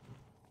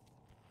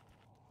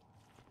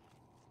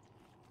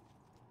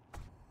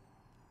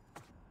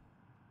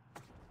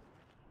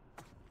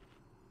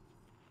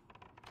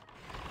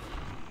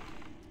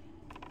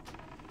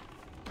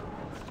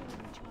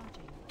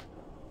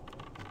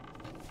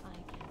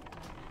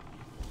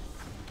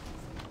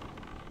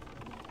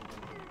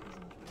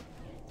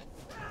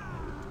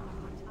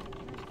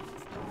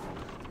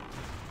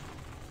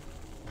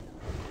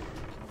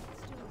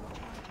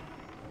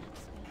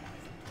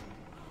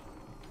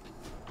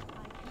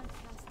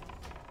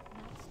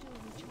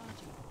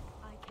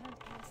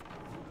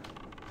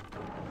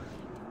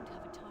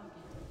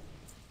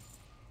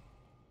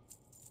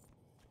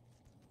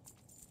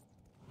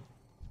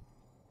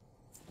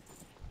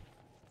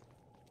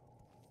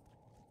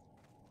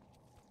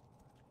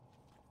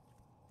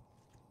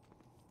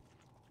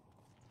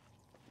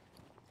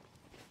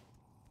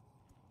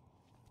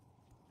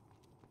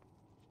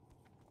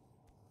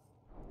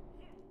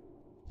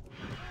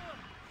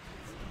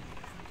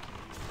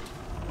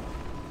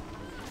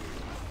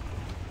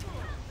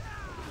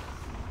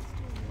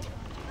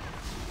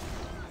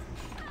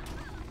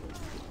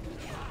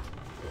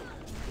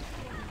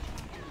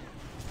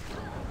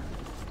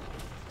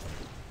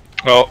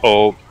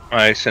 Uh-oh,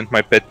 I sent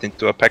my pet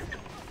into a pack.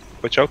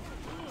 Watch out.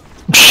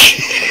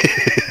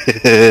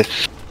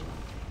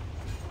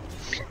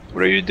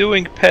 What are you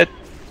doing, pet?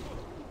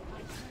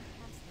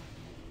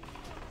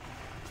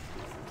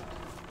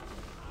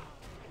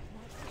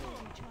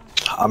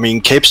 I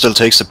mean, Cape still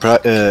takes the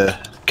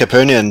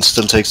Capernian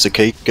still takes the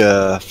cake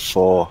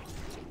for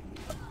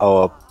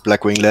our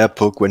Blackwing Lair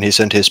Pook when he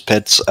sent his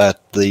pets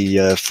at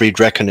the 3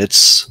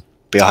 Draconids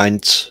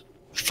behind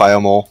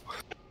Firemore.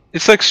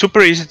 It's like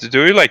super easy to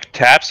do. You like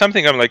tap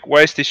something. I'm like,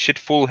 why is this shit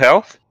full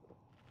health?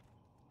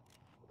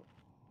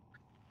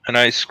 And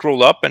I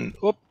scroll up and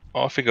whoop,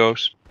 off it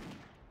goes.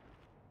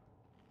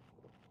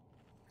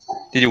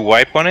 Did you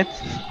wipe on it?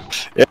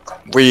 Yeah,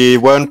 we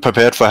weren't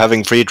prepared for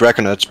having 3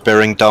 Draconids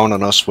bearing down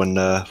on us when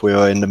we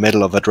were in the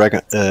middle of a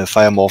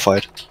Firemore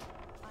fight.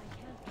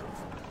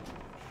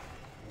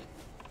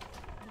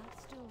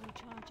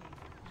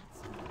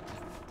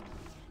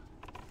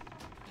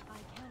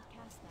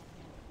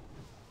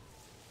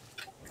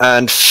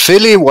 And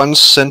Philly once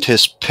sent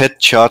his pet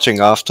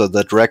charging after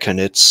the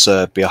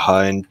Draconids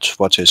behind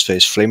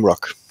what's-his-face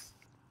Flamerock.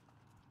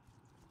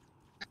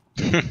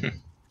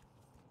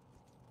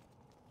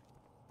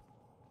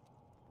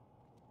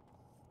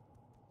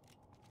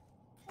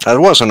 That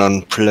was an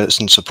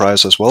unpleasant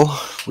surprise as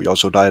well. We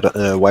also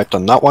wiped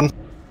on that one.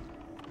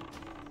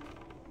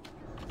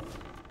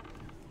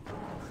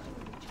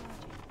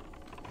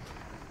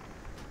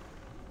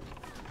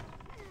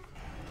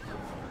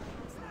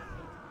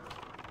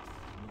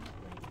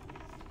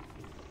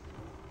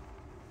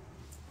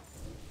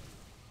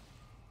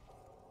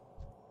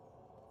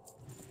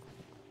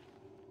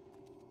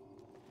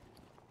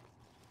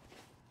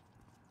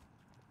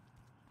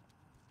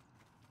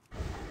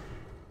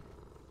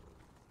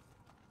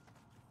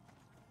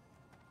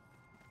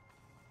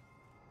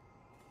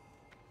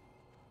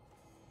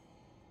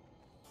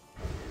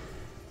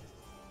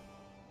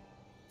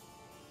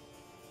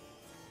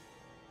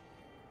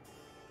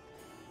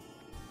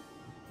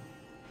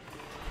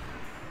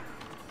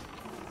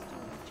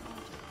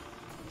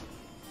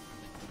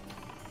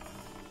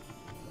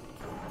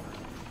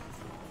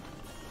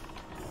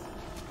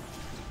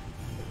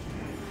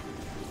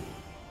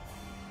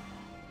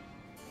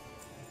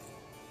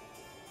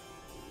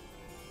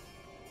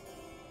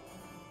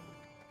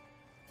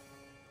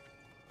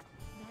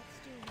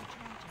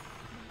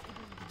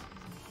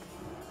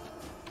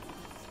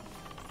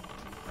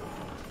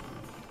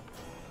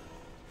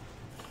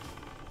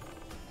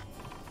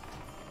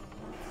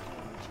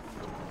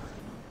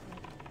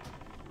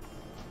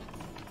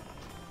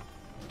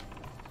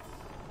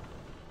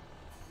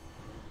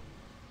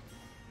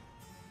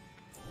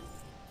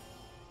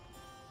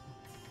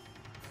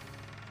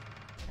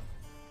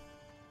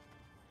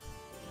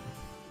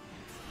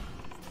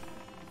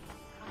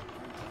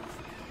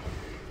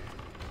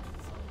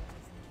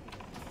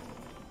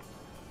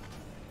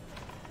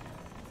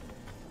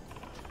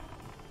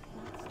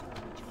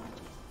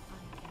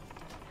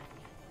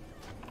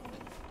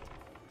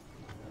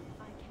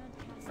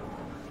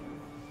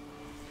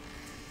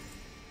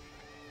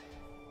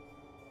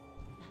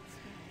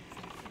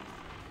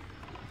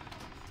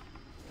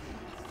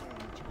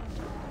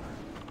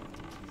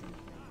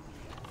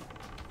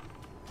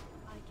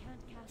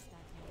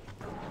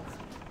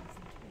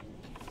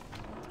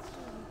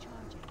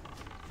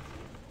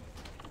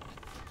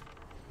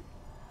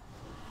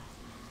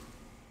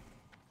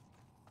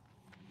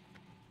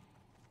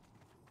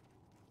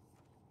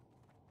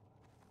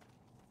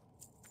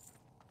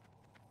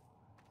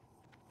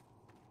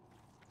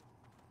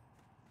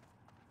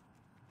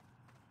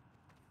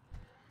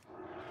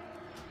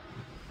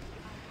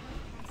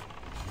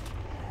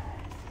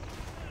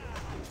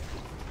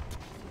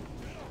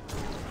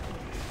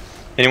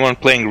 Anyone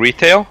playing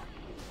retail?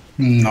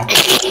 No.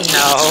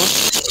 No.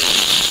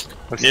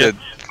 What's that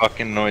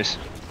fucking noise?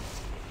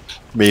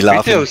 Me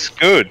laughing. Retail's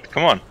good.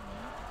 Come on.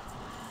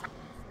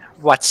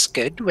 What's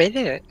good with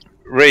it?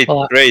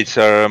 Raids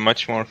are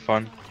much more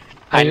fun.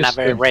 I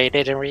never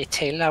raided a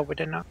retail, I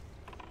wouldn't know.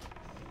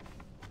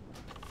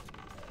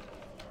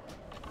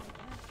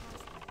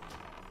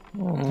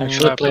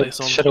 Actually, I played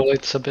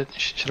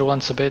Shadow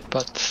once a bit,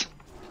 but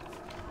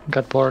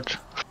got bored.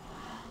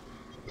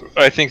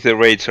 I think the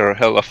raids are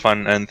hella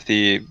fun, and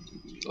the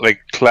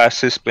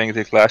classes, playing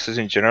the classes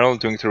in general,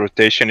 doing the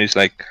rotation is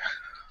like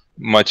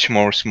much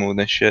more smooth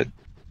and shit.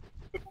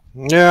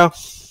 Yeah.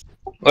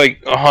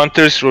 Like a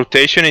hunter's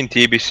rotation in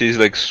TBC is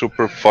like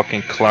super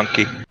fucking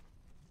clunky.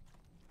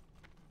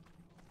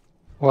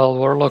 Well,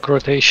 Warlock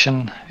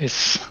rotation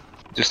is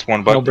just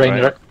one button.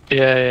 No-brainer. Right?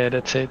 Yeah,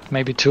 that's it.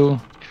 Maybe two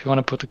if you want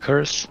to put a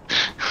curse.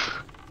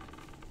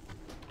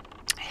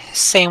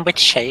 Same with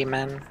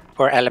Shaman,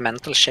 or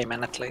Elemental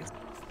Shaman at least.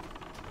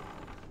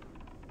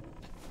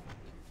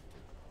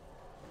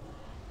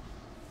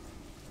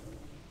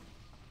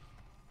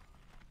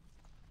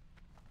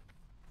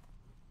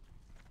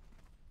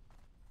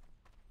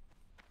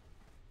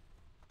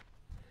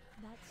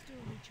 That's still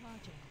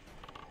recharging.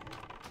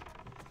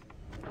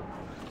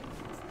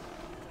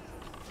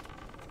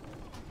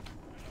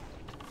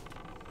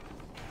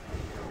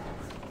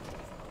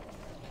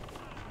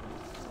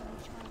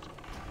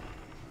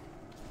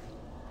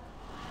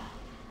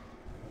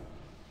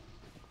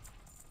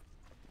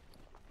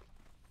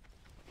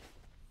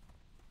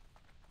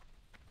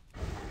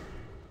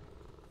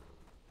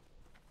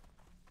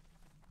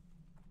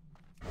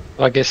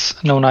 I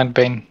guess no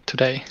Nightbane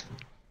today.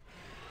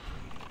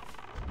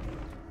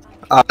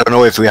 I don't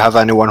know if we have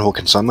anyone who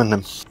can summon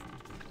him.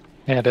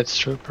 Yeah, that's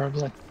true,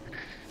 probably.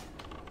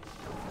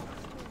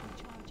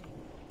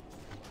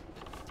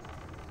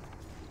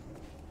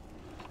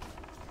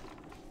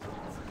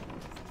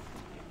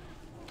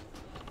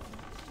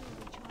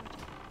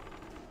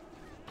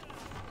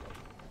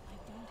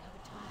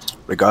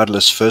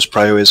 Regardless, first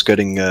prior is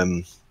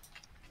getting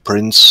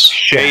Prince.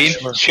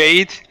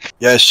 Shade.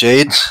 Yeah,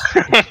 Shade,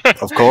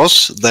 of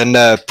course. Then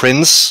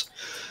Prince,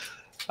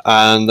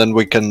 and then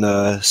we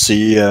can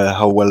see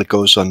how well it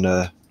goes on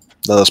the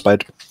other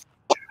side.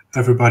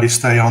 Everybody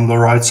stay on the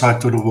right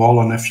side to the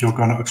wall, and if you're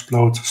gonna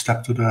explode,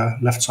 step to the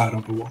left side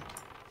of the wall.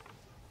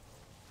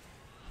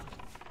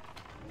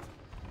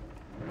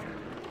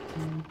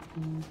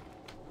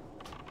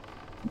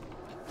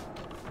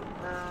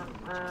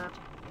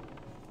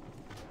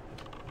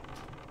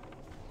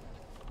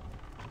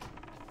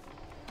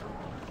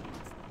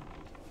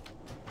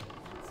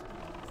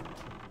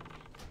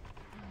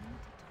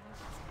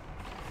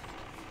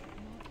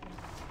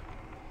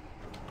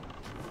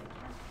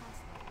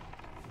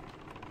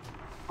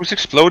 Who's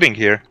exploding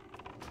here?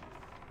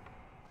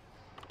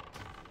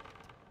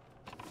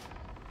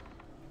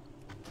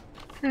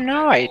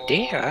 No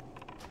idea.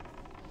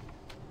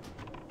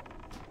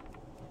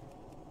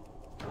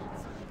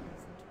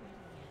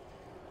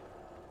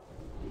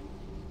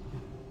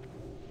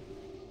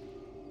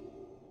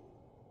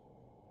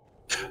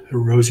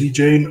 Rosie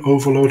Jane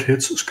overload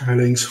hits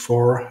Skylings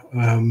for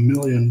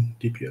 1,000,000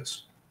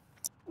 DPS.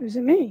 Was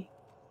it me?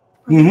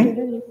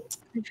 Mm-hmm.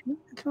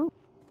 At all.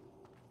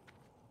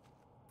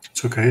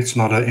 It's okay, it's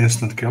not an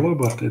instant killer,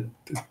 but it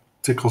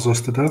tickles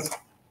us to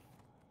death.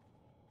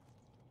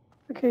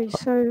 Okay,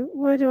 so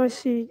where do I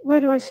see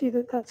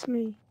that that's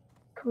me?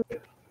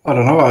 I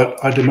don't know,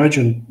 I'd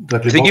imagine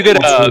that... I think you get a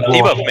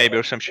debuff maybe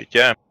or some shit,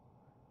 yeah.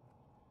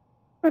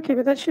 Okay,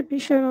 but that should be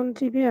shown on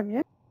DBM,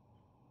 yeah?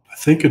 I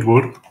think it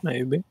would.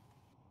 Maybe.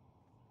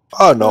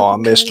 Oh no, I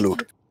missed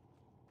loot.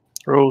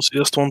 Rose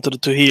just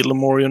wanted to heal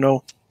more, you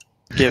know.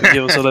 Give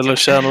us a little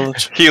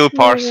challenge. Heal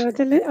parse. Yeah,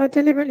 I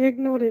deliberately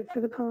ignored it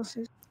for the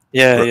passes.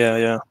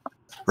 Yeah.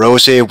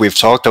 Rosie, we've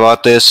talked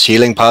about this.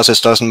 Healing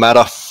passes doesn't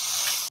matter.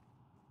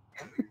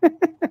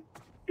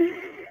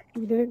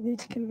 You don't need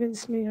to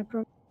convince me, I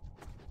promise.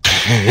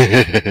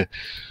 I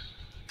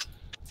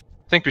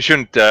think we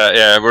shouldn't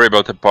worry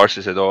about the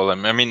parses at all.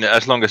 I mean,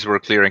 as long as we're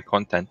clearing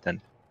content,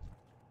 then.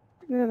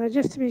 No,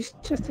 just to be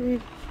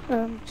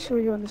sure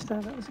you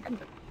understand that was a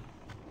complete.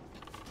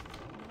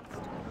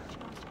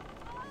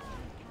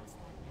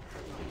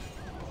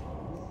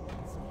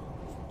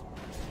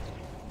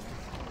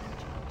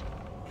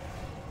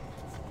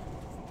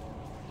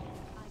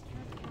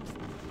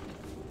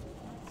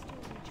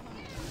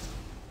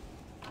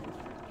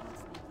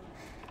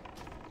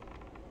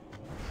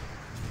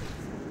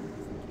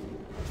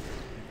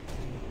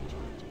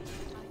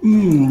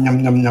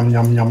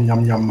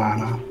 Yum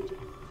mana.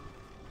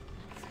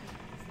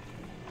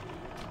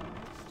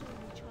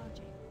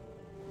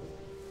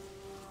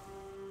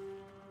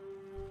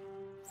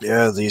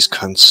 Yeah, these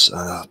cunts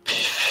are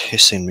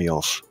pissing me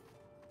off.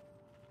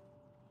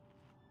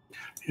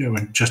 Yeah,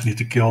 we just need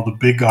to kill the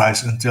big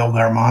guys until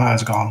their mana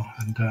is gone,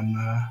 and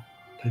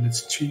then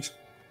it's cheese.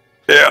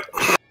 Yeah.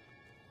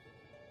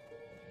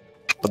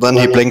 But then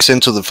he blinks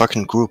into the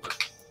fucking group.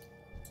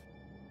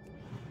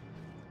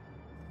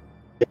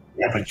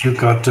 Yeah, but you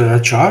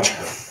got charge.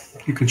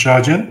 You can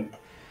charge in.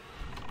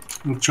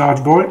 Little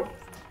charge boy.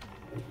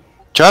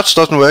 Charge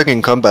doesn't work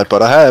in combat,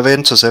 but I have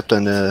intercept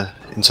and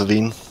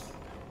intervene.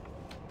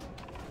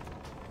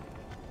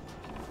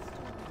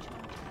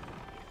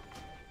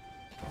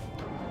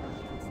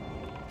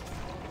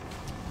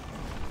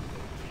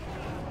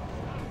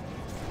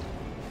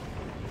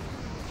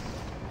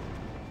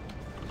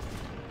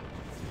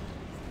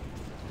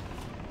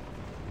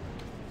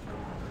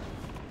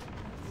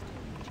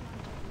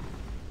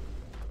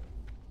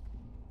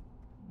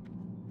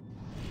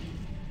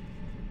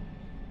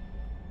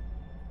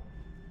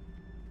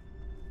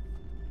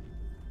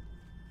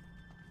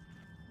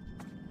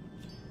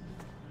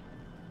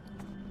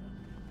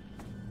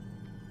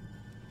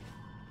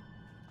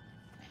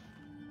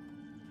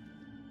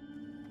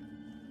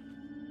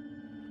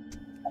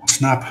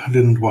 Snap, I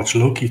didn't watch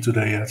Loki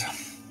today yet.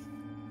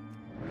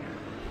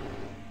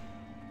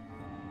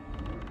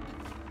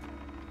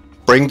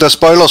 Bring the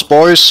spoilers,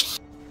 boys!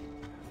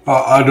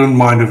 I don't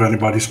mind if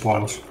anybody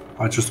spoils.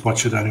 I just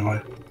watch it anyway.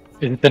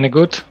 Is it any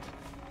good?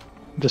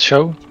 The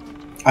show?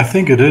 I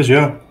think it is,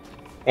 yeah.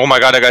 Oh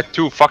my god, I got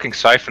 2 fucking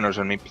siphoners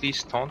on me.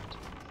 Please don't.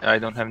 I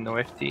don't have no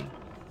FT.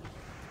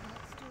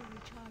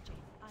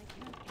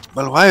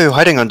 Well, why are you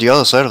hiding on the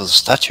other side of the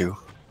statue?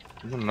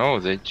 I don't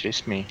know, they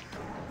chased me.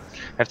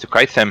 I have to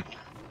kite them.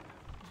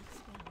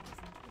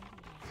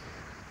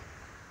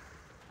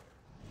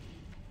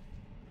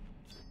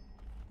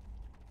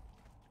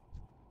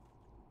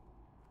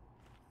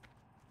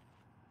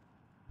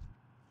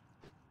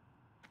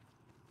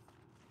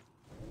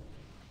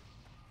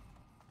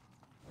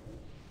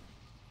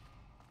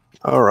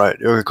 Alright,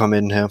 you can come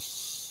in here.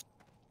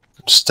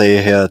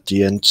 Stay here at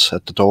the end,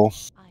 at the door.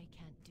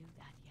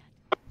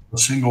 A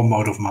single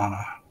mode of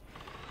mana.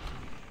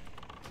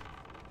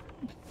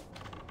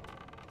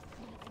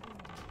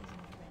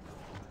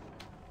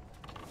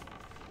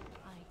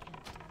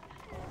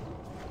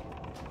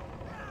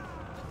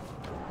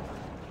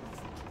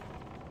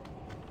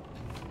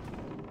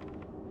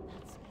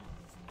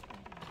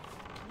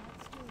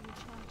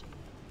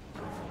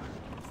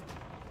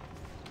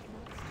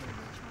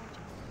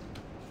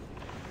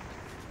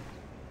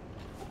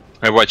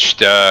 I watched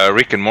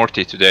Rick and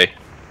Morty today.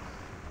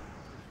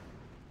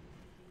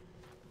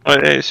 Oh,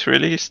 yeah, it's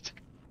released.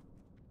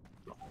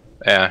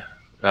 Yeah.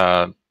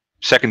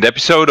 Second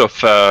episode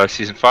of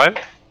season 5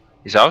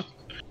 is out.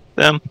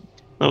 Damn.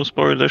 No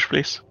spoilers,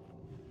 please.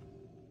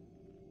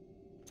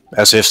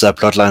 As if that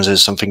bloodlines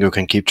is something you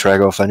can keep track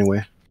of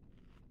anyway.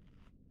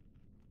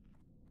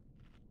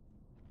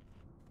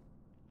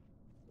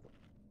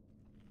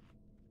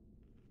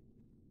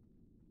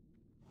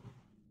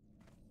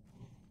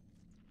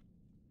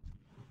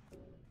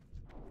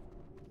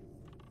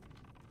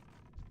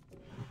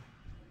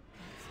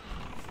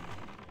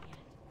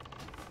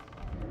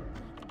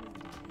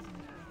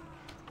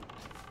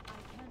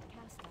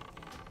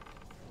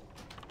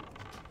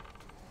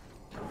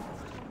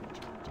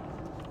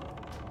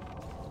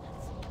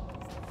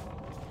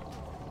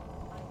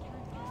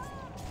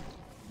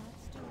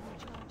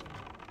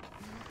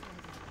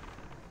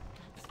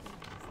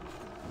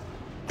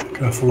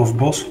 Careful of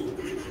boss.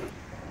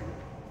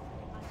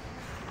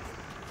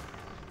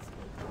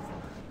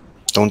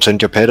 Don't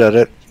send your pet at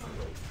it.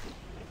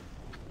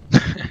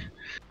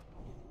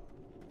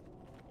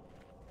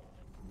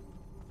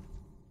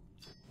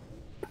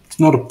 It's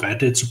not a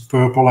pet, it's a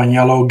purple and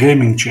yellow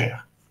gaming chair.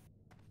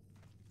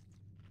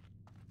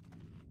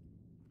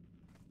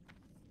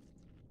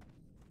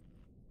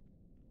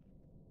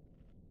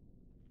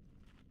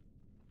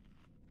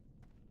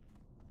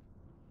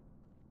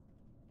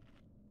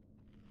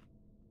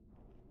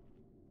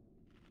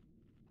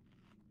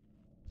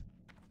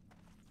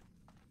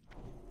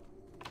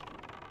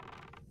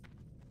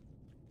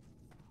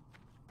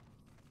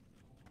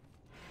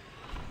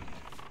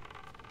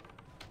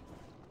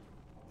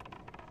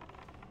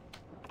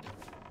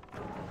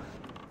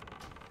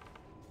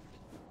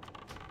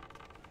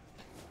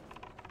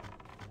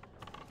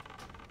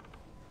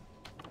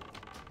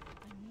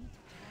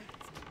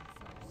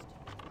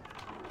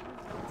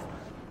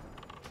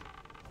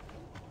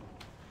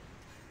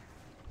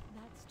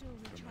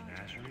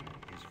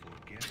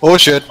 Oh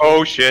shit.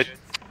 Oh shit.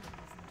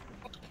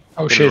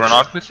 Oh Can shit. we run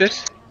out with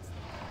this?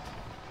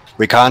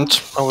 We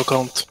can't. No, we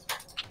can't.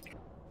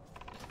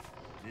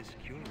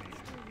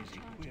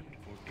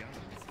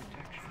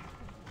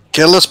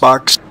 Kill the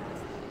sparks.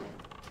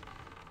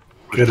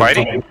 Get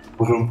Fighting? it from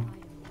the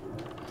room.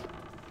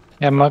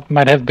 Yeah,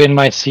 might have been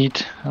my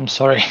seat. I'm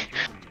sorry.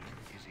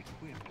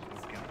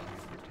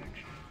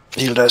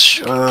 Heal dash.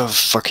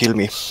 Fuck, heal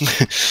me.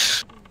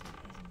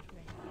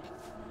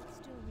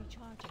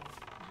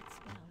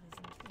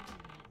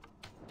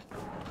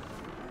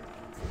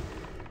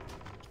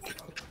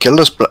 Kill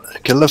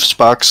the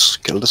sparks.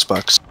 Kill the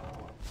sparks.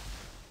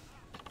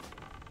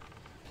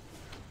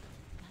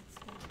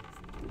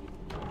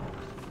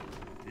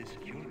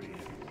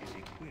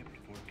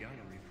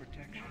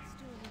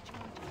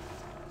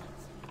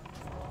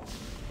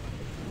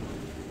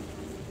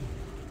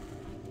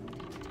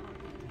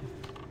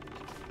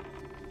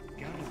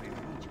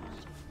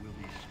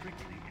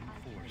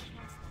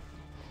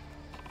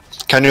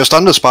 Can you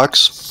stun the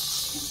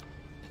sparks?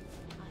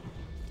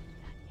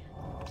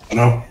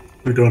 No,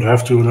 we don't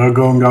have to. They're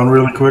going down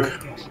really quick.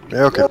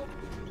 Yeah, okay.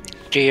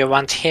 Do you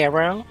want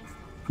hero?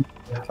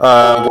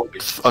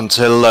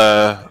 Until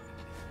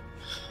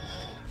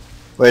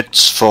wait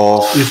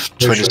for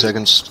 20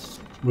 seconds.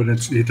 When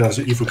it has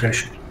an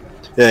evocation.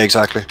 Yeah,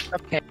 exactly.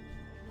 Okay.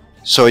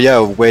 So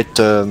yeah, wait.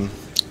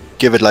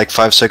 Give it like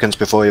 5 seconds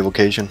before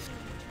evocation.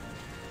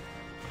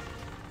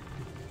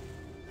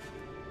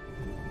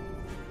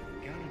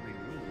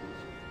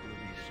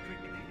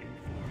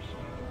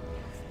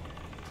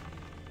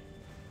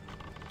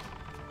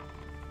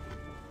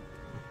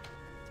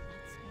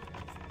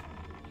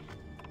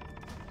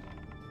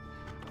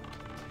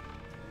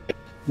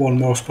 One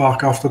more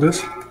spark after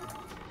this.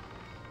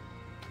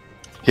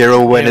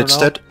 Hero when it's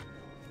dead.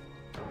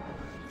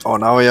 Oh,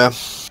 now yeah.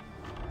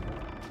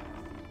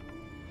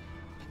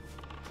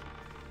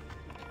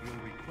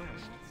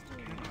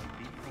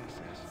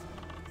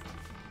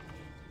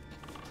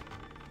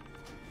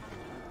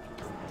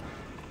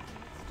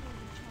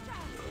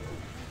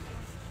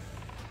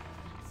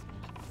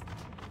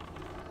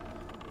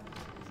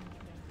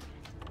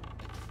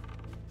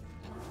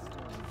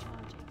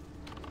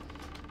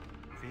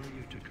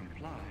 Failure to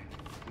comply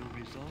will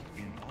result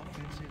in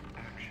offensive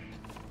action.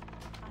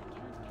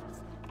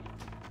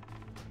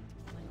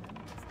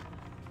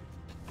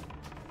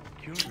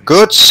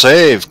 Good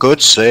save,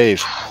 good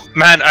save.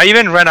 Man, I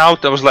even ran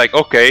out. I was like,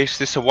 okay, is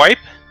this a wipe?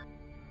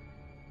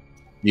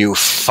 You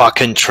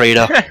fucking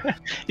traitor.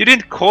 You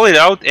didn't call it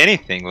out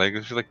anything. Like, it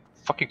was like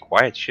fucking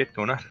quiet shit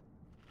going on.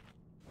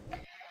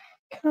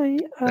 Okay,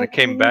 And I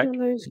came back.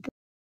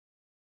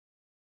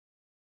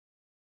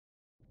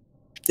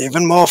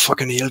 Even more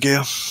fucking heal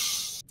gear.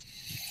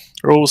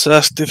 Rose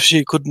asked if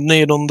she could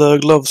need on the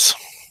gloves.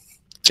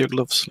 Your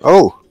gloves.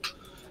 Oh.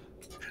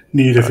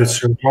 Need if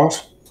it's your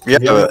class. Yeah,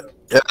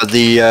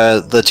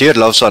 the tier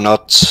gloves are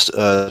not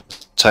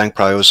tank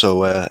prio,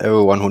 so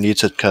everyone who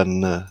needs it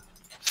can,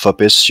 for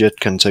biz shit,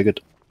 can take it.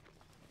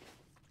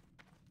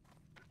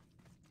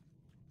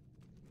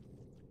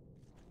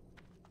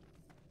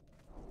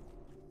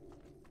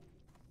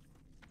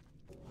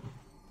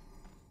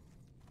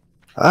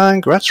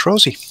 And congrats,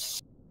 Rosie.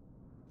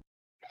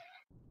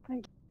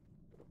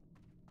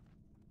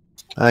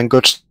 And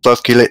good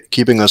stuff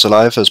keeping us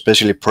alive,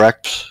 especially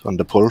Pract on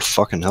the pull.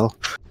 Fucking hell.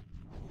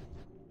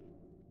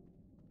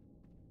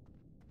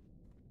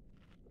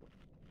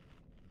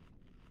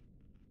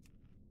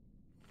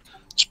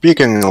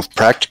 Speaking of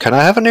Pract, can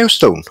I have a new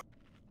stone?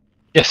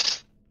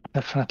 Yes,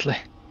 definitely.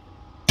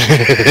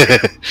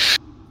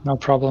 No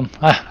problem.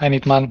 I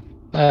need one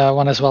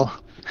as well.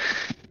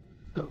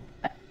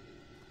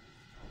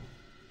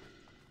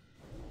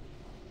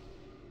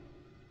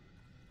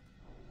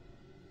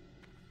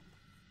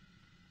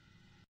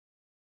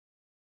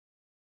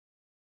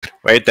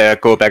 Wait there,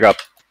 go back up.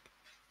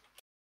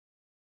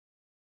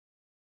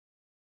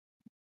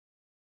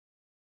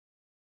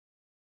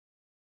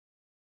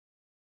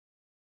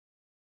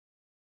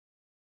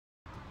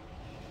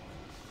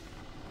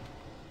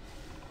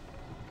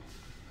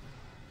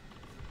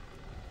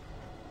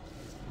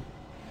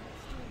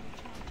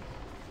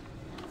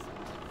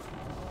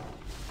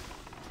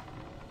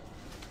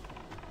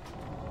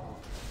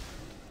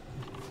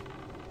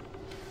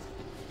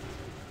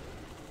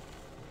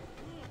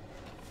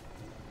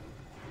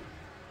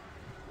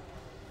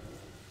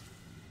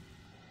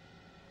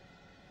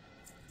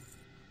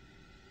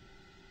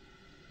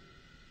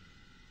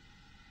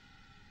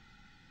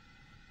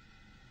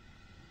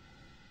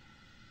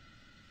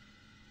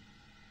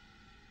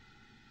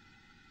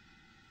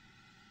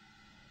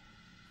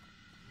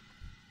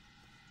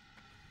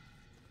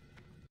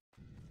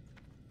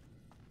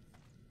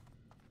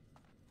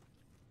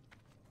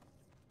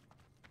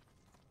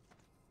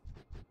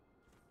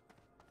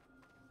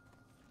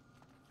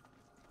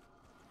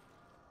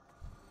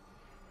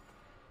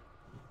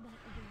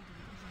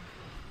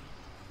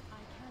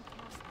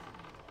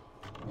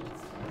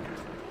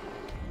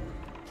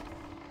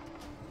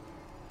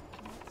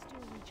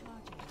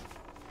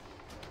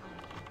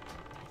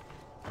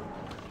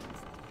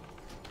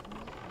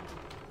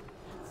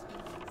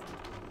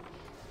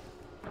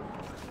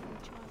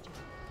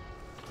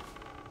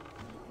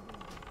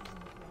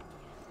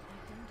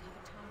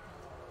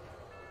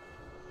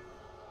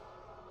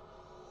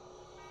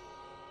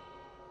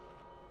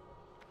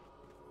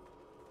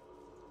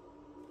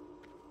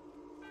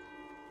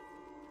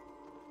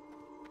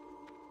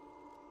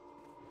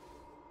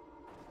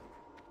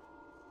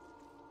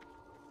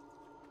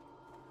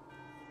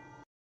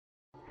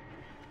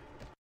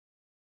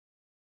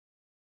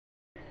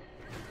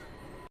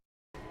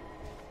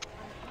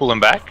 Pull him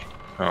back?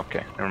 Oh,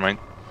 okay, never mind.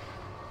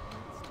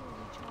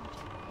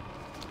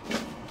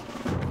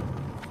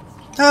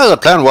 The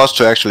plan was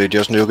to actually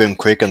just nuke him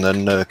quick and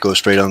then go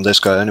straight on this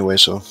guy anyway,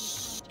 so...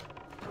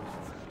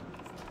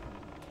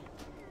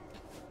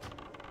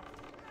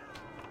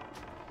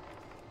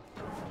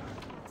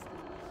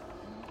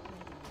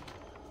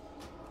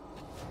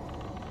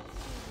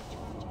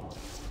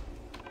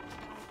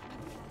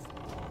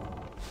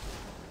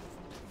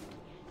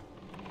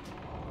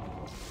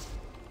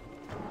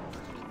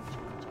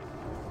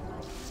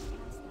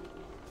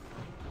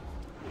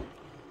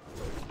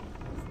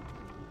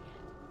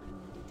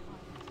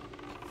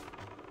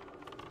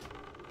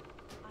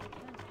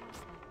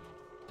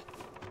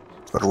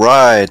 But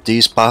right,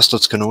 these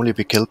bastards can only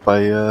be killed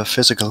by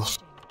physical.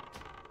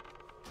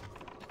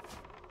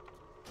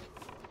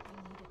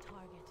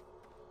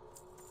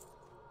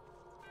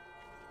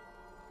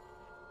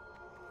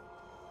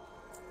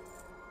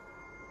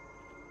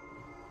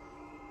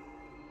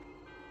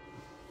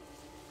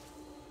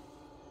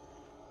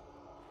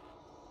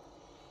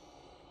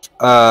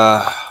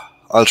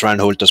 I'll try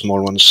and hold the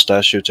small ones.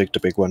 Stash, you take the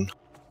big one.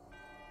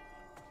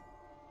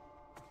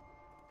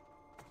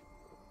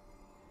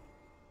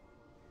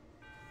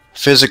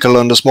 Physical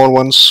on the small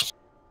ones.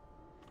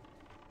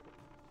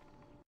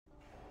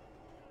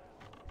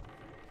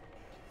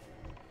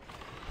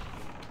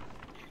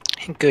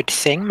 Good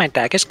thing my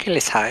dagger skill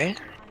is high.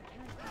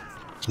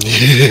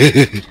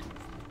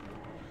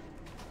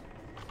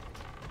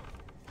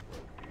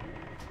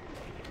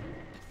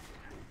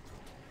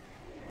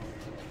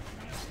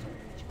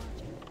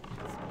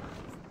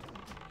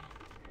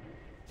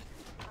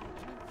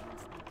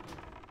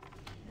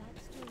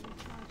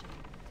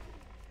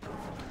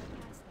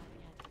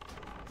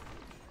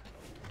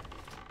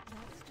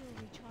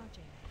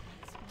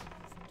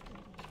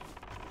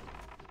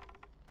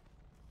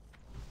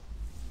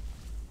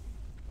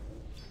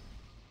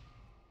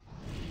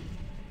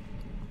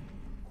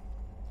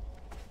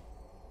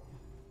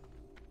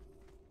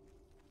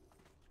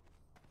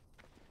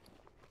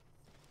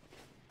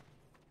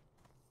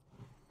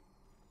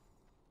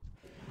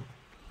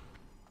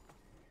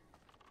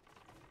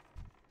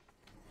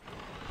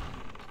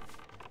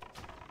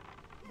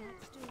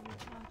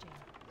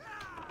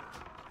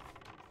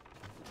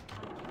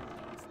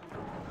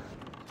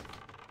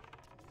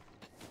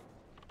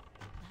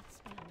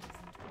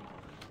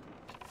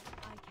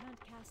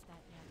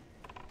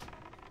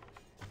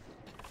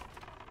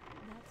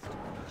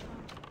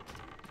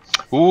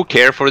 Ooh,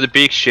 care for the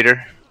big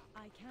shitter.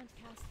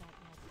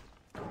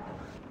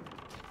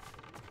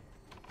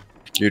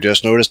 You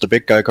just noticed the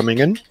big guy coming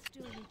in?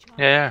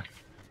 Yeah.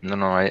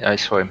 No, I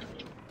saw him.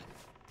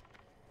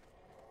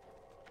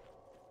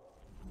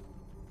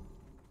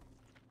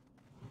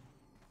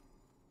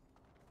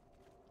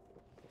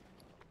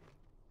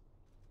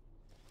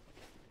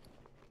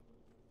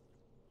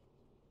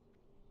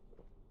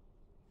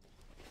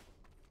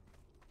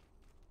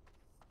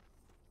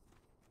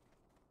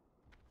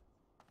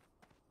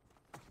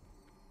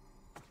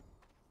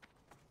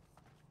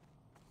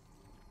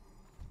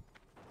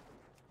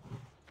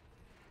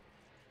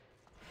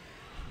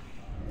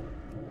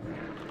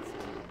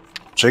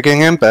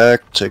 Taking him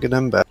back, taking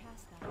him back.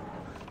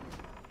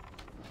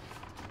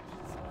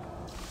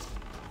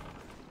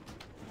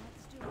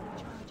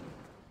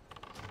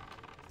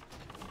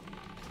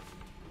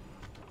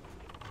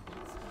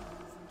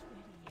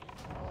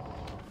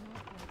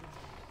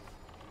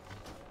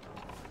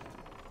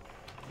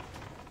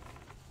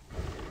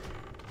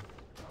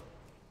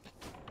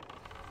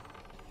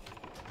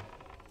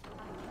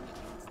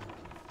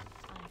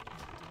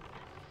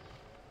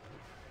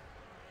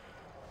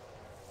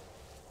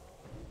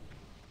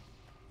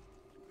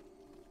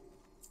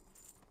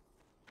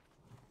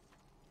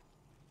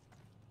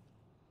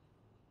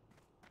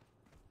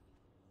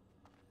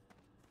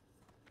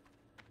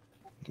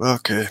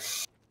 Okay.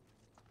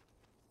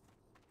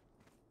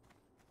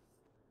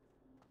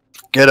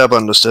 Get up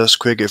on the stairs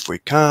quick if we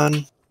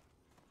can.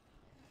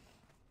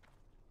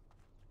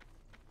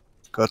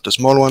 Got the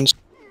small ones.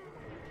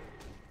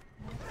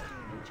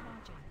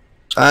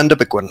 And the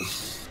big one.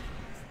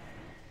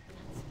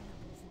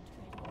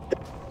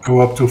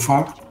 Go up too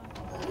far.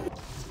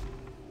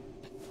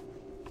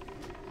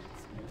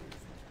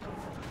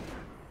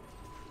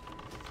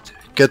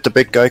 Get the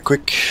big guy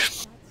quick.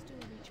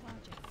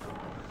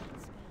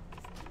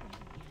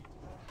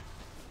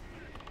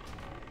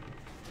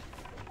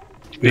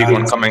 Big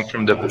one coming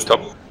from the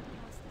top.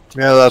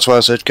 Yeah, that's why I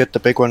said get the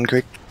big one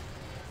quick.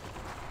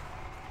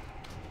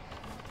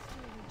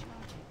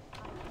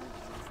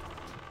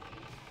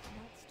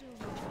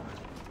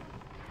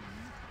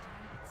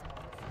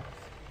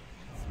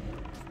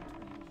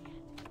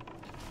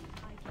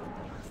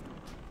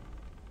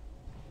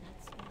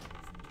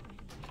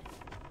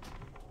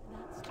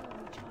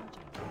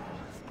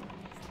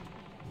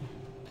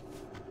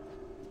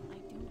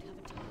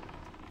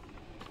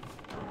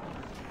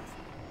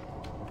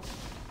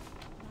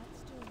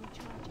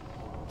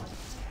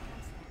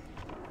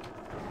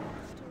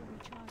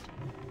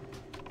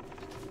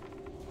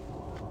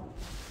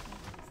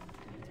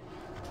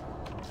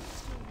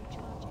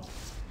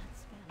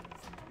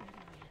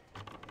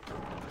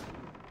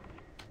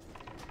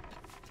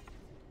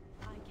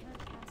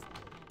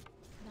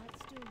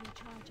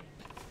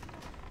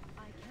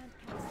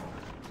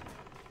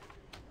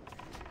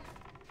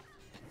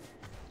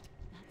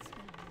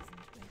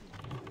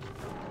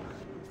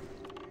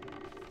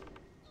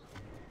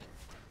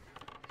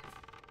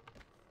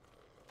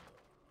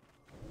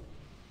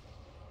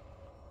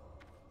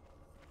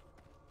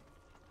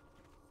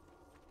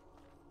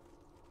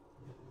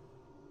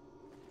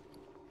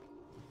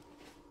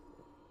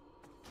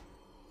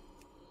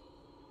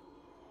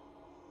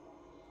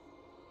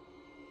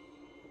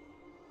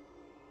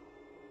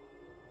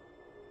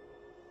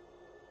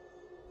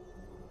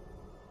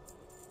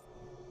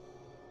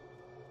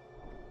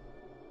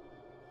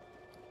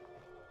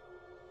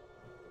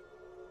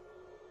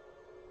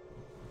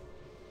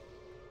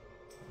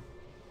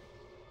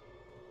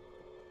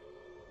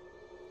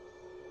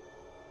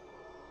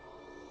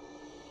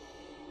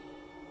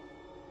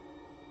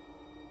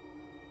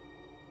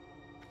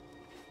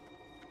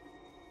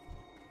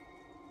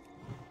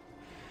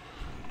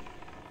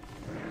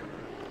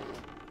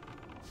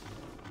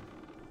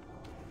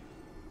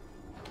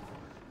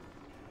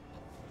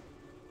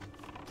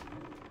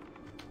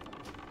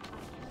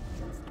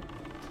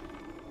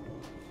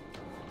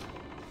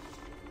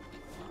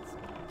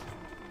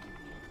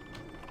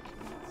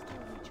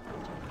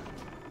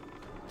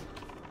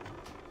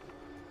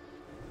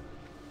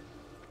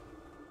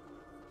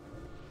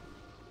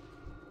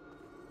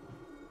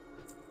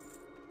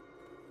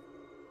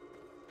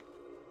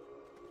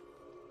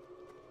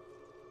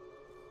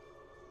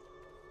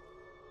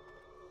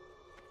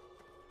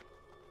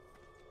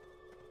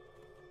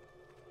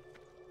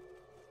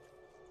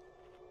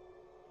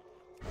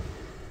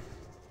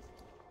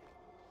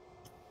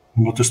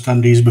 I'm going to stun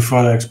these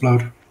before they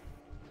explode.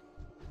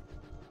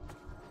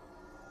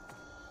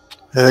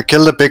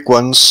 Kill the big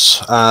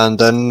ones, and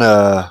then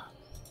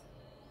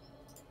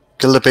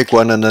kill the big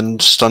one, and then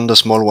stun the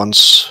small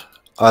ones.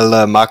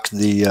 I'll mark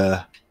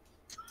the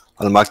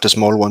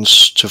small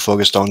ones to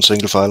focus down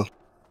single file.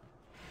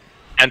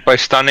 And by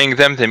stunning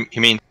them,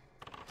 he means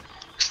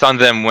stun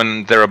them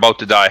when they're about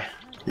to die.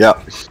 Yeah.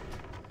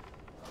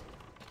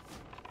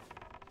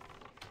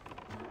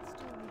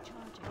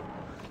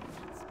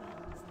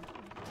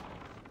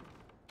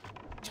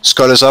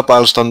 Skull is up,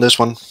 I'll stun this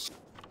one.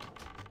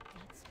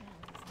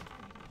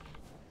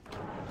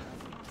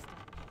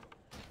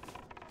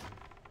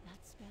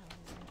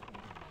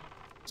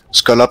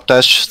 Skull up,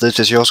 Dash, this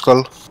is your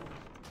skull.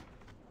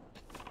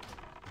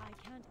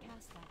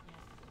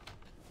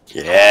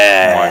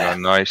 Yeah! Oh my god,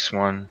 nice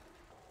one.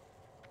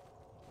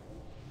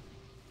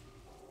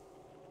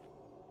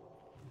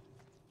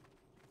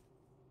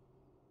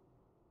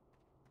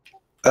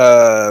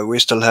 We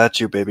still had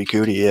you, baby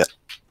cutie, yeah.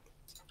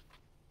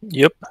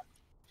 Yep.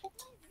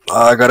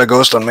 I got a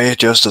ghost on me,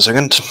 just a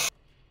second.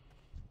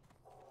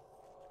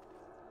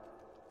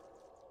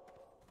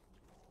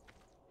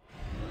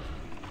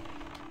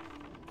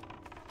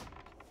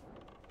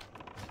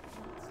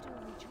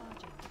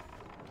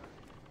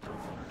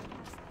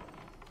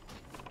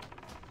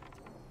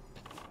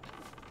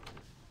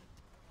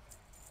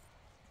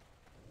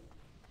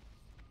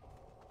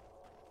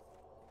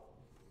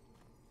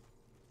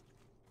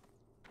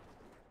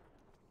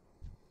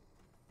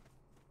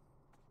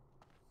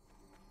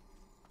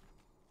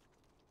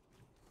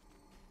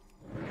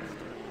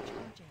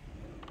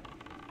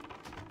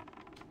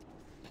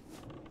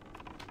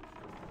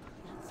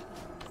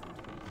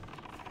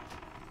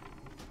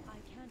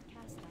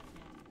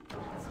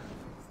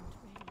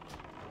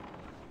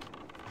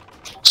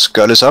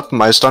 Skull is up,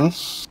 my stun.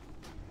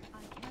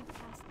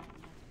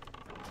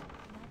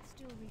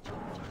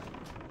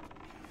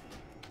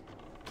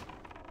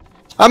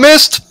 I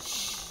missed!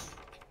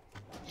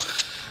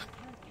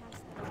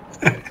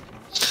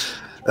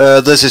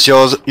 This is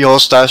your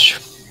stash,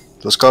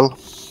 the skull.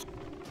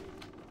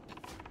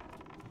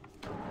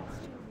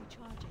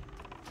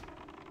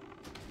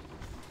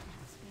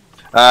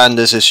 And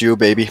this is you,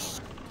 baby.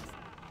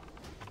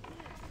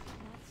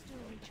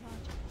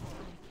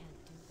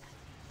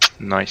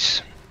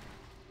 Nice.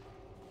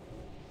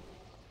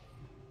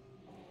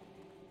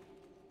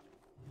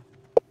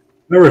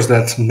 Where is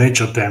that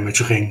nature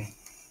damage ring?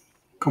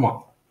 Come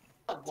on.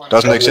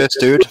 Doesn't exist,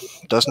 dude.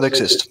 Doesn't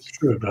exist.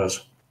 Sure it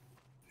does.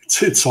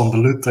 It's on the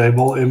loot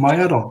table in my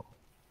add-on.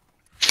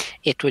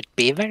 It would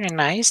be very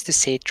nice to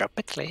see it drop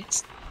at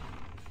least.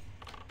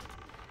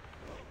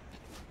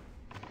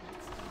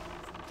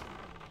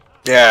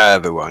 Yeah,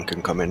 everyone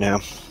can come in here.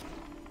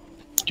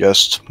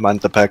 Just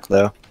mind the pack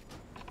there.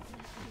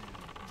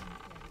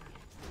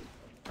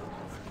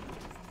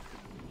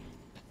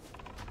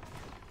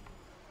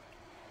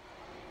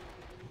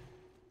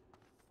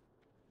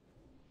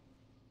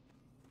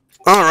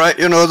 Alright,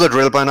 you know the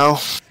drill by now.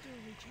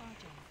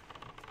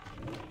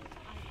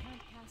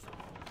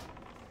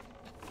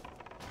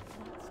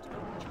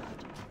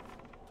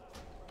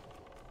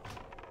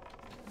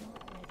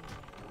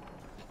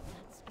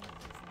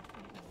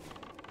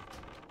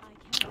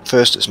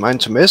 First is mine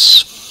to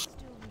miss.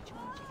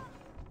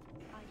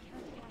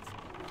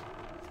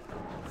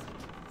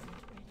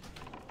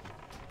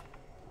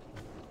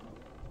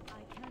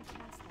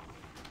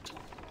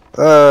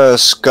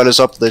 Skull is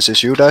up, this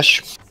is you,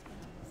 Dash.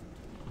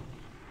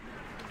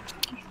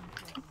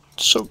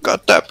 So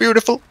goddamn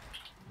beautiful.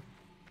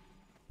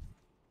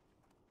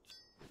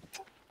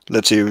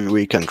 Let's see if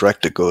we can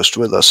drag the ghost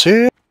with us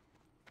here.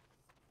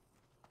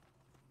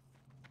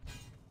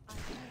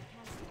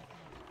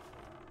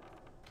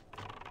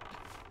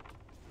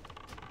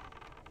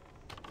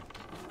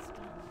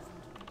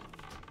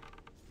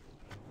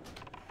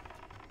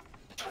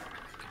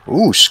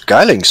 Ooh,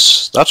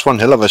 Skylings. That's one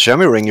hell of a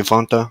chamois ring you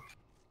found there.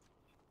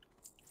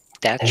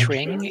 That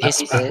ring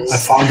is I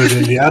this. found it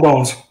in the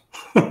add-ons.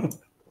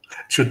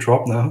 Should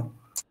drop now.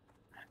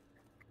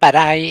 But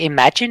I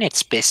imagine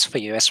it's best for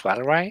you as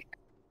well, right?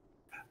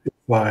 If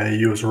I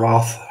use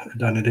Wrath,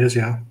 then it is,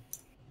 yeah.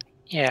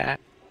 Yeah.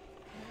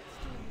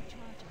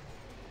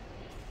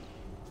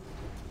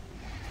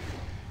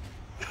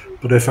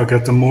 But if I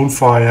get the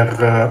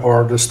Moonfire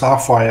or the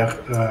Starfire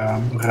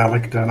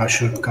relic, then I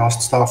should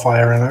cast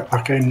Starfire and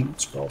Arcane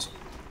spells.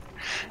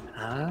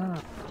 Ah.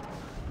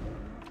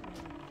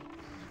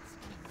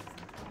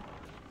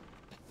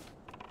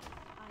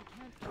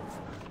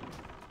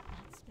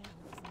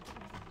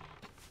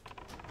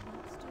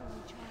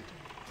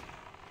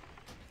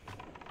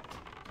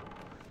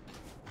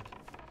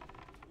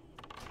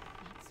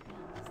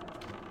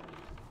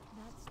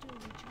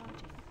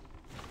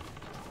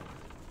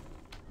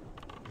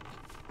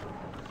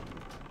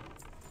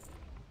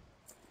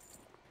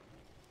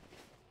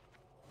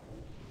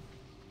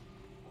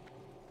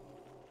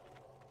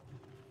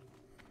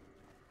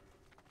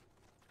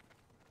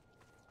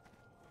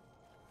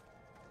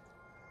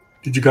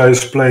 Did you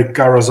guys play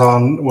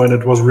Karazhan when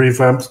it was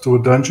revamped to a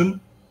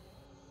dungeon?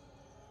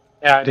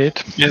 Yeah, I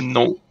did. Yeah,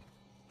 no.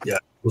 Yeah,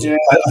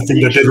 I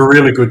think they did a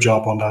really good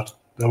job on that.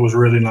 That was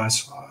really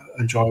nice,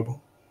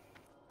 enjoyable.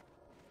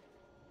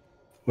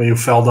 When you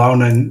fell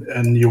down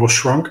and you were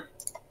shrunk.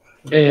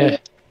 Yeah.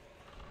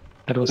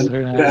 That was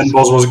very The nice. end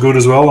boss was good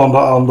as well on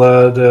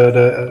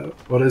the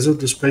what is it?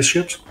 The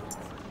spaceships.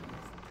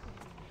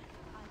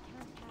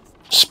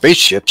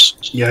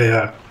 Spaceships?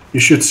 Yeah. You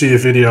should see a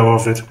video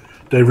of it.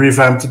 They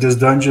revamped this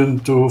dungeon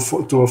to a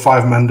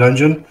 5-man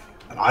dungeon,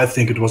 and I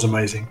think it was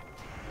amazing.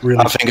 Really.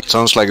 I think it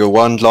sounds like a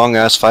one long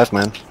ass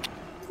 5-man.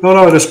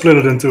 No, they split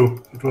it in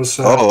 2. It was.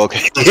 Oh,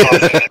 okay.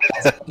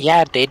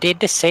 Yeah, they did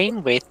the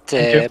same with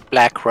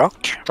Black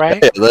Rock,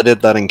 right? Yeah, they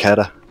did that in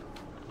Kata.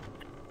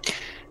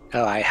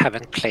 Oh, I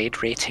haven't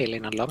played retail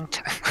in a long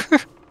time.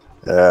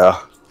 Yeah.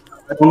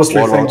 I honestly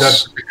think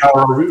Warlords. that the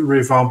Kara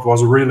revamp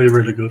was really,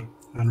 really good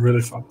and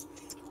really fun.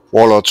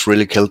 Warlords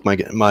really killed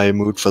my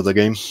mood for the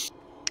game.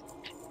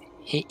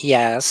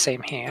 Yeah,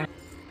 same here.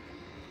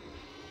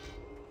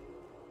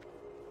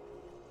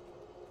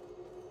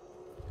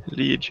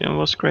 Legion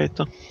was great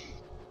though.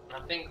 I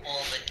think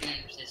all the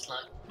heaps is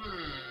like,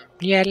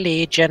 Yeah,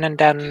 Legion, and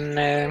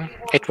then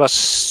it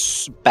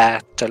was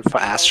Battle for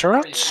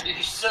Azeroth,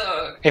 you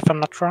suck. if I'm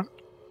not wrong.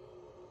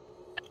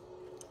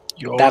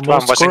 You're That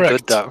one almost wasn't correct.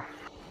 good though.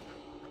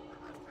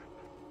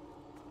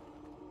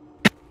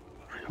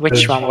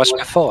 Which one was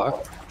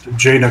before? The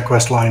Jaina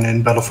questline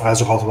in Battle for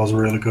Azeroth was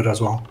really good as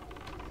well.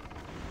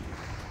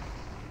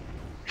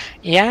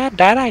 Yeah,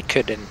 that I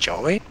could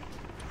enjoy.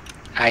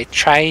 I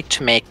tried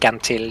to make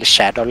until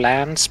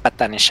Shadowlands, but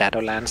then in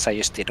Shadowlands I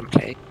just didn't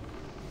play.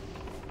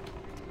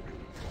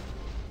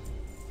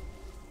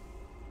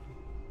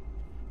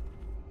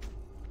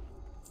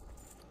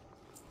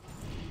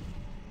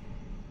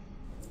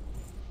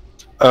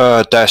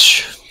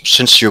 Dash,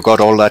 since you got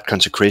all that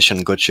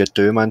consecration good shit,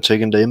 do you mind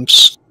taking the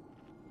imps?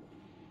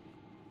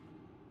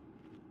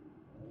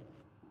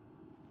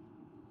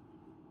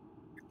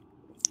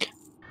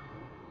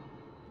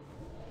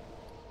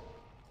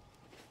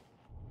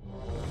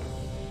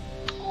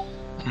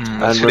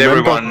 Let's get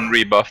everyone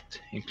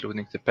rebuffed,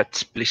 including the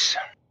pets, please.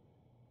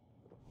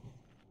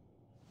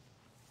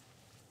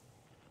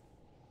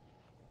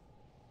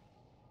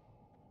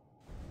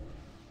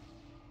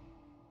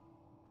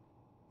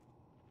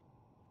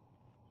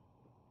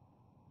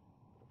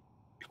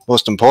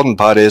 Most important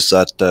part is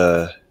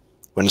that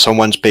when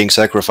someone's being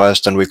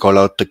sacrificed and we call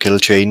out the kill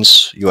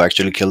chains, you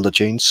actually kill the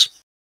chains.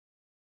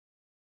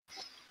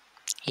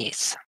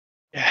 Yes.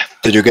 Yeah.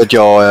 Did you get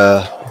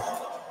your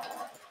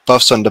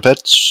buffs on the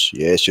pets?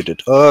 Yes, you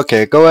did.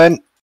 Okay, go in.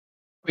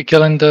 We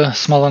killing the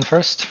small one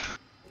first.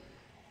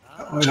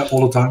 Yeah,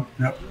 all the time.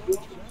 Yeah.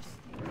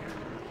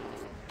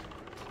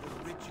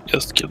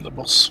 Just kill the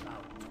boss.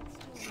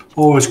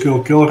 Always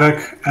kill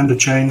Killrek and the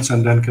chains,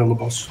 and then kill the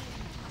boss.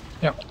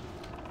 Yep.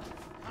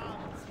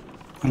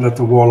 And let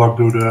the warlock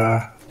do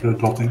the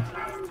dotting.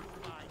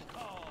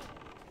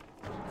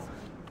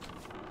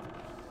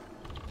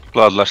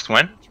 Bloodlust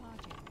when?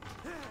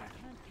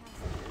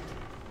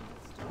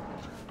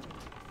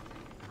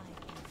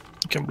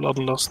 You can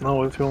bloodlust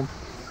now if you want.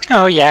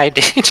 Oh yeah, I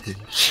did.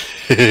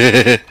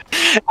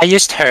 I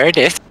just heard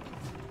it.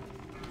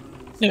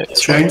 Yeah,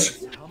 it's Chains.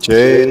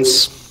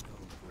 Chains.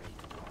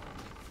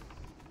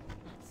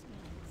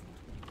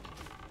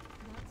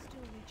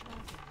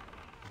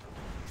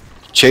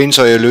 Chains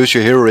or you lose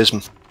your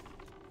heroism.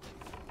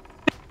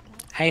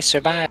 I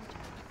survived.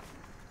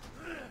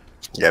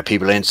 Yeah,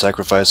 people ain't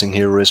sacrificing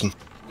heroism.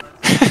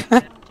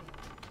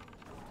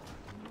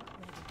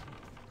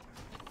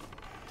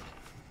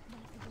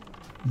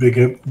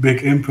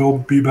 Big Imp will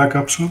be back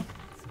up soon.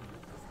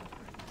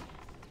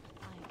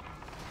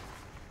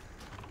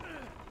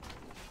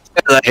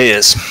 There he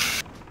is.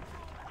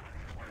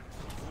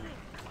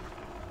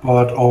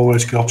 But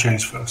always kill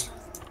chains first.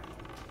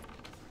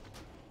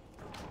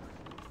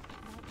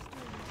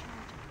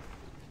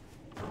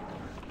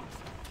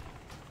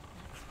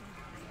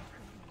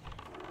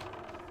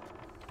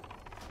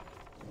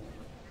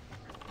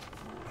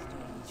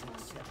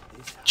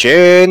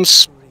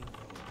 Chains.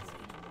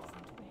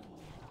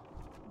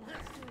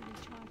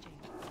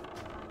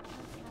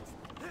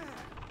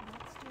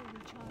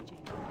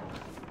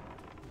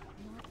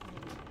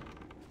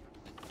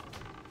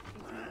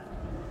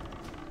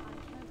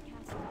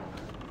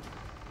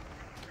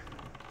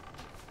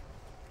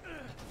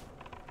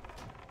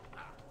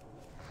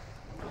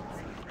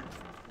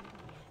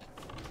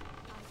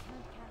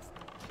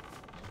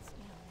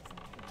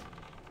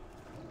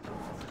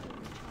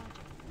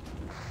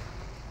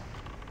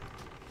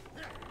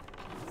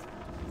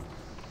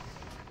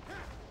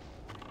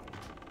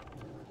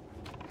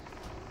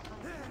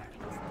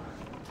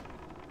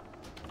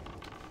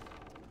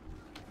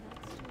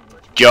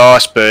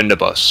 Just burn the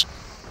boss.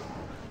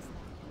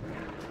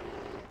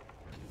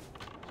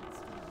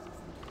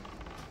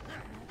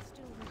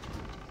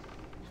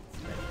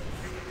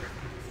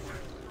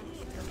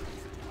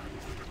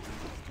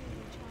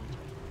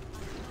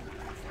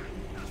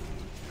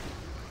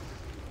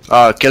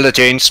 Kill the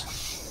chains.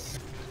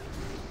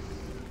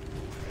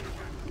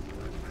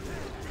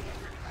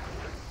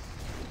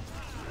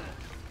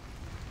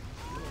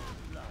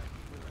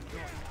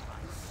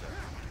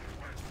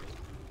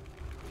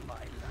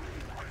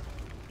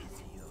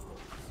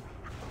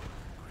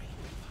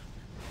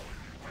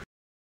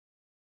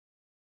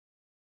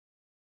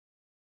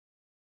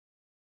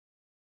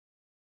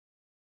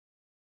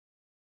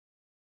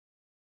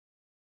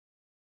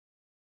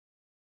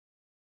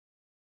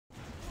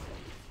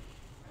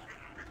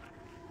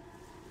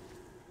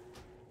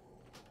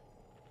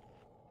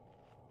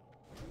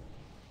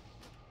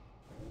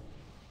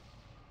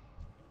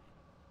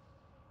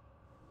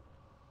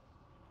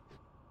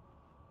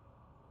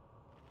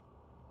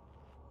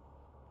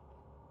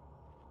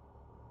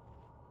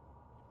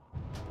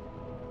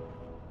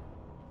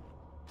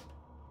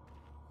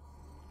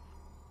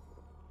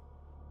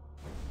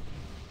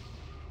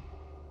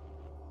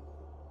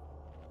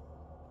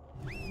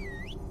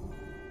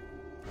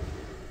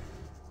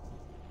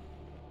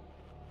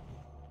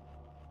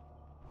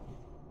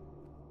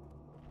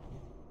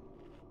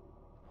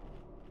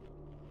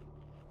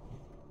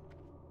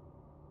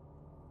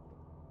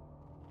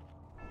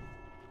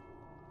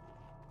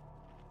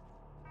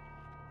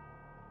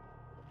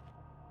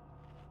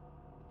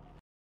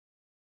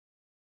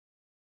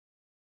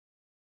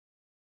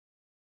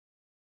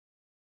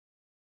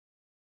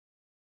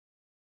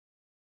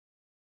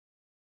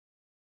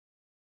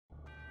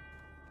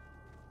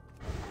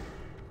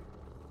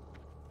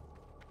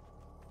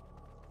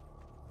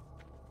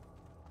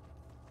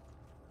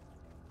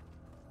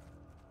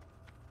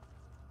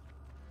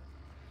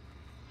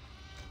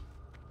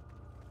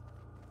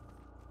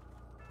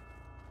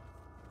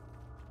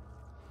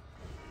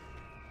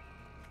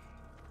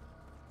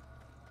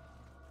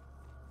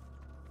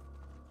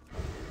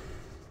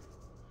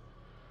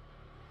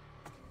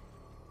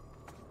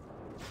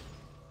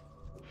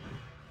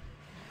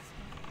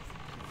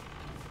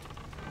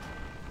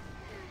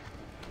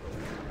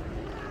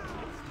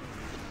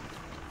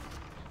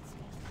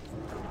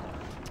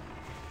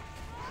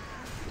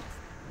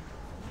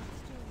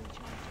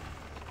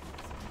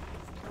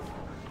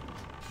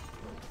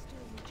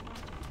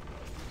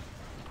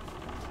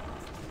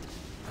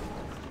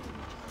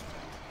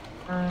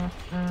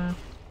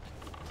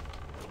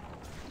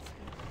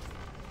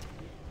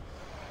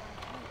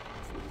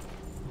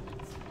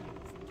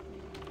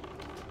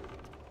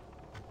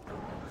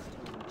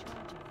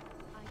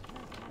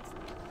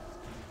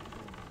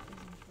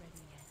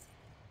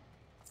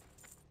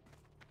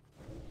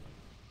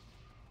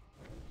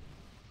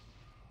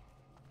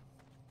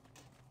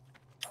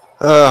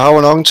 How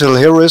long till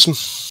heroism?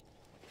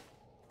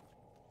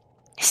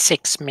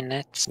 6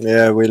 minutes.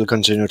 Yeah, we'll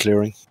continue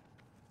clearing.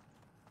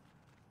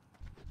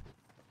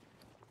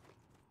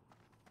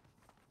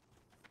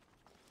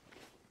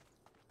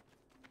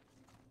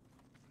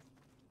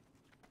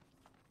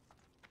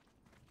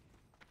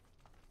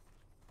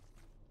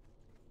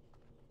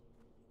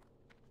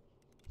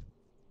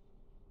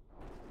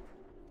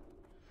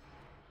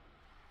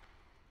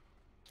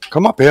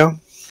 Come up here.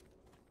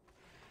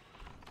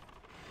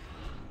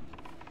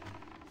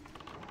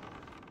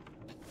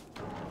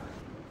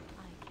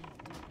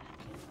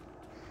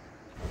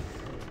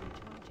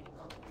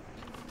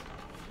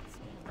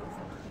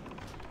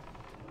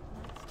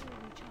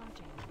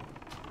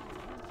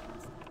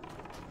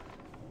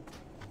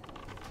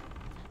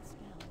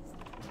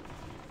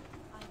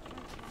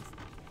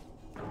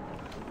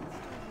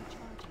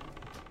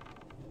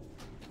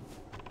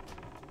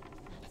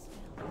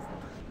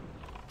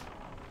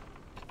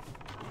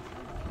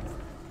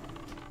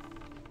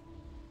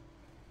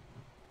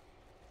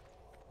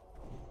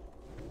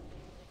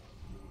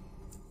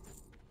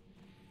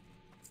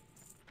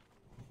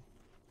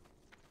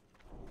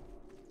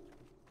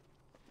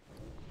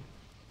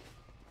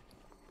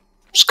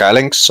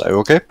 Skylinks, are you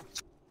okay?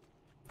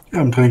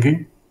 Yeah, I'm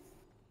drinking.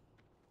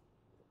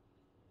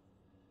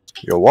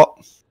 You're what?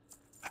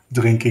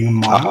 Drinking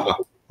mana.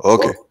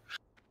 Okay.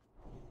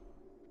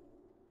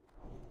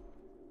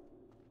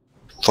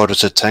 Thought it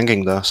said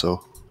tanking there,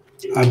 so.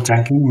 I'm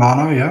tanking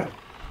mana, yeah.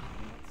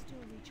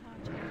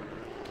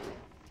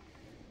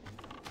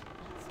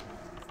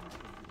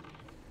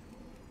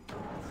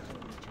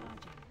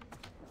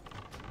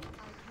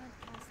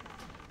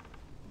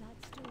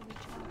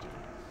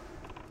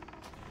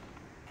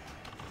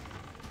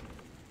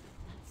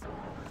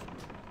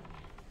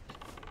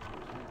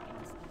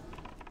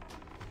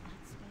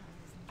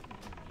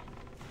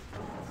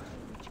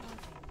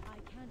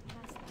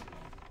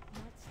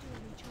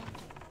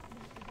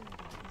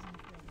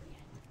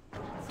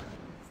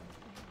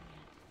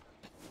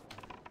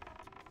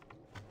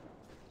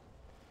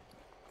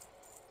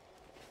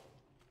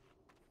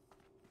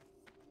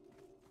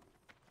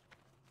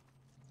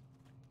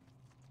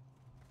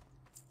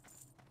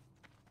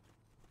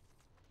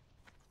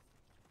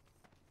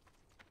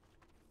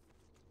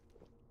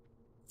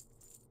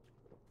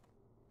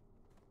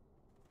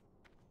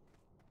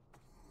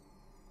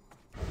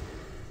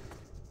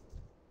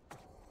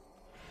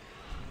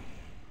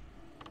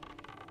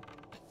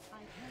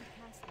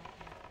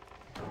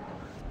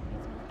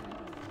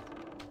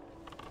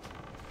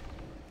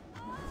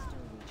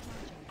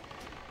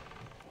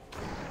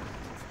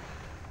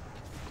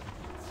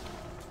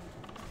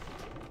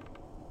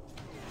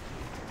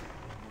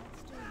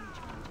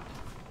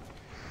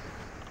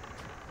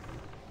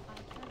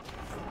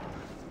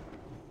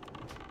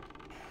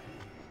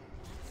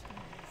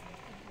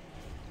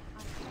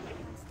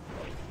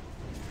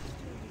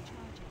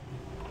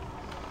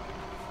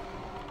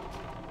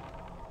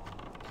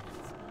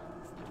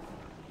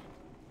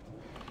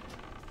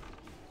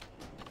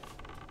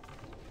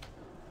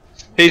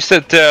 Is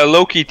that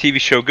Loki TV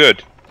show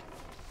good?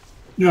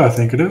 Yeah, I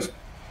think it is.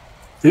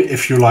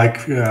 If you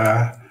like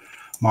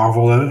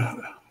Marvel,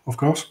 of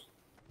course.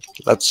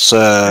 Let's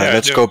Yeah,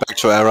 let's go back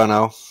to Era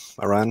now.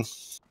 Aran.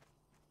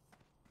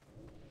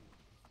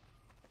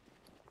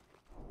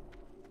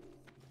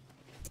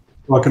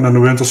 Falcon and the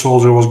Winter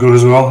Soldier was good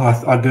as well.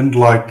 I didn't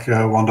like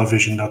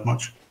WandaVision that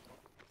much.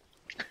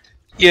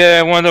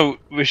 Yeah,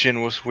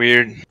 WandaVision was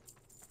weird.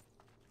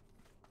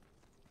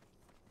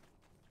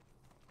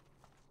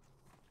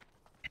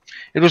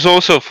 It was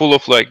also full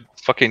of like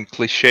fucking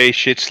cliche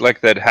shits like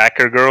that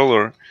hacker girl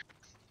or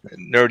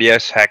nerdy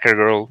ass hacker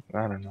girl.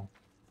 I don't know.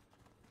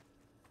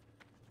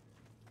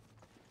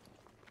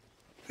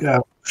 Yeah,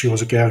 she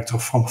was a character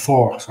from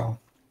Thor, so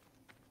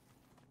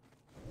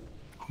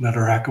let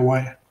her hack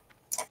away.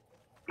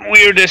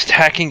 Weirdest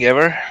hacking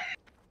ever.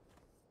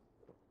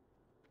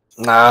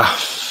 Nah,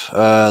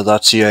 that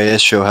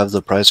CIS show have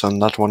the price on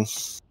that one.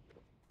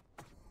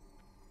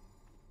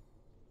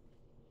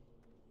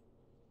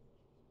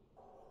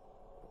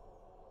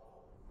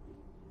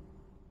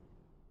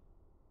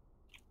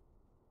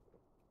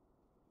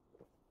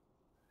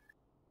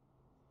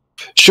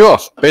 Sure,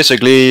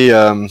 basically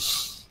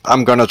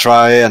I'm gonna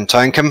try and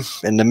tank him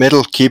in the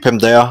middle, keep him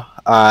there,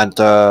 and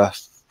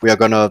we are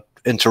gonna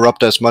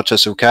interrupt as much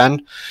as we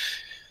can.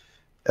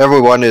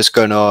 Everyone is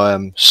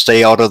gonna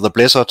stay out of the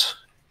blizzard.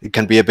 It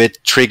can be a bit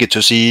tricky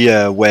to see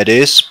where it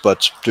is,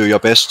 but do your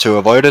best to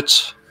avoid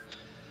it.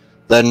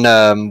 Then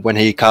when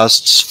he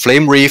casts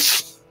Flame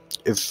Reef,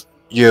 if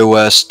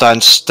you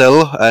stand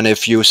still, and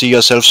if you see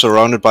yourself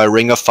surrounded by a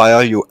ring of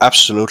fire, you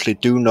absolutely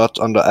do not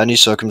under any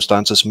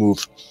circumstances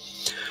move.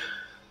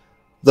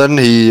 Then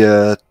he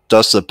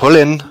does the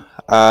pull-in,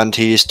 and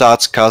he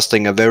starts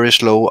casting a very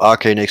slow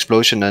arcane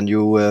explosion, and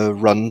you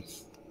run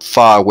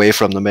far away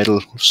from the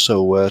middle,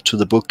 so to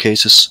the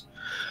bookcases.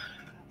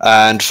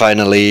 And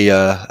finally,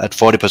 at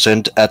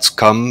 40%, ads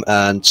come,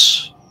 and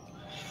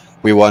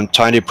we want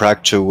Tiny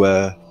Prac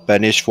to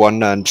banish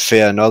one and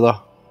fear another.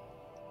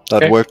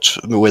 That worked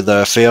with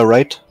fear,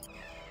 right?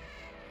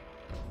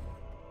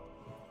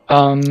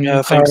 Yeah,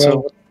 I think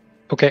so.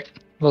 Okay,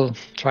 we'll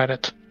try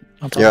that.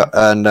 No Yeah,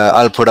 problem. and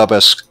I'll put up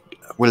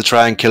we'll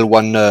try and kill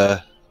one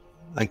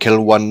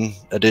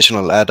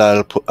additional ad.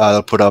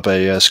 I'll put up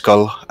a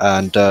skull,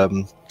 and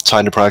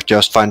Tiny Prac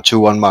just find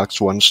 2 unmarked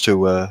ones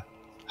to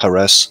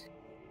harass.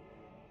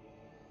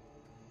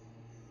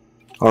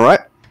 All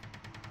right.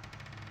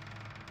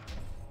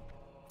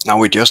 Now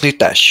we just need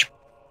dash.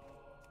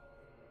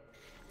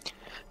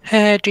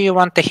 Do you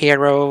want the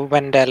hero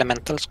when the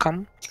elementals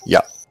come?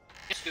 Yeah.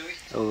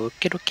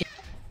 Okay.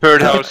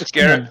 Birdhouse,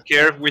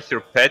 care with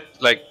your pet.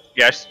 Like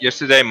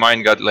yesterday,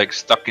 mine got like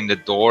stuck in the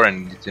door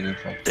and it didn't.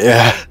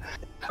 Yeah.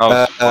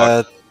 Oh,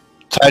 fuck.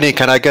 Tiny,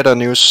 can I get a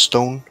new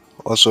stone?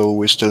 Also,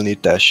 we still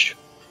need dash.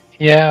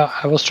 Yeah,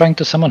 I was trying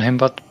to summon him,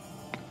 but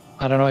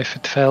I don't know if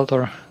it failed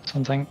or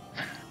something.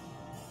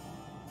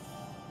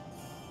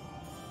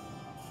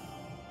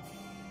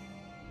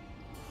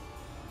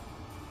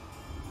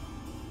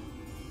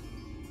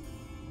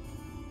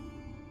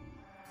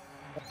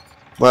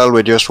 Well,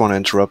 we just want to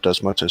interrupt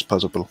as much as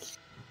possible.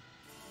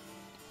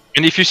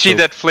 And if you see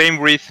that flame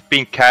wreath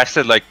being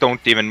casted, like,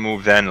 don't even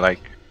move then, like...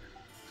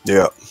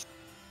 Yeah.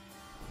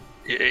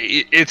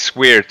 It's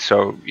weird,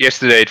 so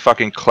yesterday it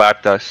fucking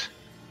clapped us.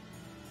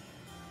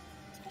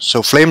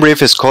 So Flame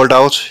Wreath is called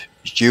out.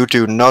 You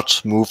do not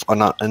move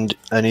on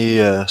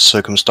any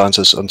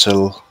circumstances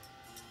until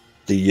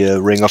the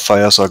Ring of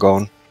Fires are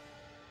gone.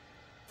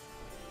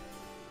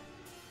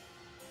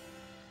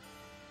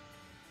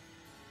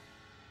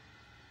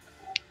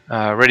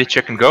 Ready,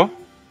 check and go?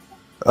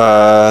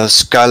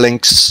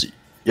 Skylinks,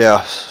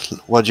 yeah,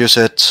 what you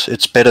said,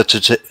 it's better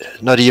to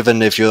not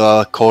even if you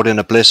are caught in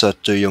a blizzard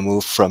do you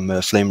move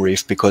from Flame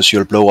Reef, because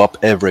you'll blow up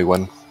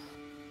everyone.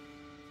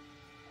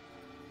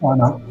 I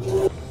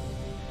know.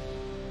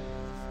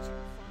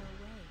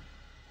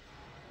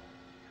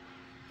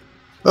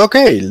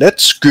 Okay,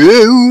 let's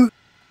go!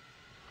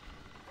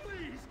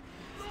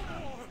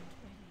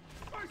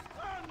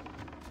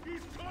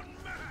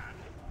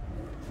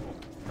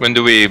 When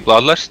do we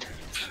bloodlust?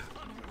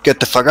 Get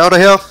the fuck out of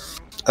here!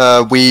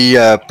 We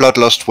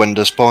bloodlust when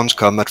the spawns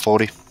come at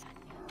 40.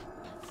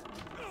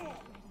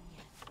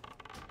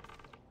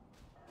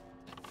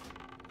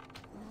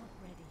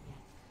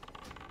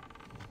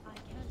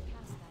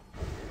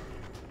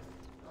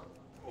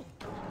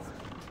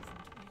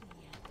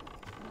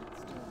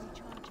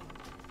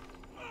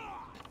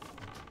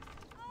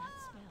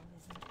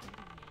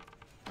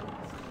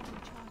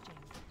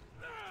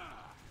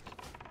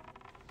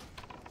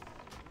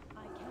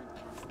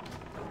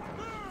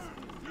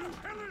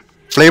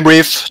 Flame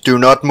Reef, do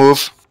not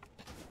move.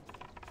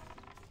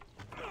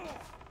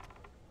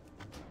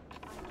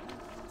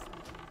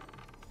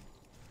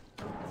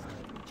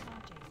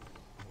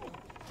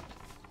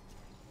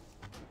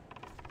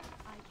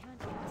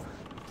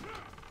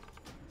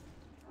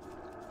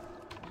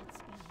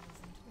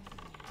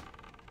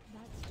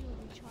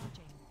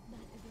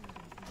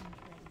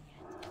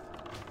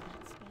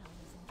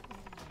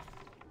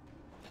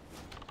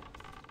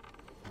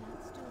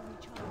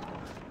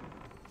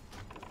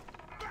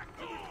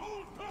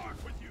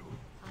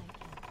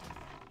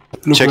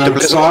 Look Check where the it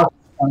blizzard. starts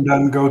and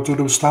then go to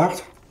the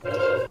start.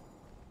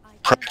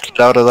 Get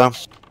out of there.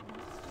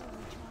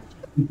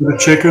 The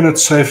chicken,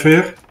 it's safe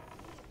here.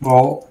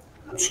 Well,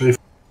 safe.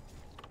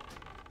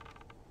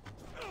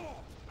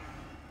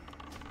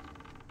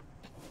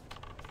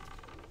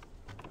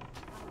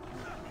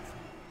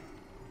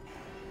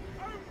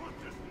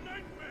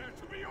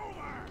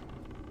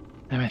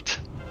 Damn it.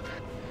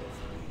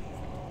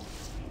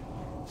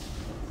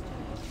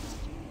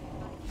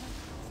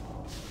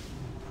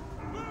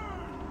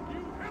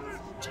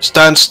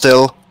 Stand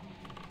still.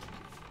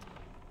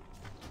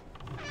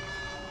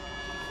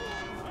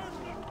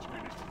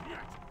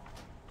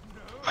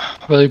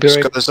 Will you be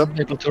Up.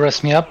 able to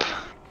rest me up?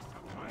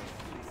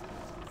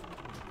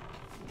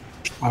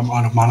 I'm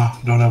out of mana,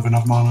 don't have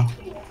enough mana.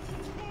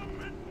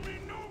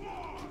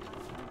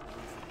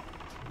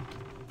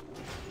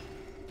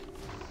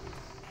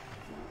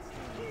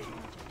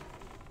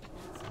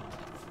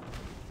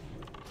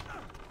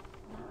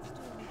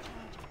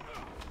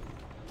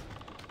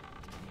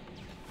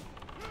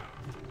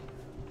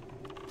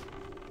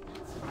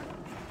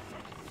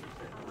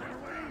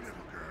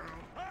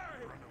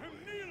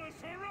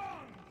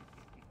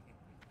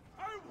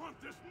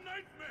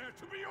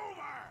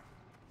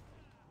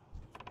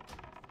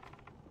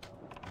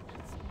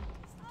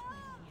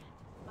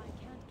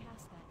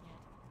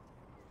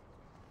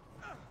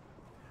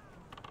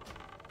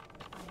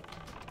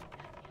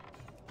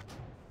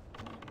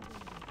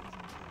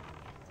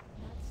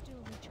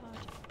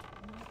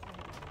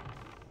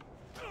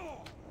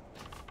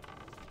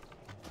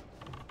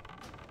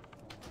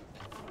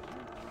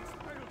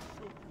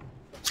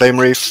 Flame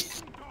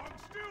Reef.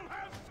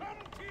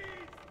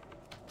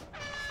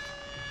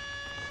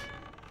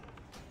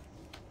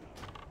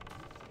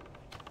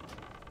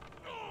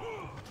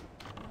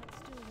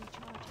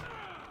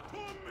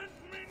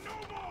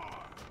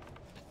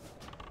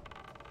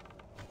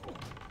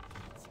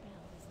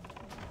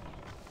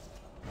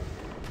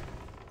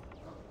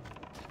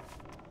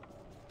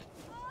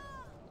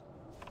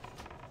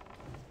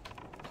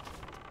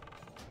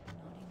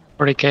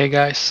 Okay,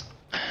 guys.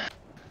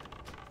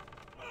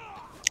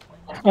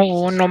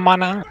 Oh, no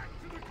mana.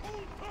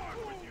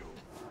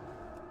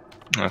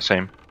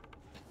 Same.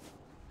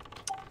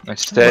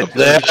 It's dead.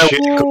 There we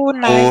Oh, go.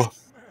 nice.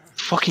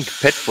 Fucking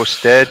pet was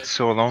dead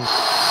so long.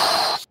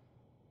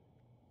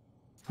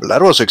 Well,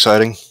 that was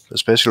exciting,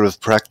 especially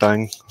with Prac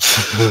dying.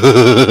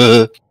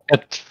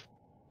 But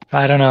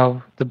I don't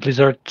know. The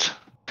blizzard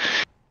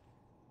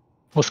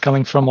was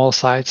coming from all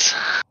sides.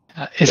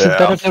 Is it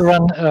better to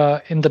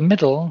run in the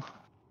middle?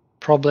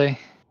 Probably.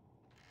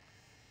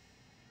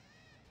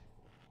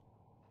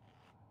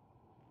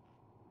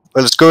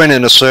 Well, it's going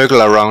in a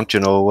circle around,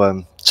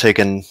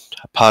 taking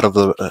a part of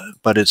the,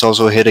 but it's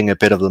also hitting a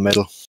bit of the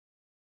middle.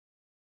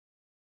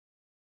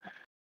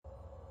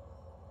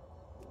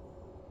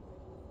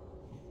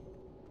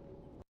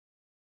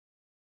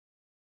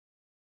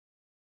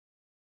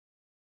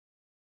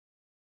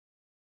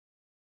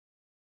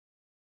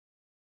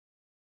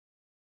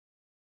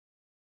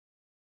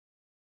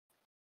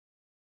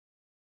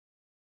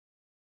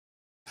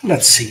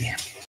 Let's see.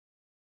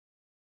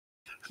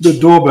 The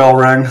doorbell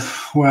rang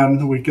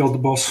when we killed the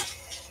boss.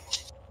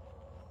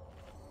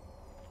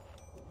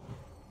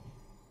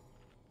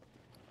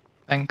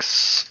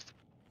 Thanks.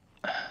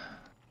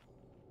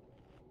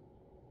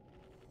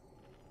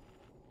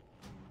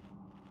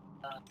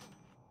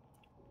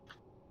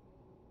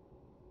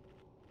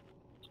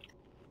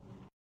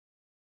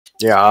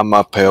 Yeah, I'm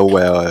up here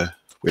where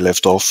we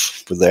left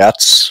off with the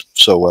ads,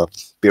 so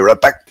be right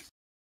back.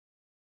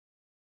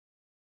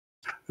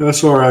 Yeah,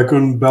 sorry, I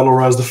couldn't battle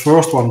res the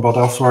first one, but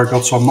after I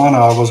got some mana,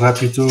 I was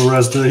happy to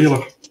res the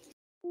healer.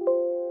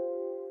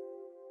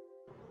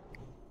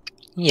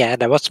 Yeah,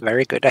 that was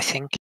very good, I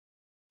think.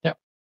 Yep.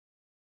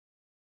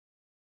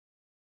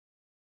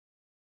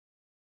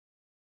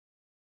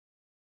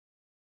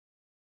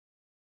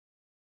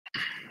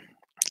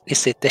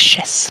 Is it the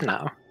chess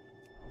now?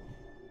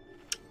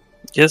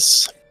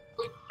 Yes.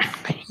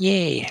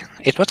 Yay.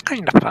 It was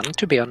kind of fun,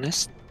 to be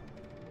honest.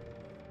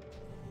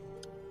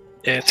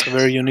 Yeah, it's a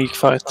very unique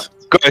fight.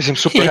 Guys, I'm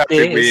super It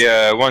happy we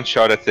is. one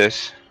shot at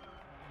this.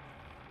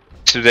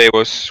 Today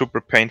was super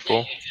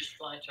painful.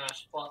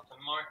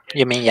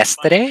 You mean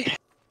yesterday?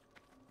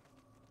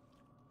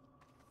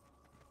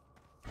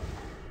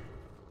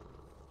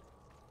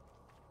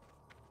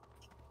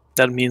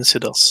 That means he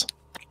does.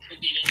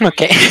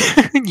 Okay.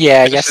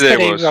 Yeah,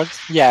 Yesterday yesterday was was.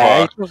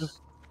 Yeah, fucked.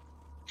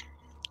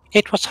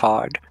 it was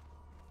hard.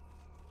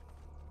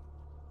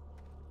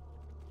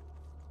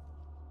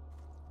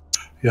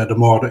 Yeah, the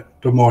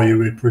more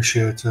you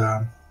appreciate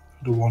the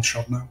one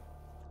shot now.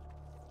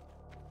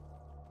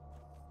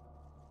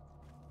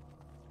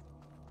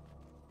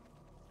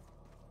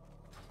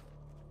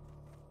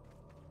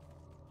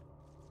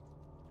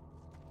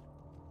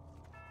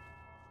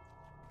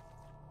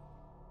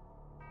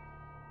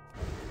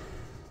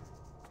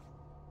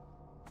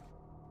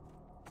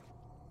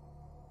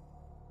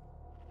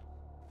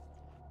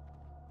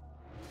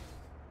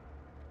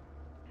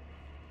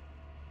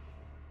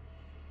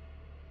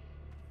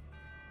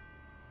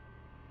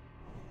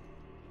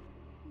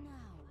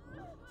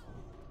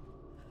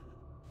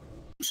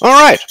 All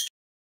right.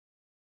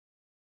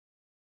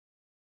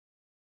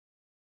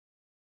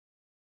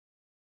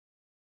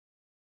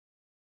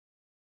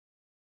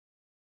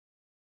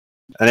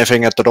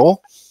 Anything at the door?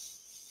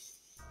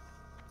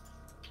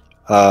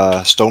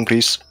 Stone,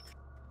 please.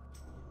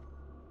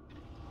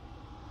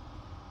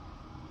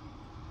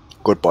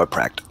 Good boy,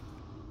 Pract.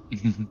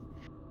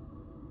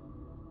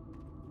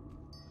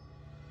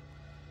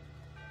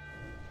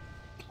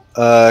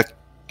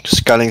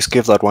 Skylinks,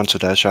 give that one to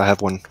Dash. I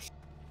have one.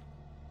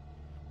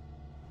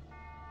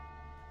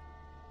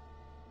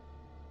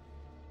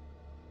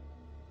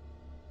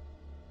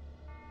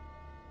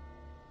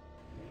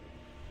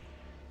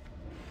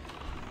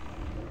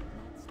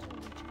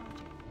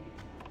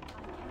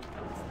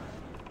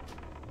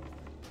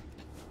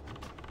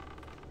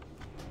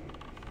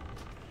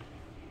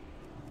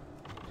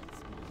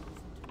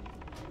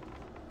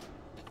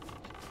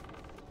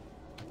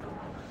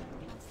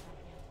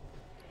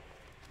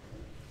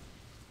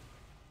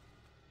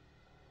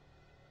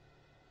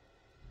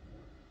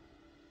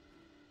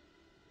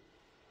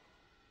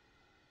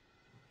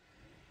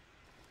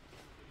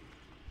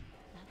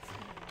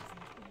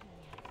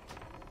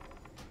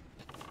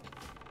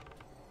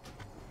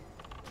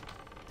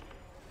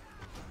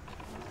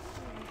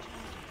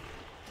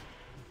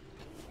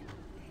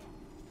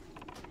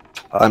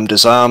 I'm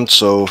disarmed,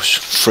 so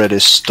Fred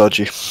is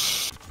dodgy.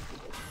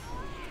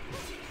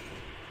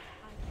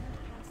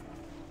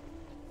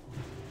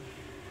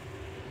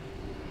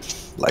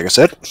 Like I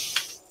said.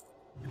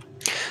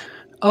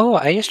 Oh,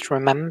 I just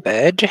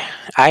remembered.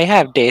 I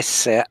have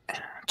this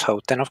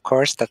totem, of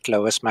course, that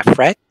lowers my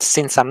threat.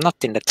 Since I'm not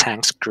in the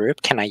tanks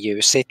group, can I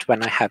use it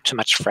when I have too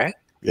much threat?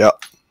 Yeah.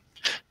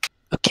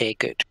 Okay,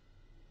 good.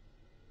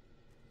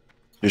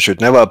 You should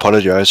never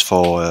apologize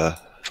for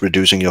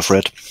reducing your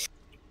threat.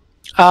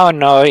 Oh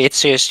no,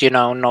 it's just,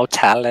 no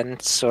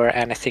talents or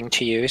anything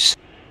to use.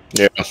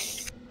 Yeah.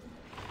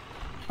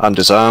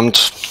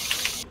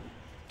 Undisarmed.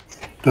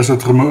 Does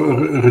it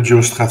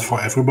reduce threat for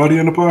everybody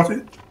in the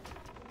party?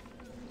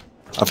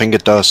 I think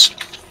it does.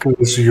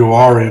 Because you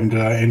are in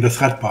the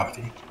threat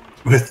party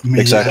with me,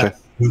 Exactly.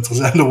 Hunters,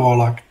 and the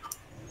Warlock.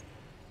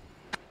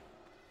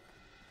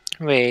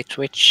 Wait,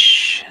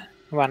 which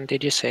one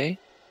did you say?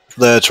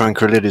 The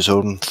Tranquility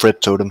Totem,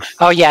 threat totem.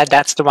 Oh yeah,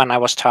 that's the one I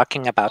was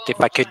talking about, if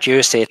I could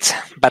use it.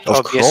 But Of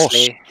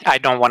obviously, I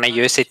don't want to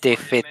use it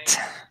if it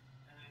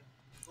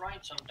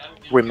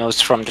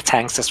removes from the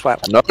tanks as well.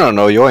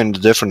 No, you're in a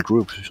different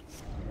group.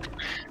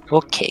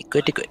 Okay,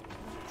 good.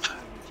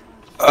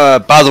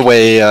 By the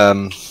way,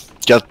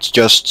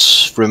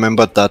 just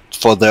remember that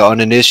for the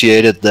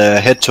uninitiated, the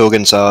head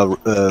tokens are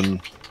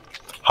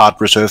hard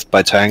reserved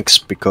by tanks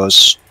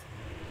because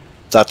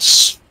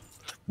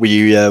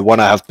we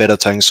want to have better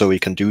tanks so we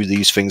can do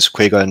these things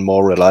quicker and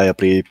more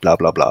reliably. Blah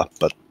blah blah.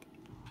 But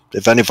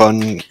if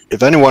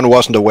anyone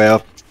wasn't aware,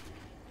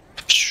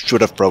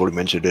 should have probably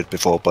mentioned it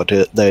before. But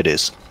there it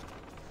is.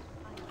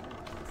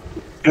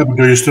 Yeah, but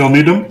do you still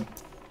need them?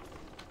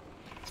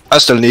 I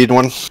still need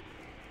one.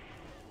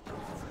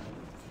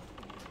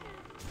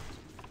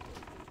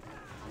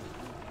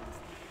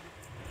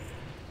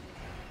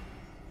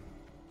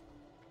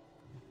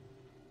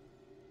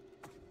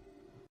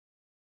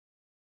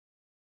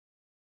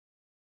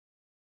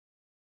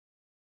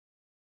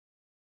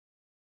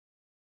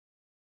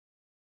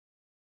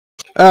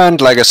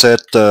 And like I said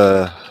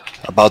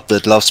about the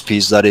gloves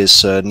piece, that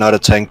is not a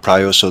tank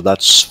prio, so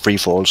that's free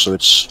fall. So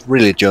it's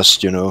really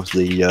just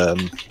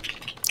the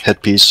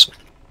headpiece.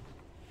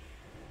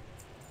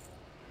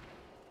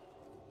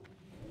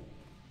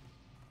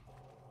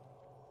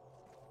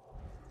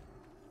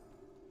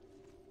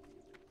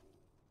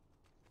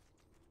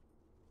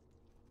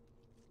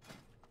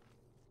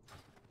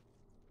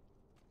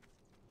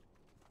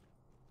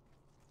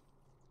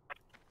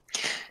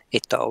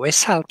 It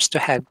always helps to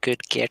have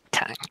good geared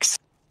tanks.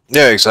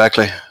 Yeah,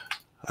 exactly.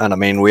 And I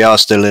mean, we are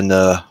still in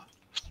the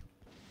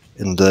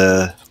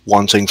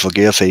wanting for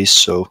gear phase,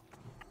 so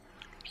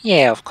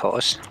Yeah, of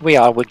course. We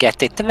all will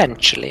get it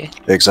eventually.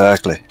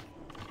 exactly.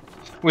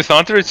 With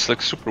Hunter, it's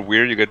like super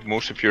weird. You get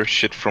most of your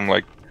shit from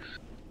like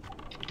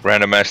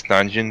random ass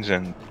dungeons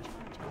and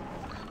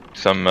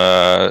some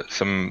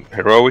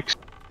heroics.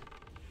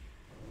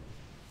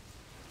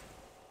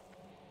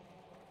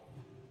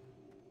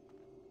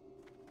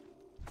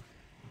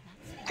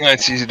 Yeah,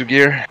 it's easy to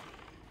gear.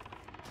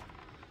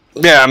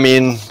 Yeah, I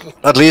mean,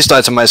 at least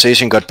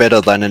itemization got better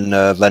than in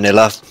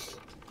vanilla,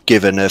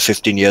 given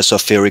 15 years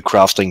of theory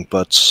crafting,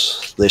 but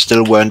they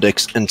still weren't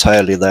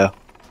entirely there.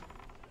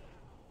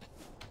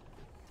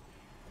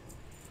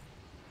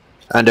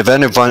 And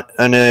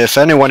if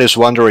anyone is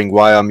wondering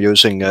why I'm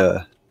using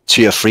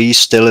tier 3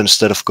 still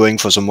instead of going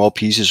for some more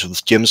pieces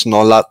with gems and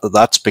all that,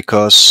 that's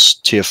because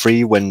tier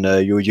 3, when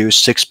you use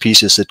 6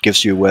 pieces, it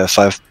gives you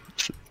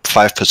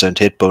 5%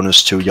 hit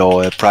bonus to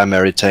your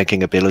primary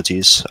tanking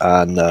abilities,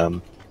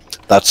 and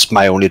that's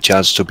my only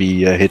chance to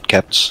be hit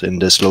capped in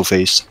this low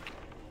phase.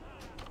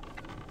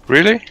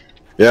 Really?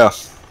 Yeah.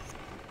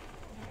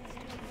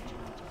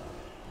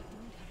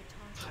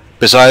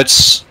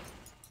 Besides,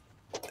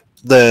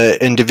 the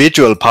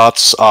individual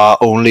parts are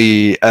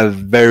only a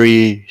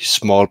very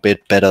small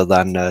bit better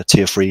than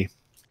tier 3.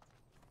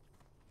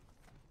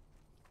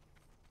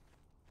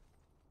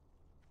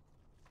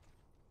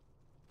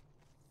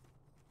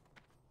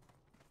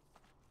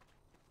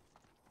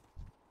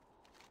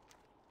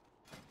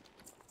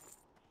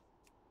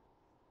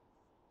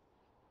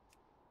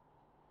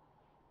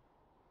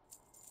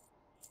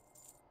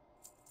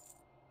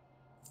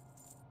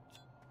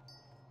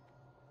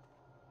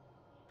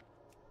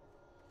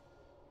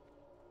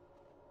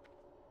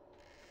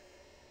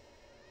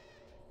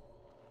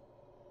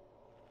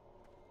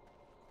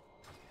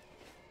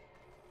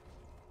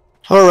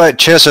 Alright,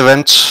 chess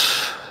event.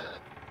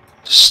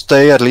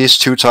 Stay at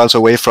least 2 tiles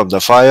away from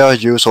the fire,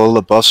 use all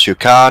the buffs you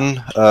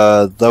can.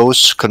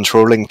 Those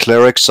controlling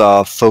clerics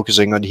are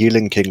focusing on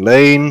healing King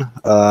Lane.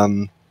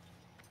 Burn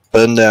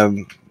their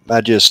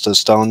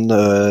magisters down,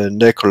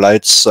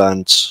 Necrolites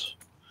and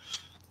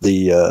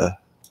the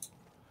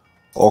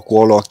Orc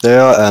Warlock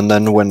there, and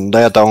then when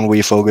they're down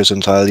we focus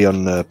entirely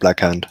on Black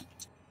Hand.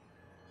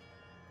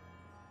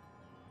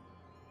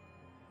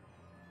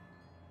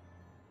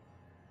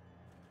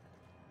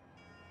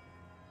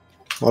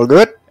 All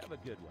good?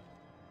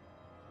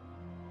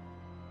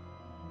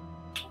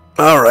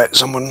 Alright,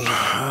 someone...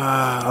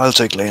 I'll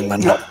take lane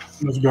then. Yeah,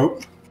 let's go.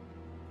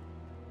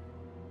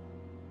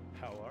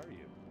 How are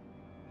you?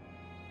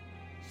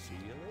 See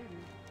you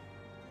later.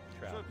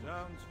 Sit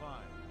down's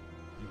fine.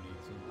 You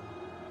need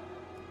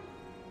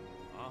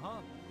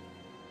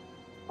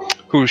some.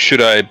 Who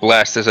should I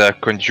blast as a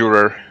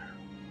conjurer?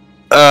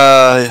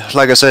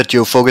 Like I said,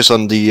 you focus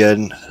on the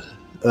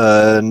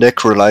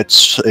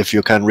necrolytes if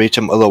you can reach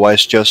them.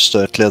 Otherwise, just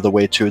clear the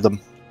way to them.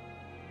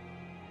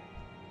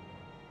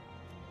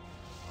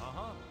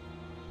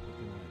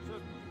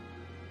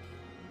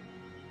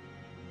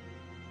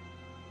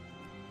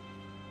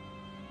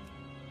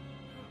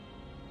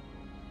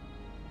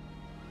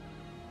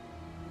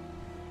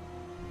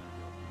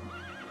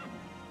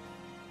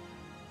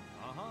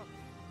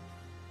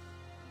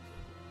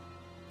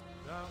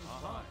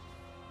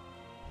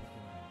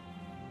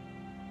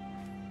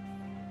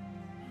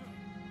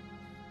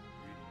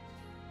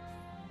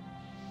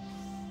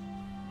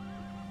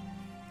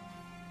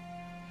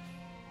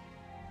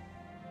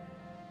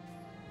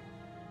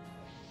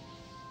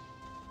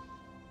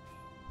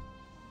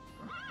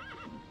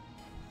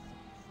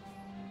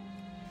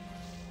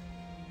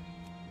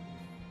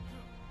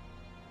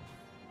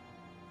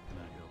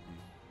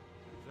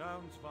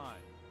 Sounds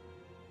fine.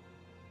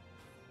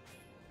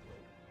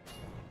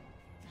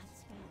 That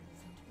spell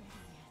isn't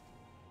ready yet.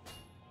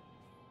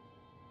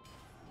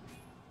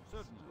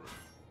 Certainly.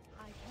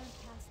 I can't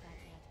cast that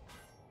yet.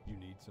 You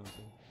need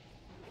something?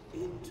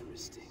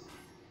 Interesting.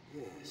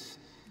 Yes.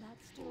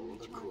 That's still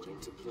recharging.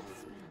 That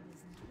spell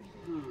isn't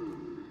ready yet.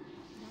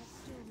 That's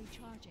still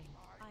recharging.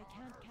 I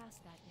can't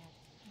cast that yet.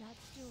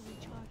 That's still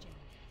recharging.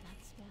 That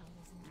spell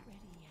isn't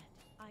ready yet.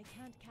 I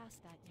can't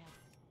cast that yet.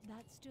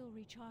 That's still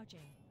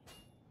recharging.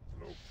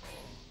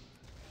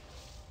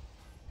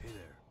 Hey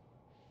there.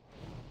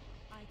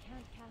 I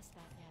can't cast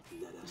that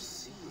yet. Let us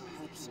see.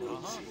 Perhaps I no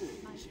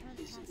change can't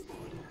is cast in that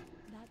order. yet.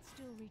 That's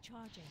still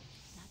recharging.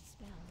 That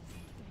spell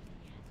isn't ready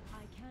yet.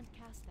 I can't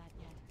cast that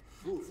yet. That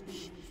spell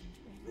Foolish. isn't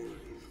ready Very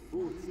yet. That's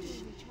foolish.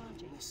 still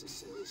recharging.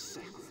 Necessary That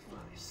spell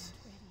sacrifice.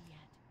 isn't ready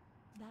yet.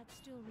 That's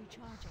still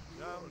recharging.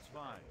 Sounds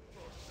fine.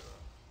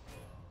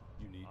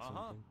 You need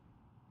something?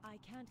 I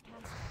can't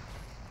cast that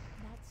yet.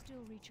 That's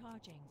still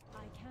recharging.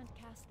 I can't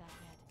cast that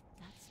yet.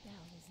 That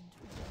spell isn't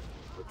ready.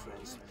 The I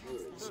can't cast transparent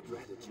that yet.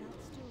 strategy.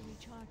 That's still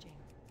recharging.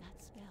 That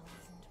spell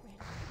isn't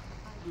ready.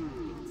 I can't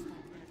cast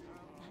that yet.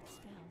 That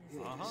spell isn't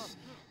Yes.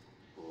 ready.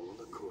 All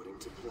according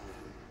to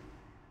plan.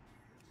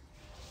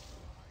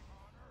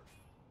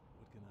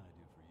 What can I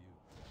do for you?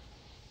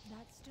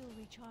 That's still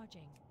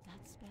recharging.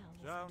 That spell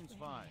isn't Sounds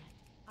ready fine.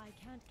 yet. I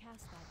can't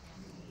cast that yet.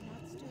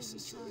 That's still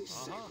Necessary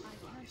recharging. I can't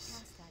sacrifice.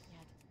 cast that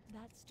yet.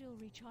 That's still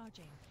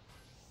recharging.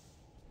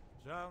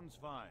 Sounds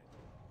fine.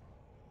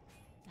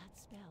 That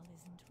spell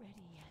isn't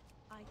ready yet.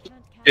 I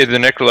can't cast Okay, the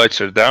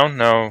necrolytes are down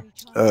now.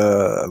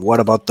 What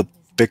about the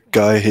big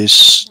guy?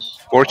 His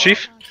War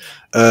Chief?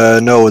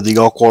 no, the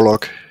Orc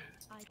Warlock.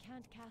 I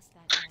can't cast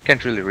that yet.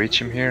 Can't really reach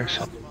him here,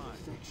 so.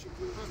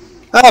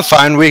 Ah,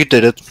 fine, we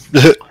did it.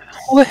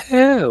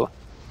 Woohoo!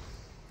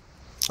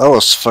 That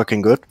was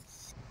fucking good.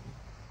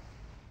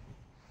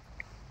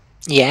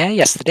 Yeah,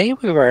 yesterday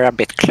we were a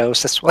bit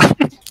close as well.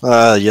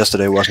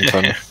 Yesterday wasn't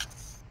fun.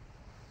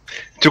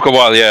 Took a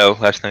while, yeah,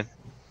 last night.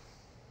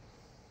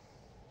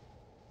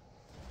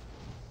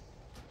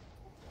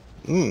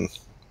 Hmm.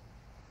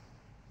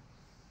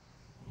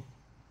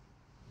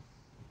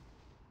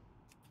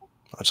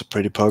 That's a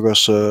pretty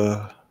progress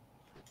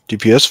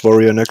DPS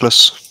warrior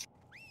necklace.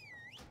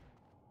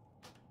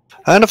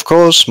 And of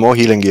course, more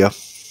healing gear.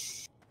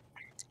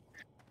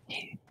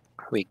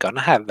 We're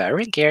gonna have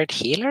very geared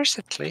healers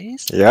at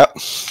least. Yeah.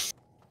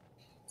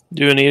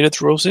 Do you need it,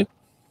 Rosie?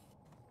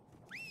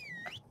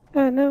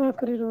 No, I've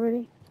got it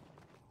already.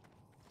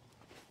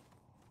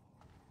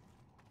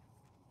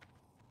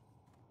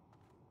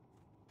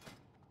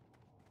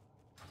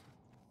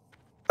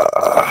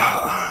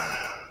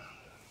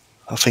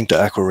 I think the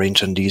aggro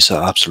range on these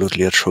are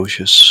absolutely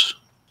atrocious.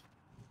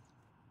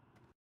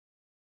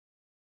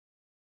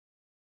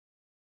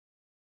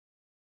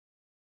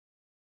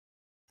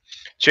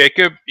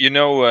 Jacob, you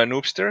know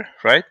Noobster,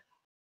 right?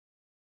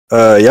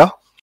 Yeah.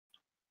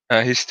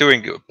 He's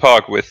doing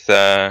Pog with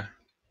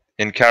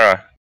in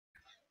Kara.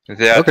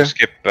 They had to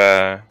skip.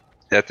 They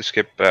had to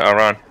skip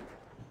Aran.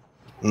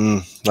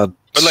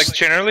 But like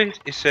generally,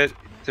 he said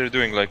they're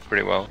doing like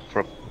pretty well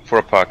for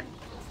a Pog.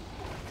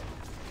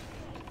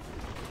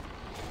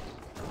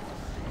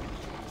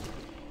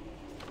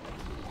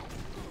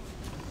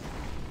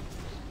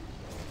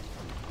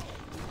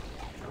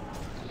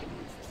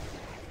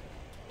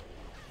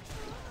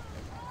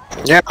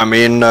 Yeah, I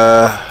mean,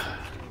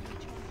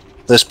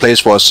 this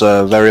place was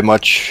very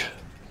much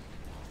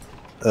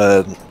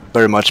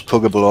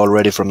puggable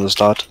already from the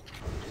start.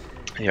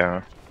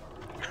 Yeah.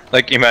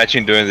 Like,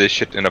 imagine doing this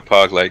shit in a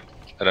Pog, like,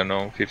 I don't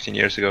know, 15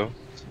 years ago.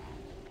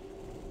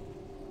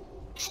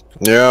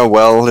 Yeah,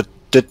 well, it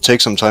did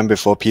take some time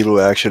before people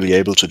were actually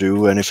able to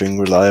do anything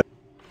reliable.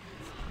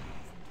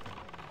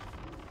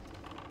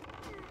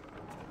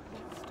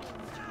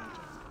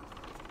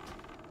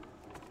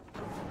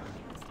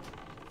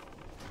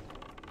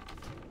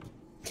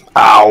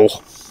 Ow!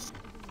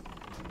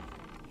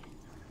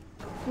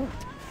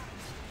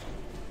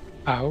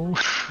 Ow.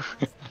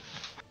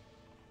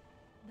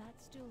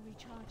 That's still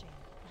recharging.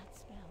 That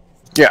spell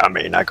is Yeah, I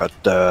mean, I got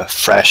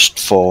thrashed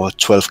for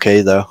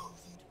 12k there.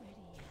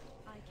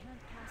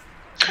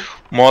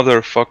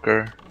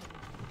 Motherfucker.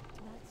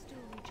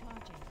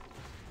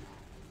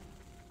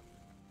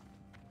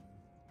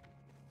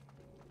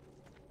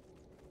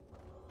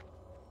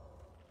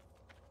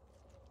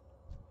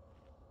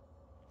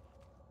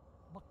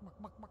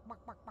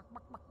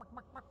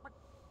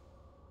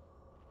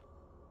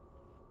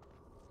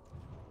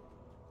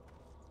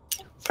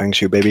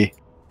 Thanks, you baby.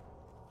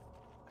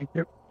 Thank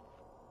you.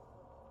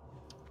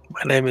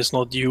 My name is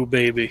not you,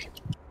 baby.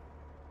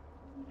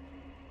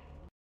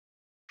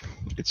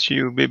 It's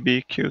you,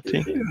 baby,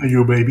 cutie.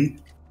 You baby.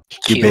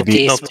 You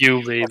baby. Not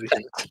you, baby.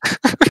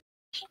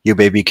 You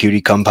baby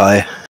cutie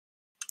compie.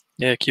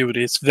 Yeah,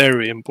 cutie, it's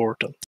very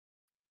important.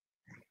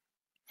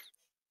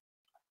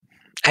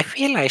 I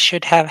feel I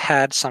should have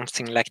had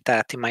something like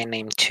that in my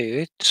name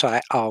too, so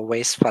I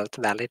always felt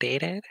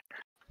validated.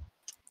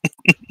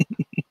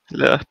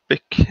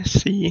 Löpik,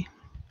 see.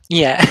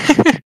 Yeah.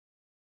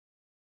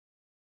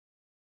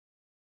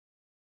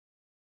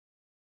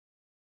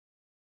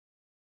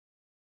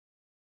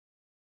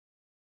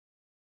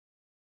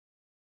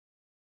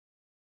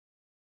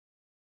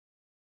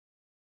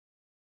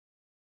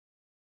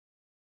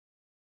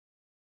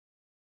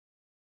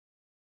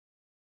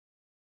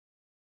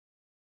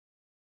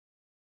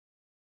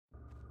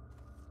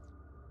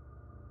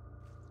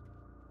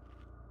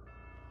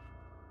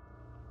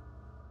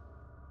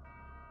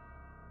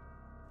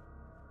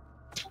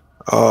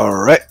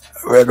 Alright,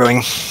 we're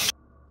going.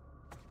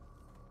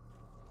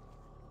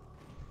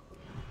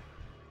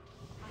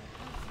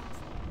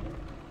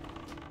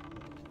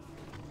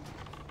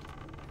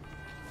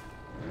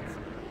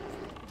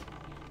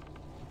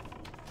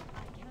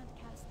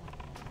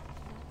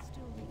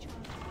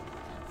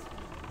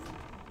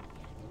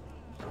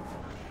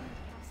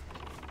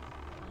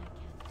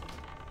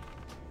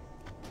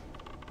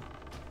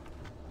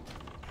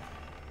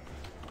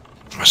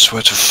 I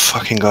swear to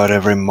fucking god,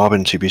 every mob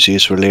in TBC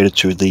is related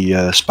to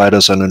the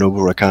spiders and an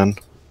Rakan.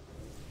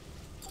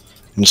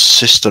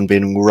 Insist on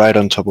being right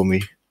on top of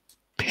me.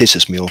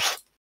 Pisses me off.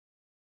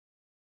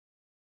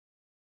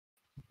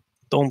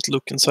 Don't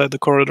look inside the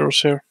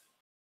corridors here.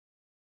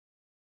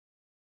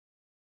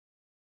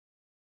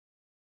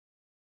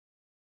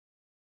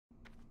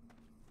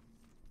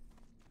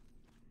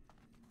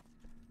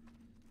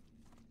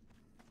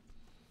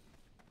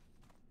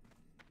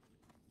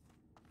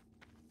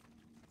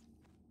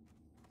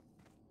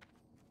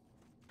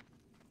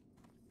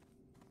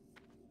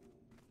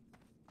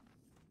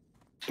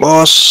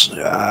 Boss,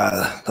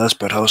 that's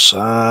Birdhouse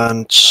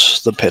and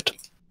the pit.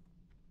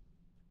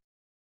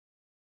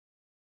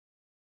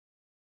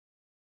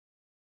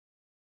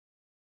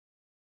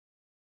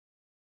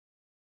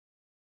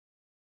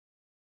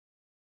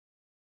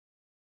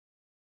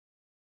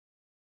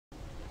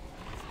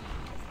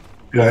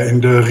 Yeah,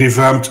 in the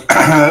revamped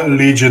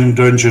Legion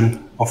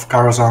dungeon of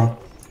Karazhan,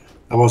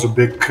 there was a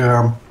big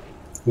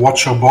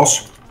Watcher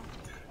boss,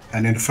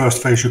 and in the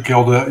first phase you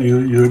killed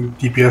you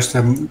DPS'd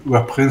him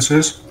where Prince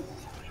is.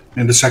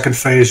 In the second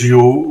phase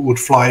you would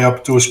fly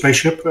up to a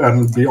spaceship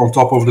and be on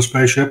top of the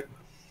spaceship,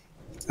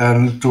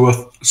 and to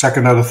a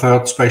second and a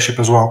third spaceship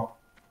as well.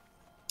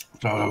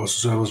 So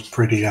it was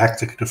pretty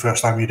hectic the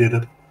first time you did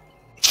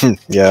it.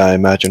 Yeah, I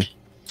imagine.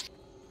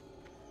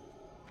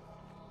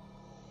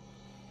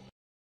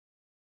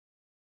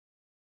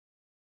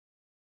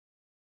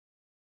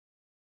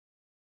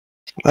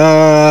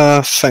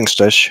 Thanks,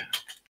 Dash.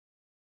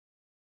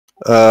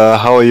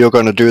 How are you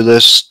gonna do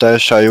this,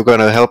 Dash? Are you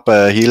gonna help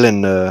heal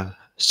in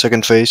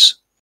second phase?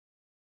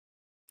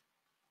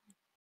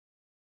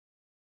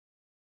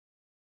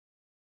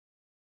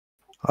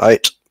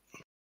 Right.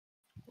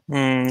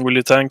 Will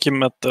you tank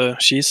him at the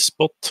cheese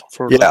spot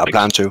for? Yeah, I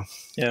plan to.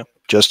 Yeah.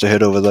 Just to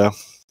head over there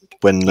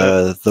when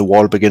the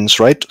wall begins,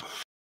 right?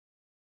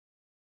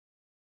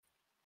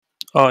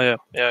 Oh yeah,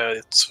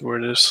 it's where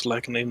there's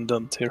like an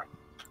indent here.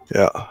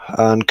 Yeah,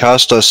 and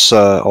casters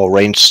or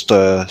ranged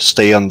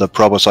stay on the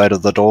proper side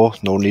of the door.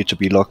 No need to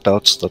be locked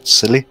out. That's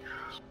silly.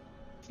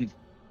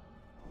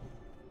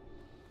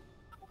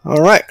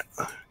 Alright,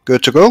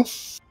 good to go.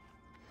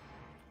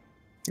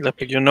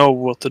 Lepic, you know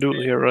what to do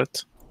here,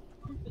 right?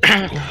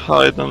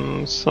 Hide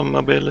on some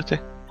ability.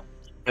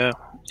 Yeah.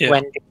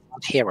 When do you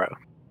want hero?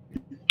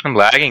 I'm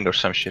lagging or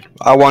some shit.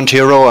 I want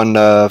hero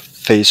on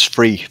phase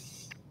 3.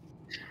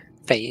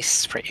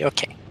 Phase 3,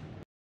 okay.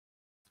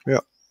 Yeah,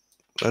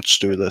 let's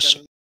do this.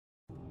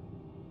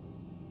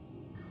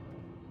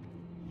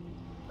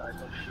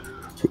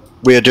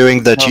 We are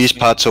doing the cheese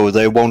part, so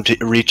they won't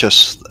reach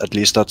us. At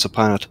least that's a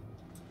plan.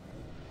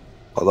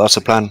 Oh, that's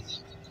a plan.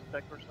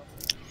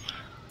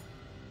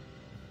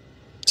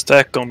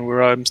 Stack on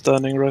where I'm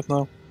standing right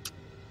now.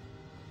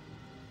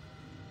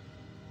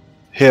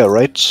 Here,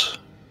 right?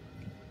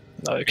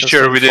 No, you can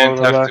Sure, stand we didn't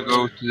farther have back. to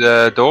go to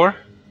the door?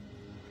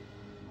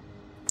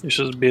 You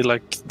should be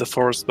like the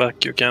farthest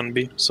back you can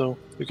be, so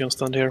you can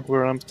stand here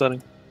where I'm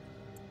standing.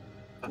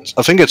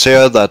 I think it's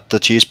here that the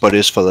cheese pot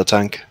is for the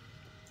tank.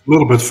 A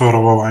little bit further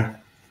away.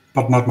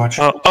 but not much.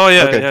 Oh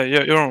yeah, Okay.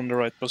 yeah, you're on the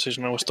right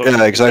position. I was talking.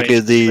 Yeah, exactly.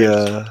 range.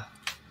 The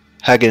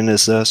Hagen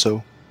is there,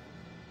 so.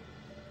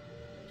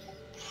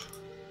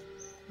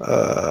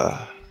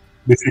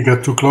 If you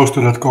get too close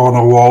to that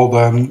corner wall,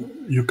 then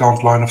you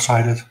can't line of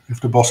sight it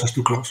if the boss is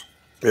too close.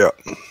 Yeah.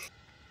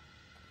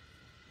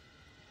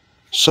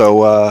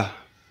 So,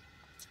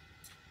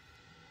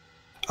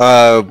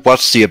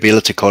 what's the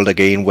ability called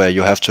again where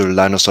you have to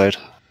line of sight?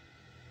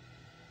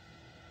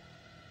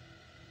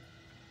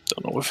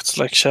 Don't know if it's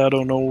like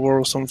Shadow Nova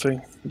or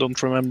something.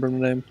 Don't remember the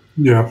name.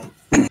 Yeah.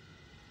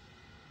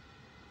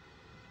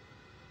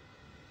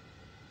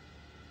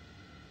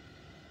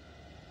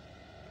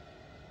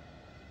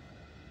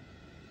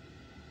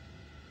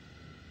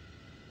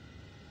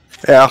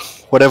 Yeah,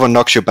 whatever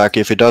knocks you back.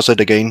 If he does it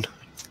again,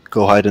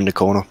 go hide in the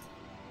corner.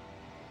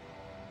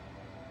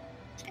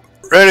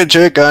 Ready,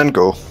 check, and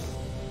go.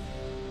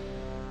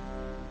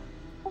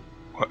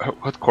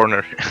 What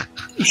corner?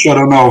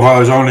 Shadow Nova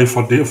is only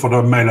for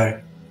the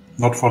melee,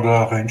 not for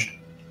the range.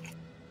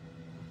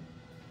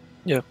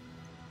 Yeah.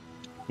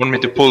 Want me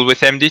to pull with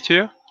MD to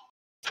you?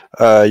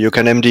 You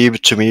can MD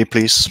to me,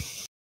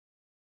 please.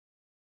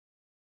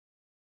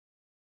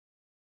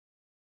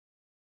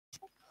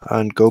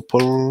 And go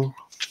pull.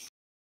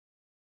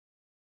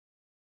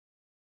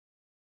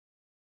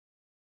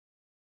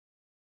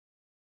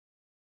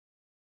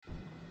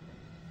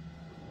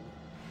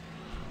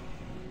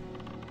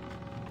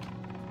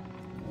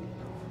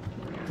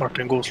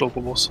 Martin, gå och slå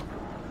på boss.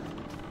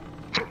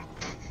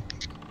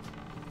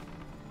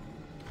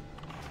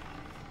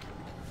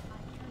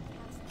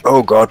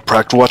 Oh god,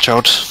 Pract, watch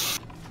out.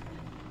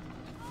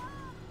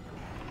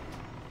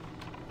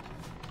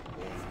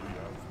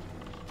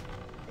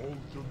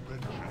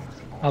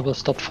 I will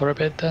stop for a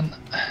bit then.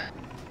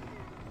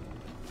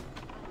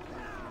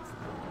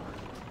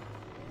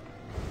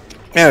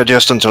 Yeah,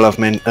 just until I've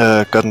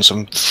gotten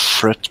some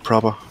threat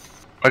proper.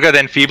 I got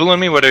enfeeble on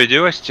me. What do I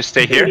do? I just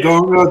stay here?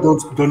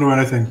 Don't do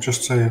anything.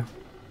 Just say.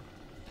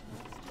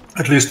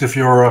 At least if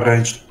you're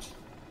ranged.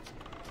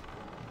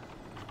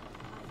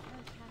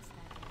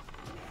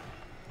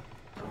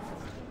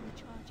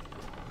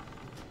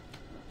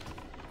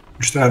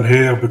 You stand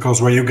here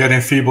because when you get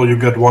enfeeble, you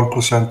get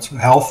 1%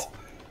 health,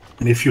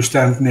 and if you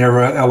stand near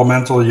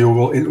elemental, you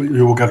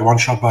will get one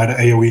shot by the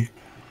AOE.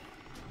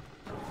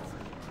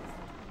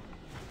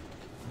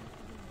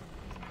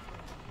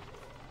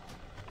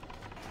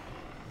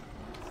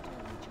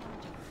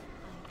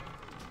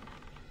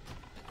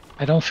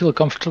 I don't feel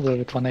comfortable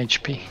with 1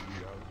 HP.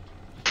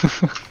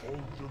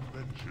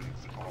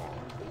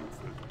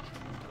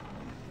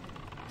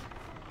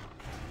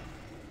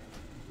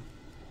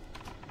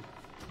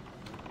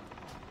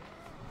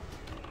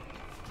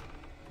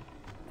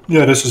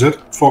 Yeah, this is it.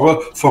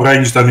 For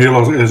ranged and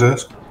healers is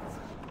this.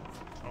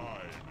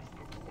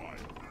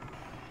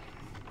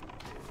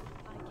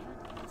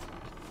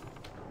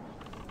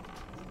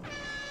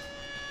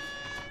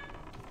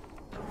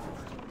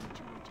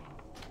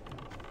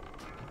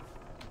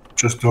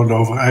 Just don't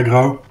over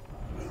aggro,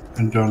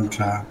 and don't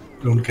get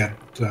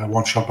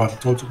one shot by the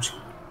totems.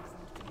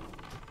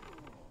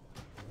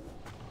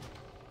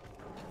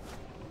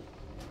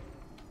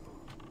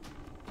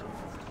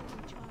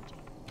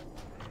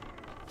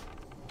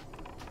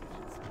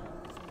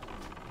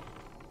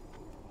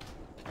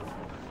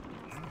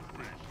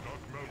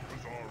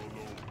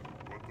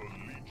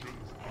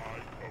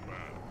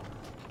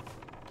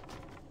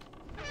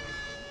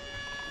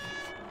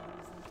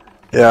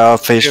 Yeah,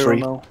 phase Hero 3.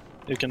 now.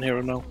 You can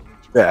hero now.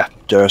 Yeah,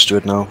 just do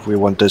it now. We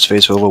want this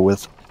phase over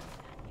with.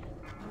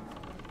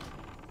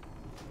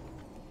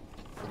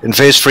 In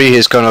phase 3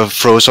 he's gonna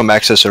throw some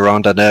axes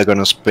around and they're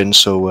gonna spin,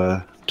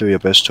 so do your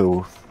best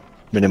to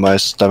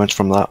minimize damage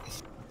from that.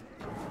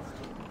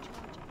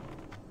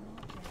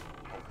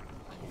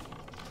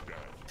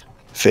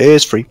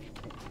 Phase 3.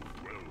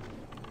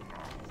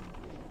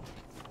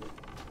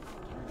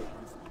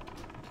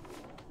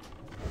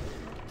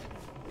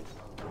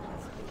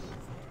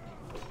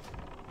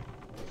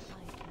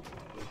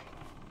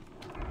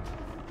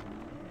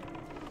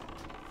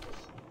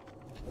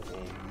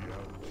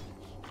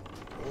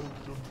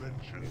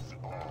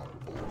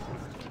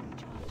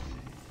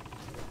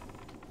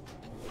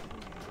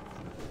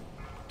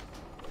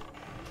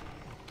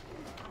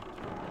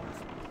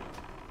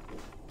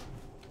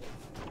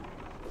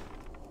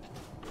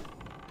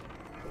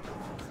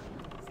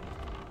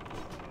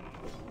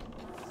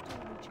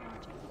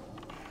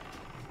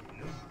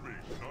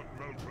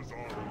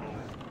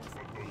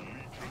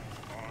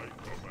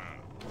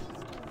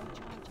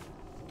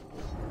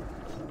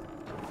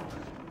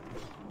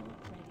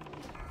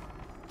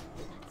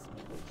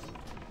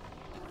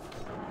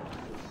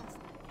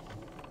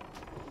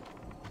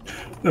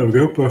 There we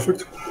go,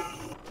 perfect.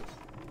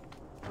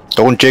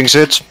 Don't jinx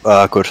it.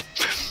 Good.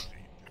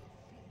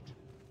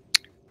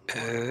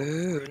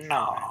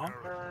 No.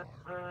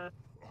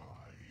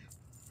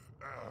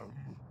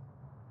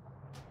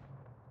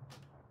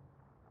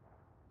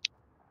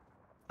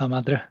 Some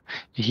other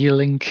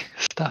healing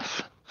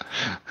stuff.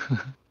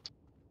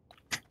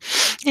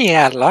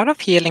 Yeah, a lot of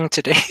healing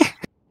today.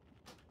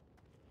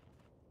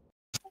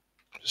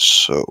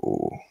 So,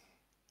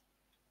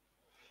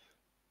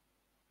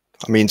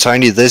 I mean,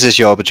 Tiny, this is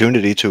your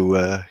opportunity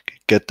to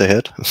get the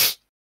head.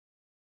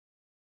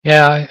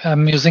 Yeah,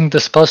 I'm using the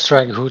spell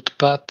strike hood,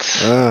 but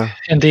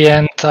in the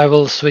end I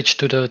will switch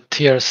to the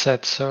tier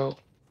set, so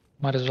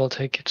might as well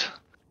take it.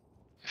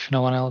 If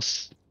no one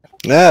else.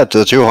 Yeah,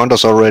 the 2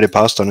 hunters already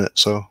passed on it,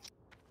 so.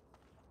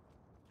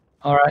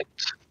 Alright.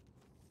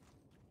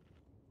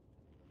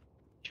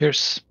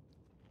 Cheers.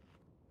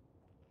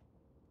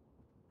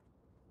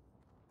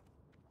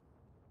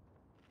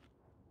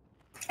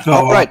 So,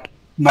 Alright,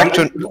 back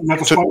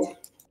to,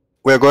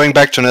 we're going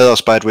back to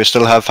Netherspite. We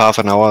still have half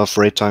an hour of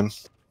raid time.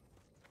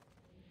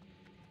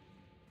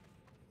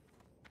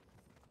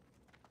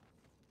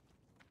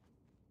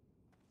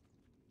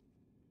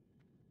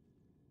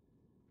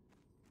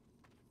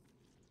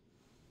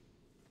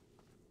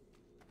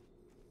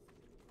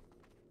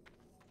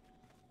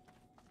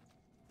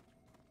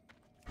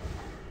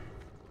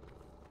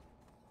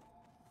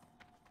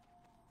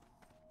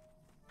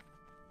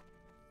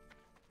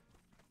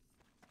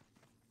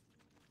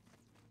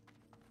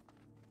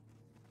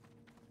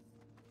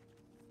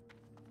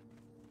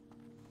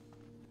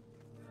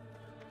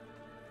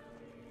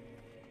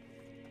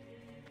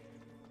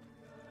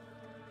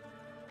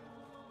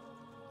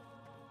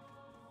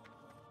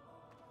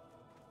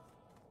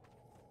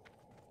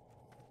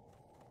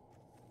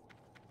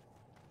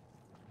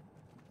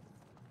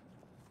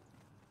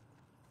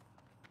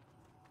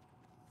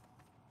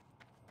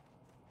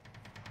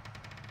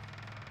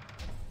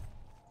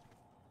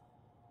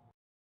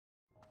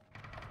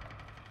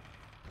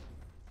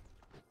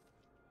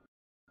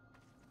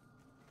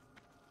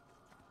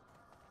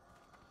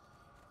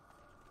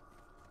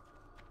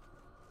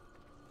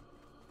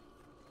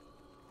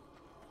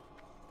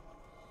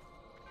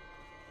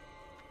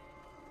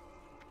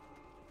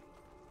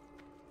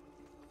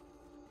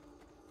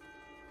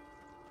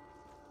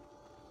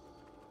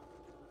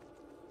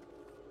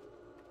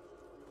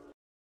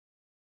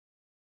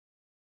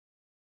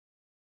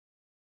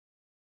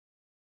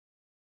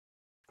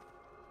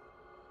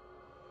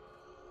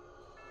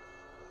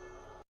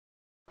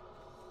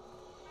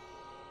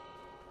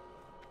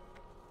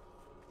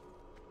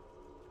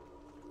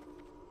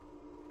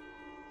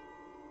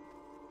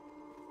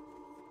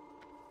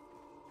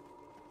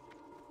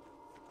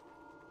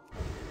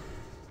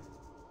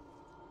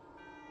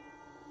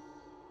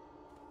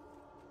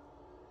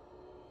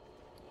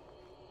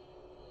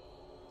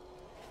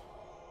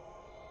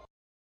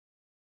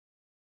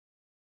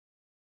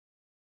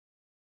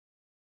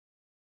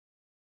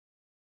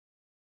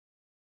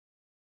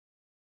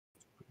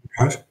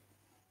 Guys?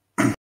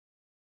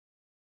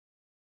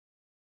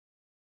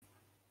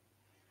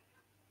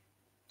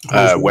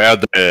 Where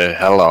the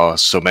hell are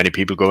so many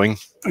people going?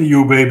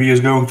 You baby is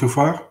going too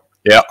far.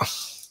 Yeah.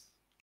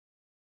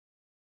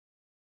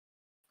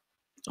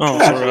 Oh,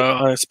 sorry,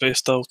 I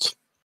spaced out.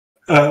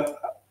 I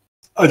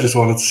just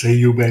wanted to say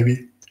you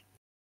baby.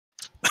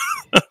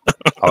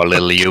 Our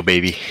little you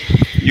baby.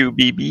 You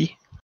BB.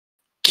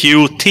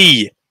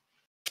 QT.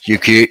 You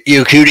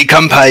cutie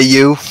compy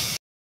you.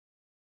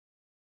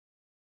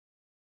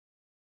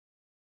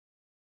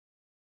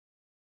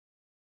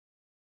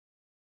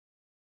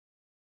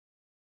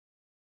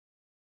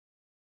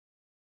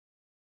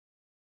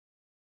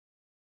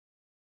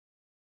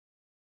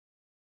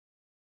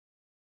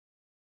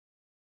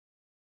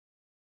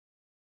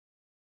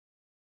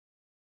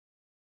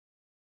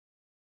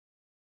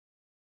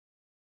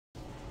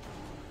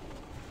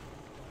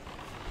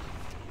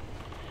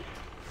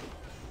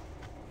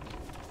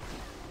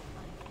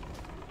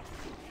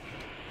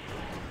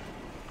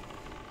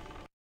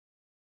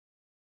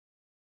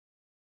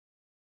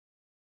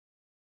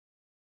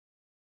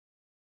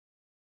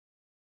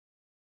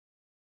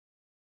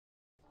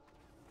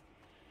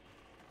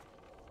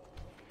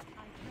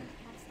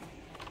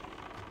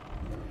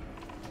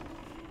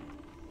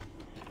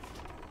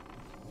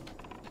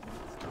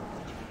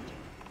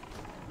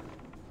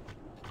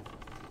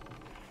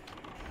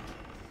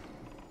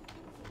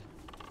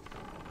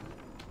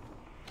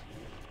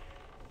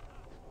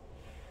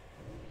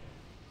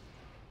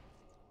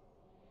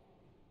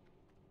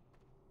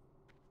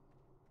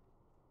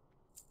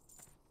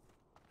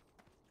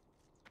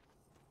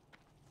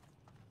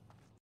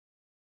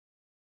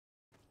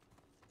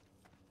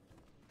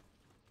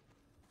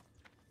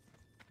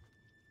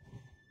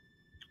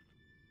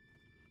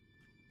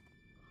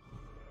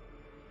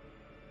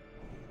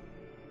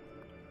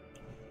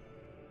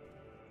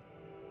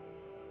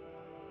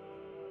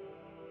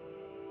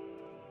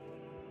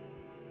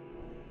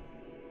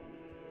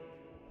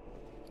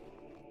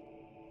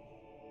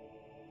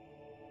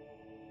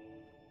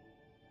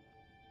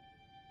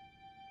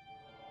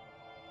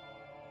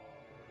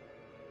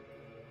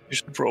 You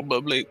should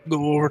probably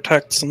go over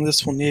tax on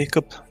this one,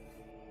 Jacob.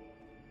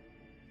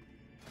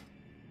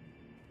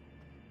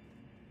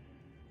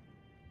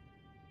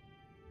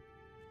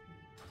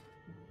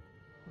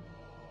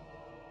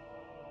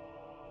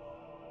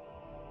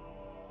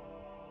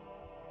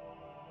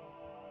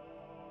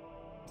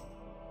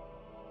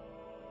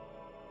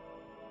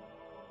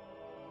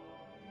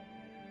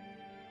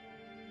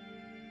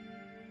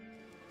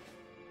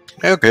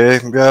 Okay,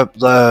 yeah,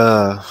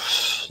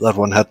 that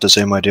one had the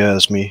same idea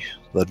as me,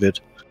 that bit.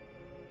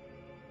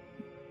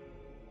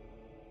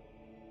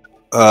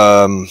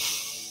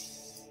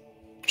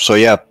 So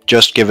yeah,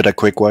 just give it a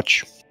quick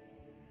watch.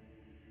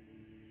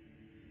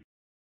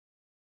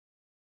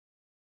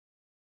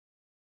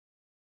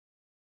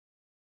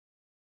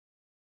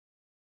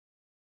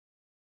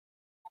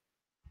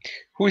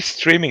 Who is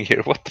streaming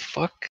here? What the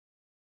fuck?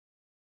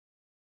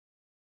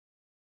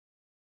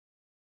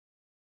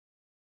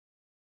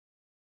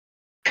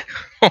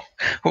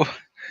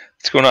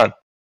 What's going on?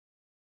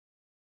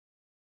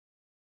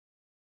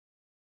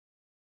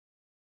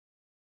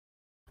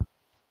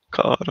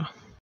 God.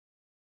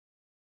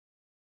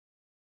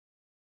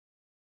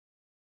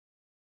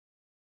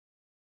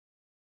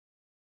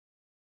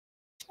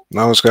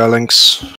 Now, Skylinks.